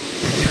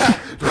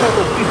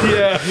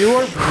 yeah. You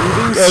are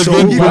breathing I've so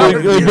been, loud.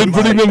 putting, I've been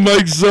putting the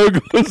mic so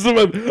close to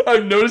my.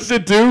 I've noticed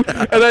it too, and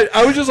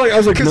I was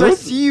like, Because I no.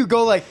 see you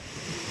go like.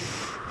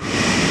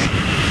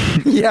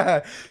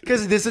 Yeah,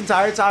 because this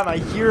entire time I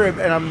hear him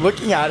and I'm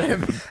looking at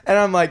him and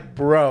I'm like,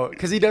 bro,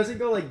 because he doesn't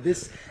go like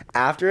this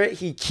after it.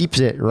 He keeps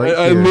it right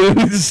I here.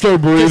 literally just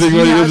start 'Cause breathing he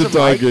while you has guys are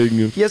a mic-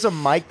 talking. He has a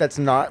mic that's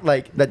not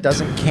like that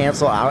doesn't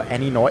cancel out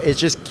any noise. It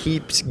just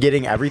keeps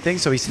getting everything.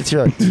 So he sits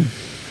here like.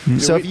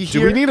 So if you Do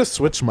hear, we need to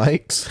switch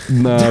mics?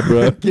 Nah,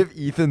 bro. give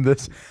Ethan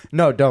this.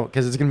 No, don't,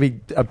 because it's gonna be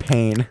a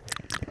pain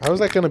How is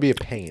that going to be a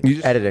pain?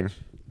 editing.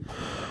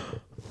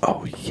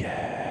 Oh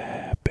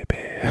yeah,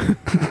 baby.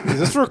 Is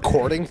this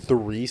recording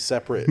 3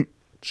 separate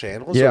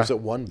channels? Yeah, Or is it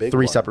one big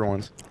 3 one? separate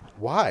ones.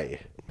 Why?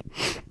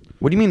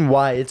 What do you mean?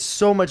 Why? It's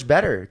so much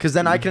better because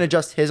then I can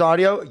adjust his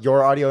audio,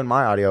 your audio, and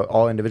my audio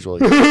all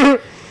individually.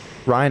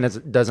 Ryan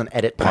doesn't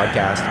edit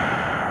podcast.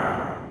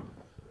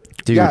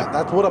 Dude, Yeah,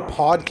 that's what a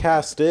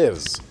podcast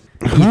is.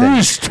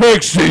 Who's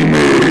texting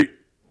me?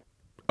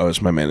 Oh,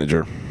 it's my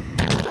manager.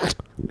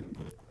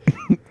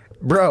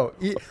 bro.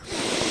 You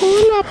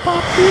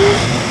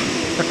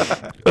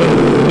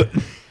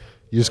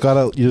just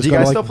gotta. Do you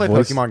guys still play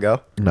Pokemon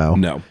Go? No,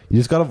 No. You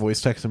just gotta voice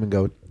text him and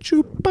go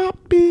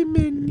chupapi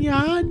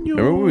mignano.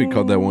 Remember when we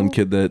called that one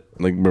kid that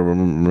like?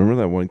 Remember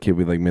that one kid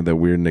we like made that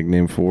weird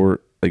nickname for?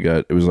 Like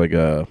it was like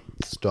a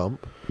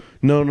Stump,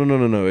 no.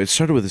 It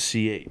started with a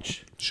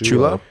CH.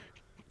 Chulo?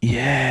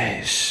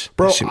 Yes,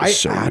 bro. That shit was I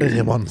so added weird.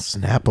 him on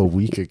Snap a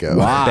week ago.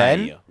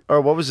 Ben? Or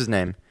what was his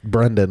name?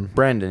 Brendan.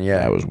 Brandon, yeah.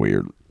 That was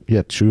weird.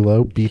 Yeah,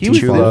 Chulo. BT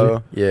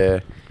Chulo,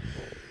 yeah.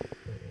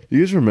 You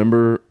guys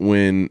remember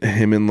when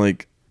him and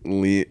like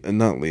him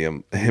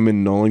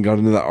and Nolan got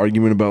into that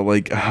argument about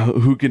like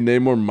who can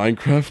name more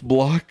Minecraft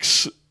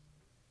blocks?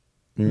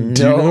 Do you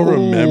not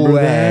remember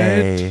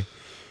that?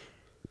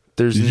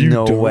 There's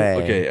no way.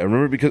 Okay, I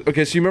remember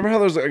so you remember how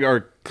there's like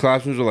our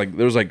classrooms were like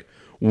there was like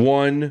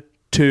 1,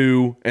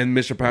 2, and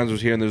Mr. Pounds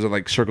was here, and there's a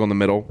like circle in the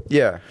middle.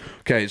 Yeah.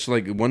 Okay, so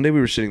like one day we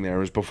were sitting there. It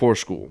was before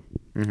school,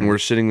 and we were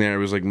sitting there. It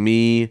was like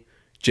me,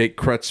 Jake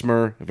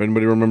Kretzmer, if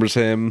anybody remembers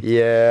him.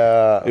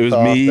 Yeah. It was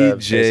me,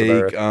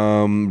 Jake,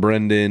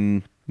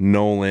 Brendan,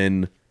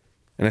 Nolan,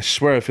 and I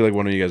swear I feel like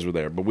one of you guys were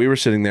there. But we were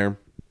sitting there,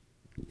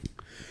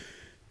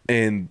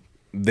 and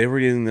they were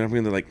getting there,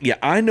 and they're like, "Yeah,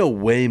 I know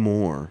way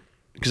more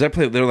because I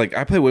play." They're like,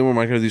 "I play way more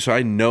Minecraft than you, so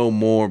I know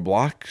more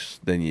blocks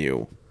than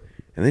you."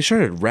 And they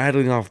started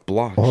rattling off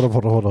blocks.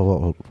 Hold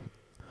on.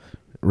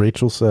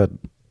 Rachel said,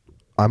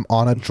 "I'm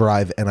on a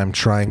drive and I'm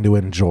trying to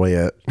enjoy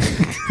it."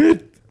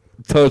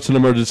 Tell it's an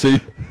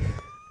emergency.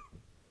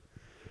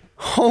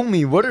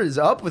 Homie, what is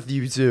up with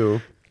you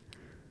two?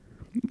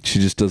 She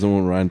just doesn't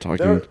want Ryan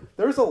talking.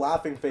 There's a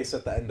laughing face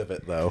at the end of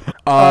it, though.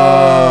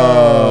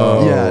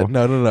 Oh. Yeah,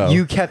 no.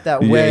 You kept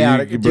that way out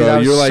of dude, bro, that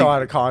was you're so like,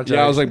 out of context.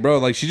 Yeah, I was like, bro,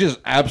 like she just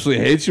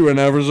absolutely hates you right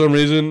now for some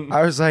reason.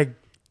 I was like,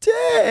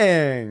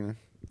 dang.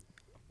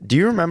 Do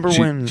you remember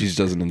when... She just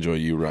doesn't enjoy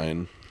you,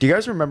 Ryan. Do you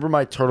guys remember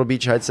my Turtle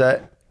Beach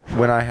headset?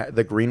 When I had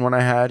the green one I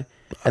had?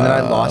 And then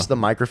I lost the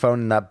microphone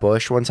in that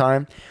bush one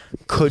time.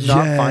 Could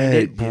not find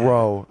it.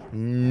 Bro,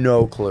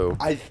 no clue.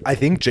 I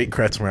think Jake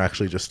Kretzmer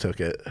actually just took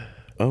it.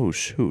 Oh,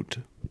 shoot.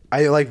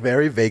 I like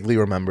very vaguely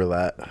remember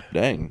that.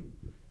 Dang.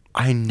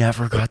 I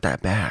never got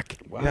that back.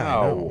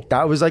 Wow.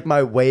 That was like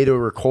my way to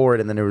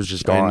record, and then it was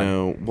just gone. I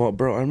know. Well,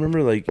 bro, I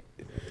remember like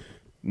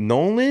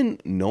Nolan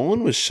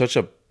was such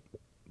a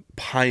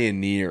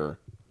pioneer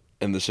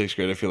in the 6th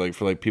grade, I feel like,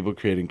 for like people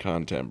creating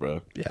content,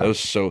 bro. Yeah. That was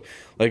so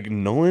like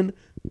Nolan.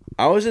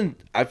 Well,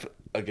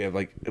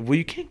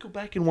 you can't go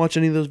back and watch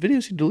any of those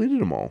videos. He deleted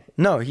them all.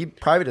 No, he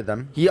privated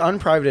them. He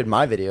unprivated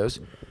my videos.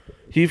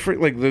 There's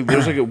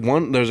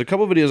a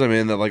couple videos I'm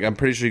in that like I'm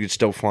pretty sure you could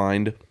still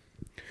find.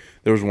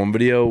 There was one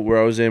video where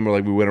I was in where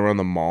like we went around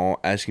the mall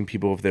asking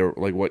people if they were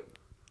like what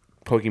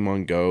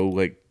Pokemon Go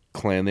like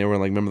clan they were,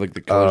 like remember like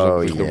the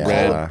colors like the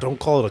red. Don't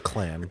call it a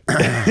clan.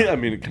 I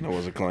mean it kind of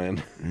was a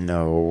clan.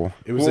 No,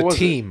 it was a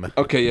team.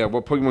 Okay, yeah,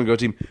 what Pokemon Go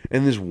team?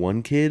 And this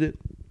one kid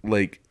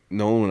like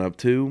Nolan went up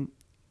to.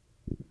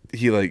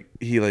 He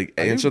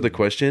answered the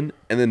question,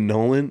 and then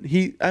Nolan,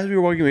 as we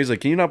were walking away, he's like,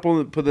 "Can you not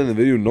put that in the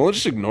video?" Nolan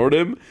just ignored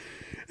him,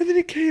 and then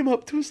he came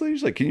up to us later.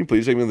 He's like, "Can you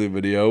please take me in the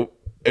video?"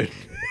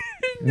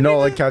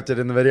 Nolan kept it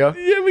in the video.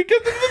 Yeah, we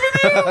kept it in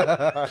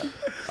the video.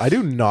 I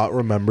do not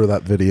remember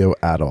that video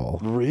at all.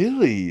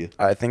 Really?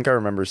 I think I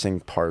remember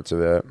seeing parts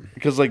of it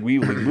because like we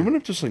went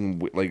up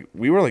to like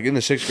we were like in the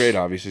 6th grade,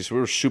 obviously, so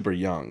we were super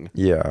young.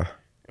 Yeah.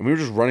 And we were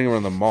just running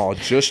around the mall,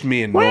 just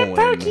me and Nolan.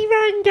 What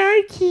Pokemon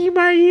Go team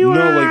are you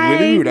No, on? like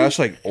literally we would ask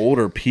like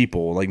older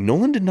people. Like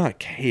Nolan did not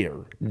care.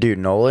 Dude,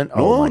 Nolan?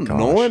 Oh my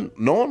gosh.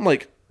 Nolan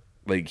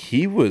like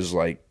he was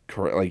like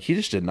he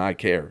just did not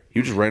care.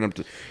 He just ran up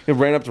to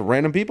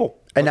random people.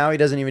 And now he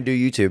doesn't even do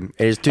YouTube.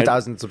 He has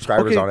 2,000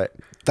 subscribers on it.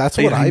 That's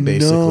what I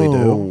basically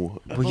do.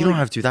 Well, you don't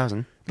have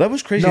 2,000. That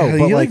was crazy. No,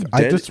 but like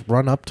I just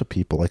run up to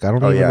people. Like I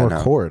don't even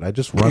record. I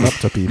just run up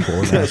to people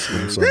and ask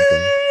them something.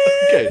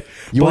 Okay.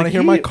 You want to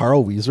hear my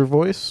Carl Weezer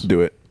voice?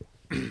 Do it.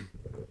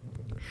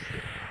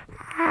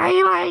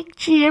 I like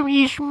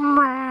Jimmy's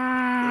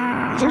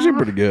It's actually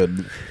pretty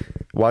good.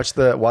 Watch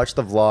the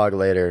vlog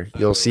later.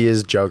 You'll see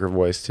his Joker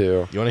voice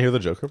too. You want to hear the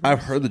Joker voice?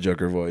 I've heard the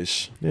Joker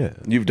voice. Yeah.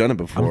 You've done it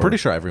before. I'm pretty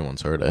sure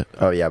everyone's heard it.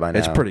 Oh yeah, by now.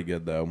 It's pretty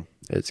good though.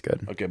 It's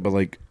good. Okay, but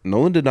like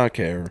Nolan did not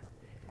care.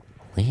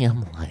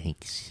 Liam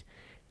likes.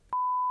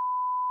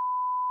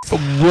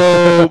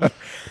 Whoa.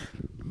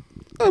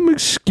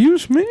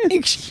 Excuse me.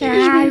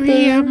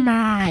 Sorry,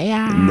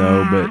 Maya.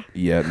 No, but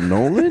yeah,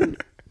 Nolan.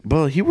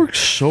 But he worked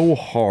so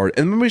hard,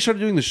 and then we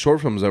started doing the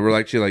short films that were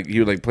actually like he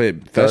would like play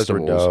at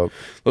festivals. Those were dope.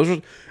 Those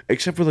were,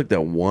 except for like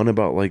that one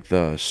about like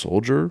the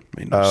soldier.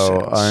 Made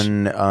no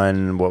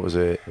sense. What was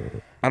it?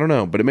 I don't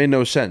know, but it made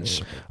no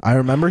sense. I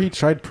remember he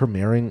tried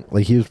premiering,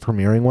 like he was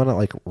premiering one at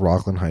like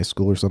Rockland High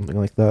School or something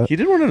like that. He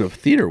did one at a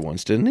theater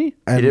once, didn't he?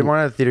 He did one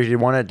at a theater. He did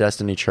one at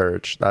Destiny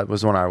Church. That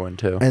was one I went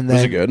to. And then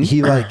was it good?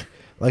 He like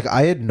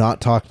I had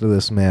not talked to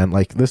this man.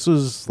 Like this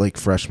was like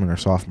freshman or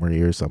sophomore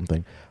year or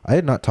something. I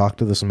had not talked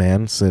to this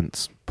man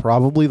since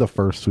probably the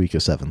first week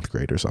of 7th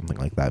grade or something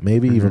like that.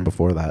 Maybe even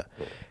before that.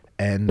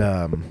 And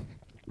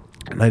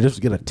I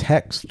just get a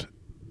text,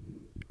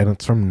 and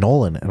it's from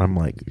Nolan, and I'm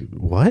like,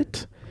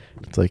 "What?"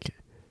 It's like,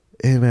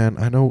 "Hey man,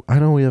 I know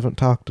we haven't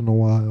talked in a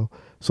while."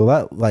 So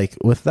that like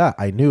with that,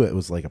 I knew it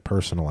was like a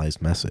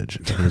personalized message.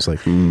 And he was like,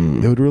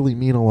 "It would really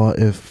mean a lot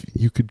if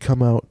you could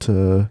come out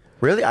to."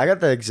 Really? I got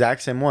the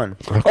exact same one.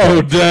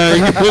 Oh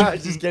dang!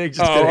 Just kidding.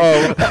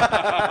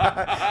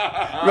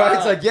 Right?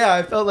 It's like, yeah,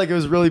 I felt like it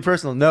was really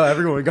personal. No,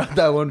 everyone got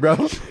that one, bro.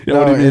 Yeah,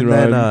 what do you mean,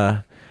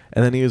 Ryan?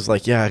 And then he was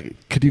like, yeah,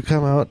 could you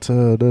come out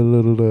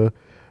to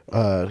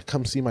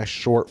come see my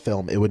short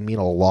film? It would mean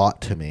a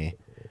lot to me.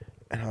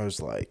 And I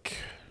was like,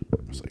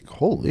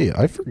 holy,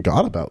 I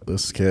forgot about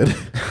this kid.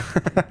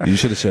 You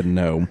should have said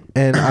no.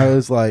 And I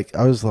was like,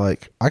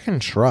 I can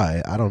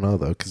try. I don't know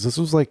though, because this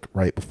was like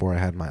right before I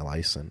had my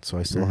license, so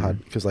I still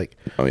had because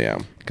Oh yeah.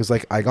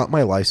 I got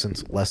my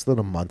license less than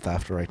a month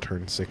after I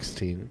turned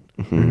 16.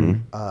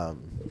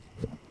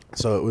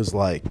 So it was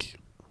like,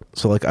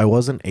 I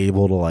wasn't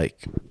able to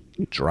like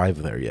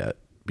drive there yet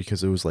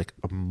because it was like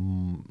a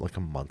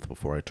month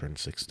before I turned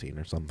 16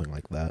 or something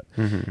like that.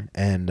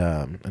 And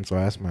so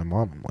I asked my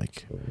mom, I'm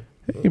like,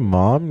 hey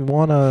mom, you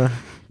wanna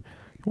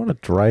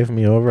drive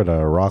me over to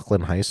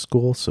Rockland High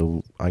School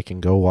so I can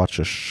go watch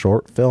a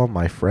short film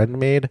my friend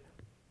made?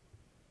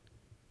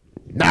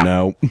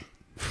 No.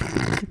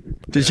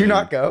 Did you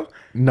not go?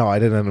 No, I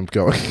didn't end up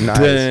going.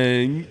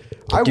 Dang.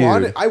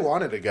 I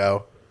wanted to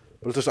go,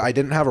 but it's just I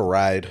didn't have a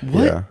ride.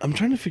 What? Yeah. I'm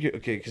trying to figure.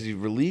 Okay, because he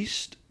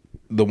released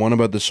the one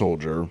about the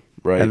soldier,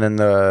 right? And then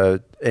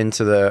the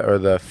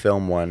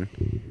film one,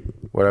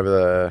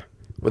 whatever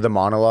with the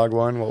monologue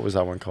one. What was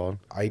that one called?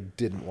 I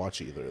didn't watch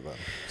either of them.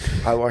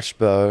 I watched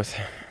both.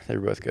 They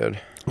were both good.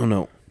 Oh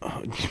no,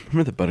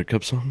 remember the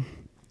Buttercup song?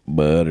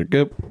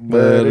 Buttercup,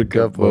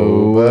 Buttercup,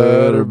 oh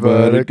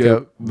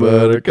buttercup,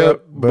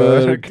 buttercup,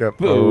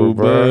 buttercup, oh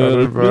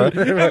buttercup.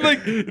 And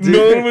like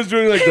no one was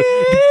doing like the.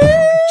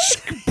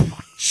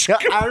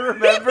 I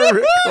remember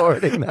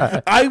recording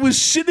that. I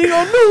was sitting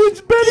on no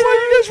one's bed while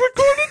you guys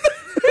recorded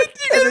that.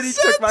 And then he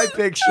took my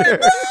picture.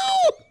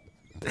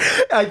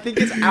 I think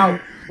it's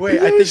out. Wait,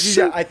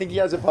 I think he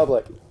has it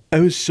public. I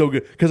was so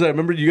good because I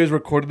remember you guys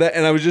recorded that,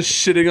 and I was just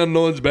sitting on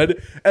Nolan's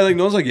bed, and like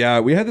Nolan's like, "Yeah,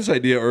 we had this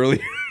idea earlier,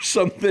 or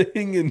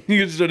something," and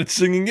you guys started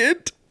singing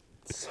it.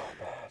 So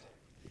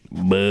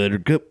bad.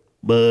 Buttercup,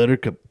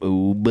 buttercup,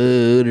 oh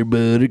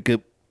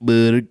buttercup,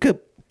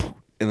 buttercup,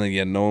 and then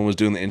yeah, Nolan was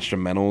doing the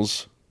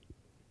instrumentals.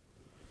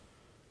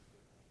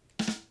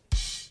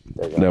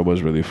 That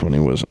was really funny,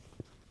 wasn't it?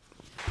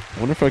 I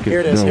wonder if I could.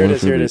 Here it is,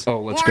 here it is. Oh,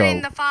 let's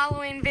Warning, go. the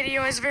following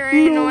video is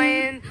very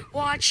annoying.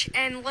 Watch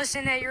and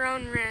listen at your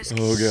own risk.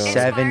 Oh, God. Inspired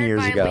 7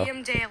 years by ago.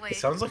 Liam Daley.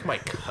 Sounds like my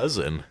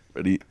cousin.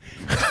 Ready?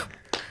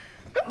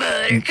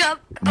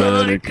 Buttercup,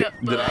 Buttercup.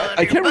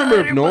 I can't remember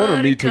if Nolan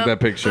or me took that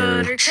picture.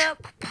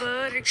 Buttercup,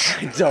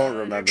 buttercup. I don't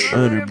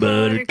remember.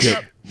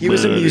 Buttercup. He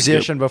was a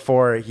musician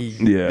before he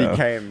Yeah.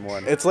 became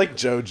one. It's like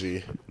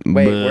Joji.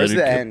 Wait, where's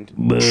the end?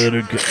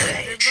 Buttercup.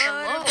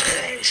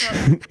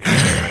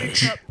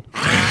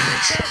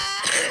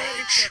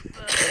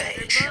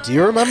 Do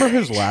you remember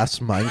his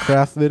last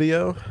Minecraft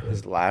video?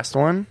 His last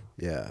one?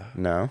 Yeah,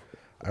 No.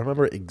 I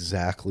remember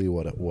exactly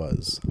what it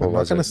was. What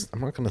was it?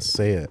 I'm not gonna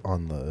say it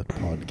on the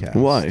podcast.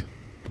 Why?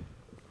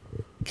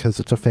 Because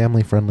it's a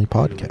family-friendly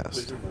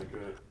podcast.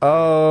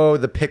 Oh,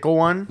 the pickle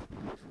one?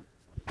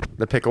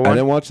 The pickle I one?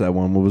 didn't watch that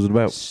one. What was it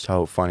about?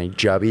 So funny.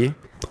 Jubby.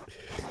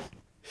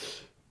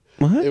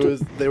 What? It was.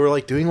 They were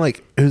like doing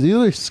like it was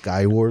either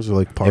Sky Wars or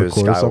like It was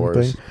parkour or Sky something,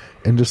 Wars.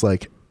 and just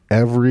like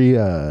every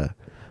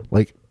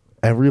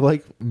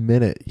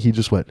minute he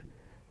just went.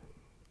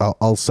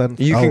 I'll send.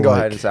 You I'll, can go like-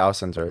 ahead and say I'll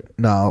censor it.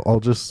 No,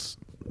 I'll just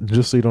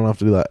so you don't have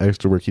to do that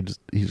extra work. He just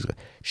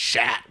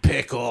shat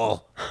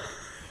pickle.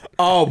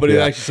 Oh, but he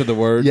actually said the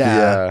word.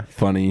 Yeah.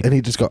 Funny. And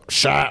he just go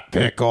shat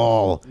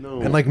pickle.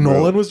 And like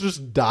Nolan was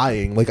just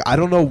dying. Like I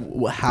don't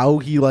know how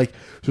he like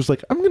just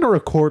like I'm gonna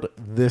record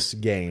this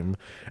game,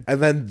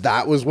 and then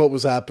that was what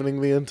was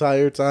happening the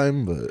entire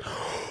time. But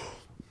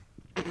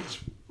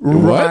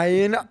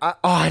Ryan,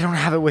 I don't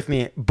have it with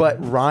me,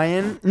 but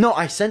Ryan, no,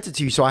 I sent it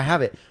to you, so I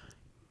have it.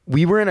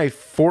 We were in a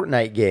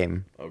Fortnite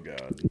game, Oh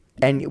god.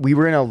 and we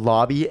were in a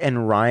lobby,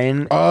 and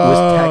Ryan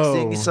was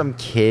texting some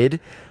kid,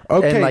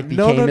 and like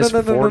became his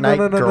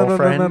Fortnite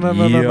girlfriend.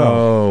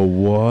 Yo,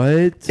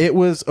 what? it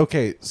was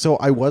okay. So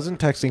I wasn't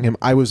texting him.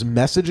 I was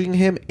messaging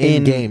him in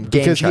In game game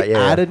because chat, he yeah.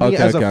 added me Okay,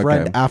 as okay, a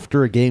friend okay.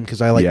 after a game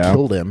because I like Yeah.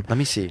 killed him. Let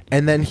me see.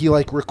 And then he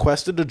like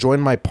requested to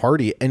join my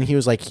party, and he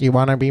was like, "You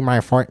want to be my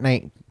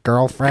Fortnite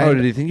girlfriend?" Oh,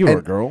 did he think you were a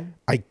And girl?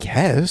 I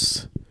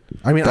guess.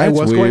 I mean, I That's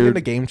was going weird.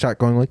 into game chat,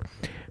 going like,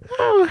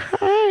 "Oh,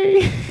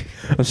 hi."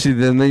 Oh, see,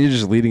 then you're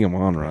just leading him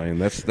on, Ryan.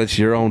 That's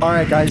your own. All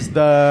right, guys,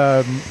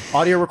 the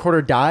audio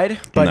recorder died,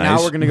 but now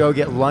Nice. we're gonna go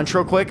get lunch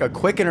real quick. A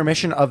quick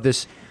intermission of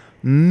this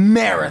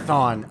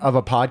marathon of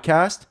a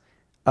podcast.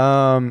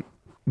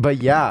 But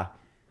yeah,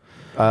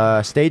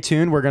 stay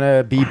tuned. We're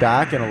gonna be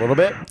back in a little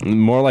bit.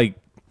 More like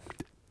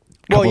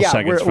a couple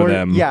seconds for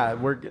them. Yeah,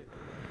 we're.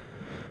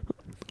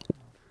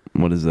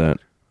 What is that?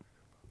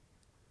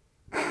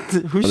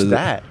 Who's is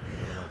that?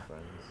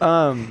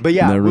 But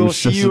yeah, Never we'll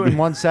see you Sesame. in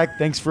 1 sec.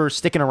 Thanks for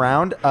sticking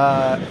around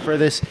for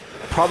this.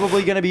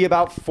 Probably going to be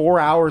about 4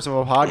 hours of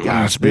a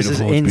podcast. It's This is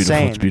beautiful, it's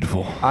insane.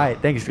 beautiful, it's beautiful. All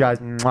right, thanks, guys.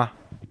 Mwah.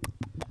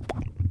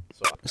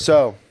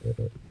 So,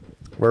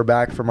 we're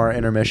back from our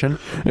intermission.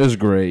 It was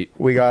great.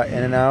 We got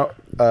in and out.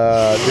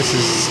 This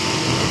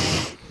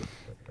is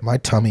My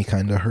tummy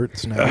kind of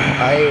hurts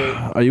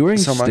now. Are you wearing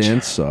So much.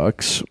 Stan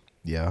socks?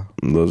 Yeah.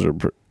 Those are.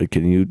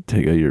 Can you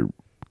take out your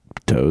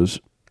toes?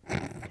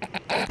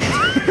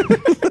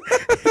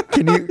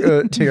 Can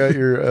you take out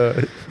your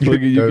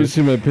Look, you can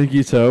see my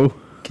pinky toe.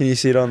 Can you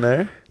see it on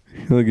there?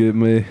 Look at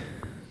me.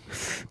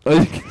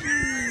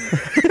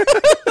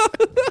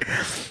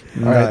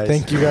 All right,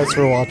 thank you guys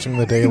for watching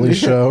The Daily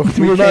Show.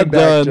 We We're came not back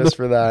done. just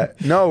for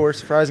that. No, we're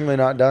surprisingly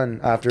not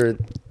done after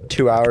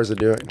 2 hours of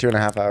doing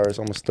 2.5 hours,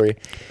 almost 3.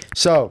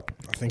 So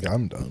I think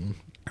I'm done.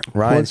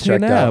 Ryan's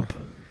checked out.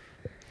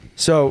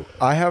 So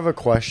I have a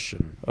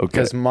question. Okay.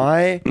 Because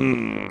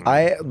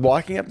I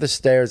walking up the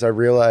stairs, I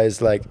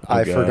realized I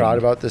God. forgot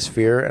about this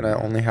fear, and I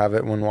only have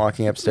it when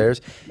walking upstairs.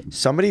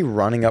 Somebody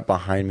running up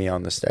behind me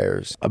on the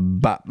stairs.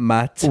 About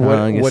my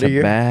tongue what is are a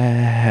your-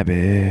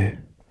 baby.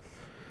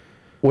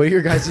 What are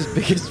your guys'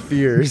 biggest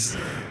fears?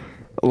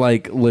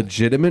 Like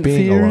legitimate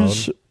Being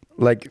fears.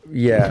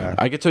 Yeah.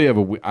 I could tell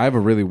you I have a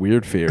really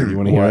weird fear. You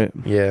want to hear it?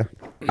 Yeah.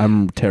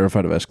 I'm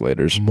terrified of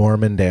escalators.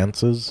 Mormon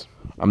dances.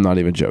 I'm not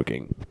even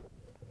joking.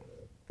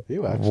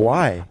 You actually.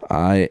 Why?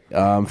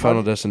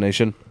 Final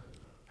Destination.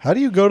 How do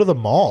you go to the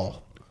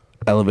mall?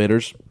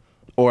 Elevators.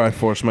 Or I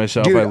force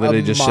myself. Dude, I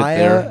literally just sit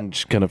there Amaya- and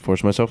just kind of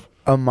force myself.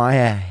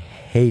 Amaya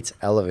hates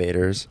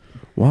elevators.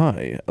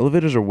 Why?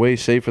 Elevators are way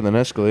safer than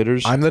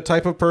escalators. I'm the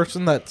type of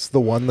person that's the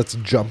one that's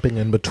jumping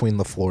in between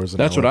the floors. And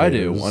That's what I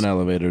do elevators. on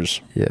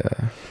elevators. Yeah.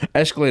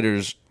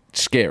 Escalators,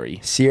 scary.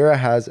 Sierra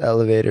has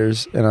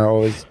elevators, and I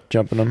always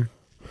jump in them.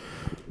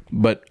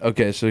 But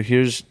okay, so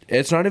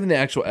it's not even the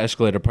actual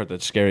escalator part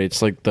that's scary.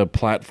 It's like the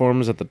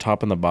platforms at the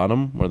top and the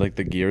bottom where like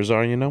the gears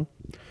are, you know?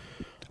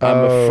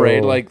 I'm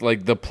afraid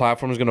like the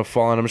platform is going to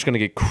fall and I'm just going to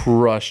get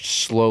crushed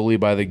slowly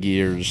by the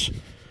gears.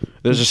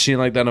 There's a scene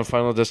like that in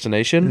Final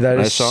Destination That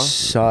I is saw.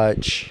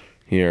 such.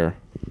 Here.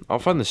 I'll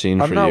find the scene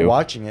I'm for not you.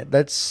 watching it.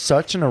 That's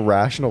such an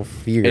irrational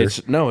fear. It's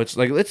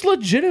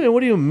legitimate.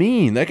 What do you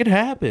mean? That could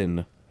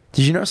happen.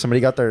 Did you know somebody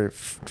got their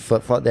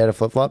flip flop? They had a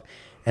flip flop,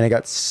 and it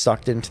got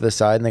sucked into the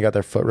side, and they got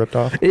their foot ripped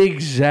off.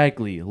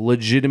 Exactly.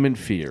 Legitimate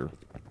fear.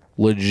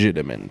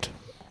 Legitimate.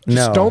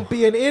 No. Don't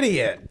be an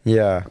idiot.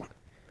 Yeah.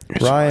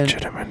 It's Ryan-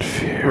 legitimate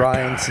fear.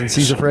 Ryan, since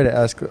he's afraid of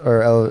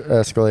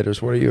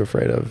escalators, what are you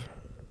afraid of?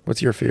 What's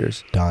your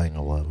fears? Dying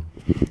alone.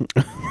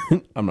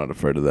 I'm not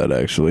afraid of that,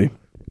 actually.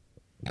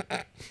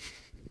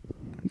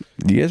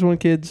 Do you guys want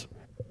kids?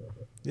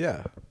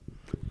 Yeah.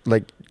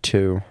 Like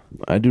 2.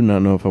 I do not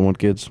know if I want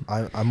kids.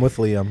 I'm with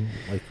Liam.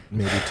 Like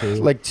maybe 2.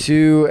 Like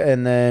 2,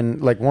 and then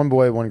like 1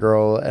 boy, 1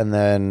 girl, and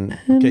then.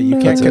 Okay, you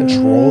can't That's it.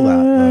 control that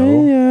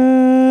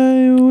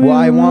though. Well,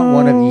 I want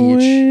one of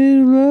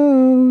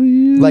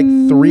each. Like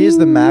 3 is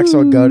the max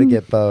I'll go to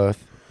get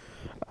both.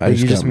 But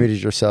you just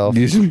muted yourself.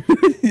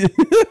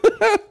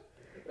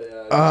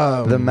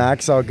 The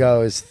max I'll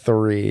go is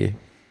 3.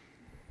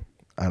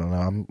 I don't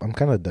know. I'm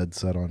kind of dead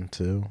set on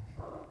 2.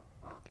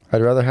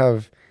 I'd rather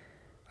have.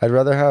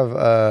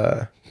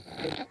 I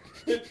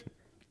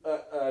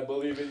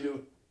believe in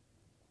you.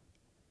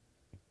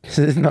 Is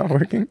it not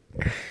working?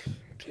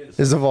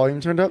 Is the volume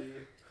turned up?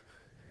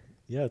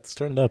 Yeah, it's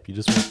turned up. You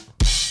just.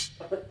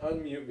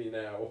 Unmute me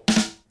now.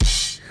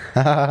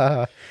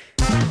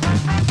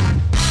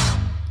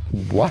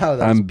 Wow, that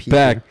was I'm peaking.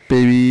 back,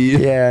 baby.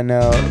 Yeah,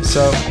 no.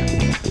 So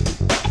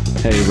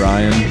Hey,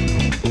 Ryan.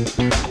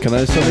 Can I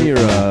have some of your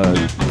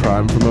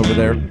Prime from over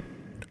there?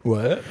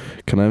 What?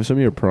 Can I have some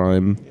of your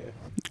Prime?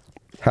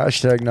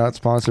 hashtag not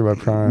sponsored by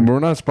Prime. We're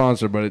not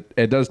sponsored, but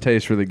it does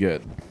taste really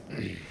good.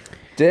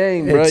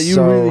 Dang, bro, It's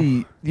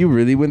you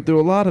really went through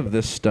a lot of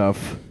this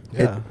stuff.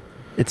 Yeah.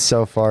 It's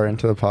so far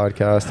into the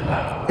podcast.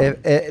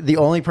 The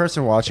only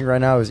person watching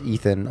right now is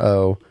Ethan.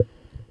 Oh,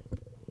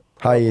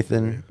 hi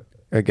Ethan.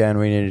 Again,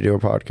 we need to do a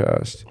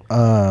podcast.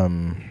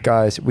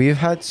 Guys, we've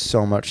had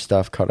so much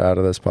stuff cut out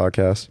of this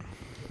podcast.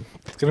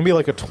 It's gonna be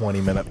like a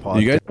 20-minute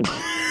podcast. You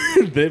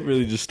guys, they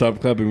really just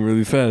stopped clapping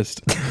really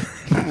fast.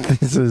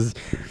 This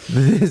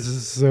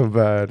is so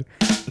bad.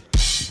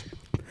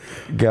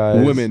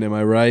 Guys. Women, am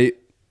I right?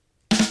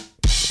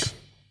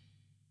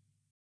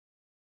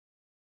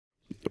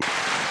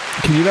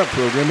 Can you not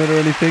program it or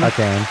anything? I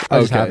can. I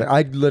just Okay. have it.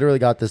 I literally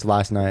got this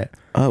last night.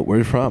 Oh, where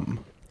you from?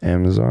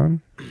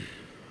 Amazon.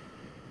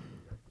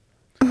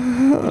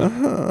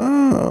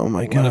 Oh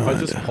my god. What if I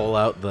just pull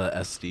out the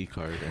SD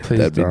card? Please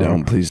That'd be don't.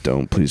 dumb. Please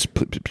don't. Please.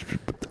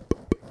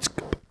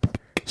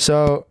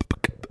 So,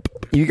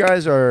 you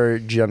guys are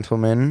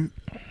gentlemen.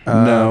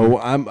 No,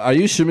 are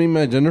you assuming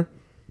my gender?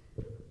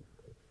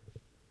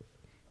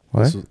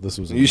 What? This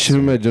was Are you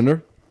assuming my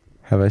gender?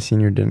 Have I seen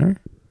your dinner?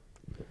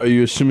 Are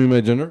you assuming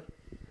my gender?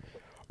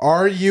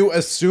 Are you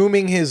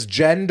assuming his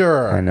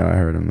gender? I know I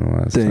heard him the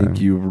last time. Thank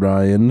you,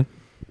 Ryan.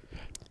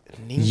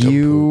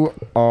 You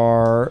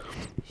are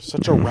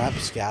Such a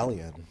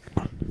rapscallion.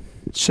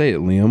 Say it,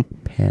 Liam.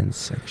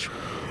 pansexual.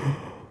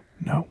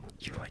 No,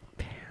 You like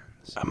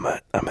pans. I'm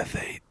a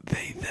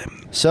they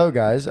them. So,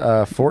 guys,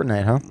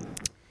 Fortnite, huh?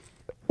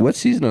 What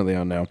season are they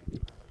on now?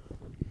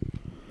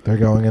 They're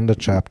going into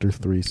Chapter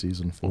 3,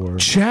 Season 4.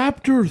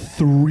 Chapter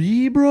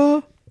 3,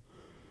 bruh?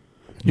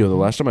 Yo, the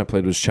last time I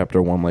played was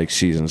Chapter 1, like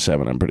Season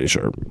 7, I'm pretty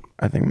sure.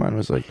 I think mine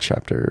was like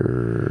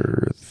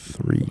Chapter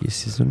 3,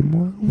 Season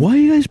 1. Why are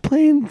you guys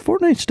playing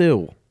Fortnite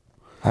still?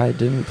 I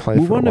didn't play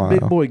Move for a on to while.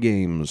 big boy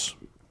games.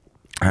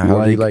 How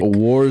like, do you like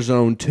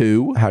Warzone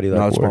 2. How do you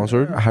like Not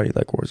sponsored. How do you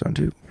like Warzone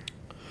 2?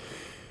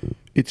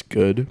 It's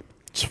good.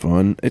 It's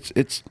fun.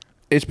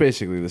 It's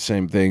basically the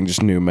same thing,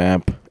 just new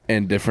map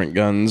and different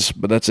guns,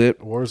 but that's it.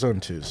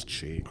 Warzone 2 is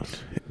cheap.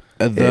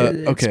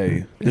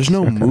 There's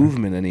no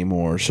movement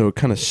anymore, so it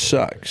kind of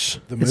sucks.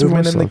 The It's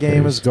movement more in the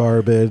game is self-paced.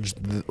 garbage.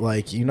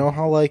 Like, you know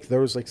how like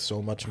there was like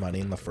so much money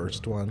in the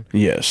first one?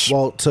 Yes.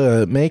 Well,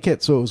 to make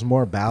it so it was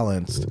more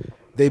balanced,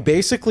 they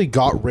basically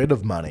got rid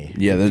of money.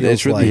 Yeah, It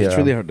it's feels really like. it's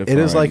really hard to It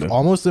is like find.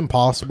 almost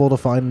impossible to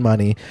find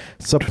money.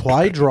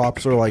 Supply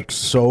drops are like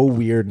so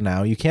weird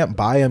now. You can't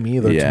buy them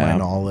either, to Yeah. my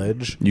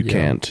knowledge. You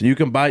can't. You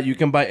can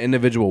buy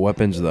individual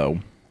weapons though.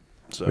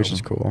 So Which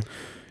is cool.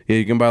 yeah,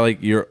 you can buy like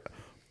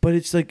but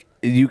it's like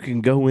you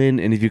can go in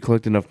and if you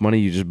collect enough money,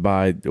 you just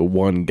buy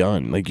one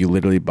gun. Like you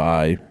literally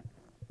buy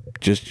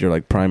just your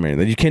like primary.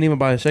 Like, you can't even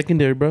buy a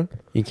secondary, bro.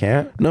 You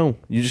can't? No,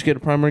 you just get a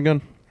primary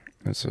gun.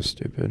 That's so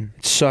stupid.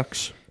 It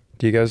sucks.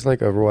 Do you guys like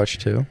Overwatch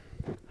 2?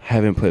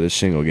 Haven't played a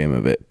single game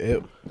of it.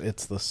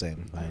 It's the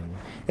same thing.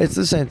 It's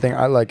the same thing.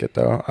 I like it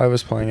though. I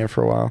was playing it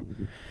for a while.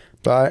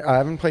 But I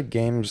haven't played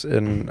games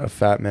in a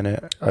fat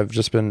minute. I've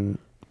just been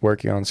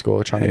working on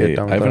school, trying to Hey, get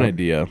done with I have an that.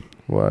 idea.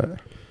 What?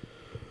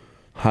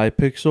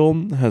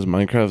 Hypixel has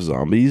Minecraft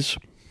Zombies.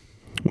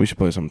 We should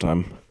play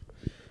sometime.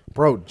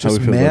 Bro, How just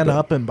we feel about man that?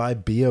 up and buy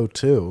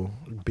BO2,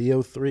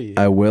 BO3.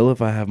 I will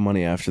if I have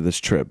money after this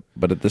trip.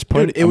 But at this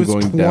point, Dude, it I'm was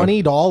going down.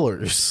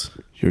 $20.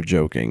 You're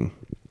joking.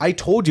 I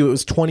told you it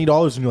was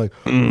 $20, and you're like,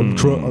 I'm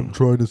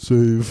trying to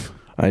save.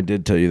 I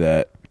did tell you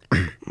that.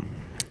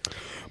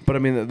 But I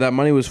mean, that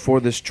money was for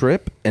this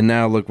trip, and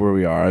now look where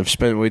we are. I've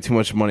spent way too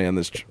much money on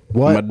this trip.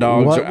 What- My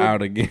dogs what are would-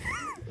 out again.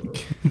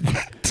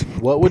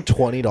 What would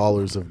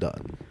 $20 have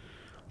done?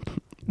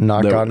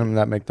 Not That- gotten him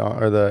that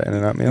McDonald's or the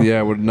In-N-Out meal? Yeah,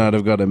 I would not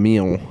have got a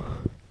meal.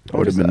 I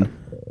would have is been.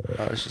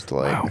 Oh, it's just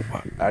like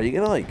Wow. Are you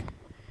gonna like?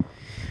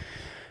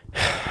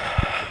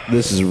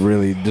 This is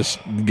really just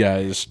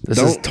guys. this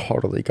has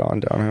totally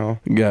gone downhill.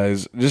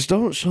 Guys, just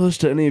don't show this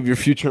to any of your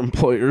future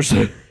employers.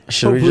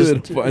 Should we Hopefully they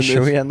just don't find should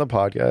this. we end the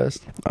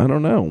podcast? I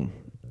don't know.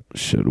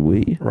 Should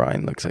we?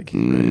 Ryan looks like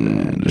he's ready to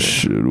end it.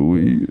 Should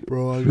we?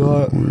 Bro, I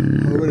got how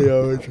many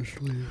hours of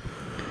sleep?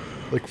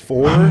 Like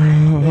 4,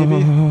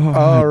 maybe?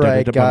 All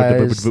right,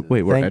 guys.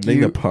 Wait, we're Thank ending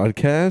you. the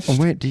podcast.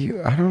 Oh, wait, do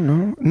you? I don't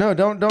know. No,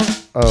 don't.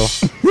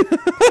 Oh.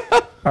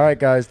 All right,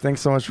 guys.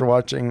 Thanks so much for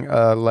watching.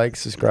 Like,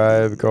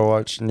 subscribe. Go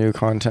watch new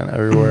content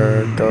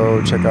everywhere.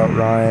 Go check out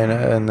Ryan,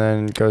 and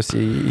then go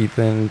see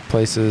Ethan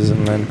places,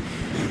 and then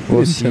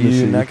we'll see you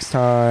Tennessee. next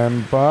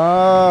time.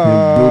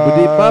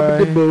 Boopity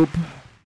boppity Bye. boop.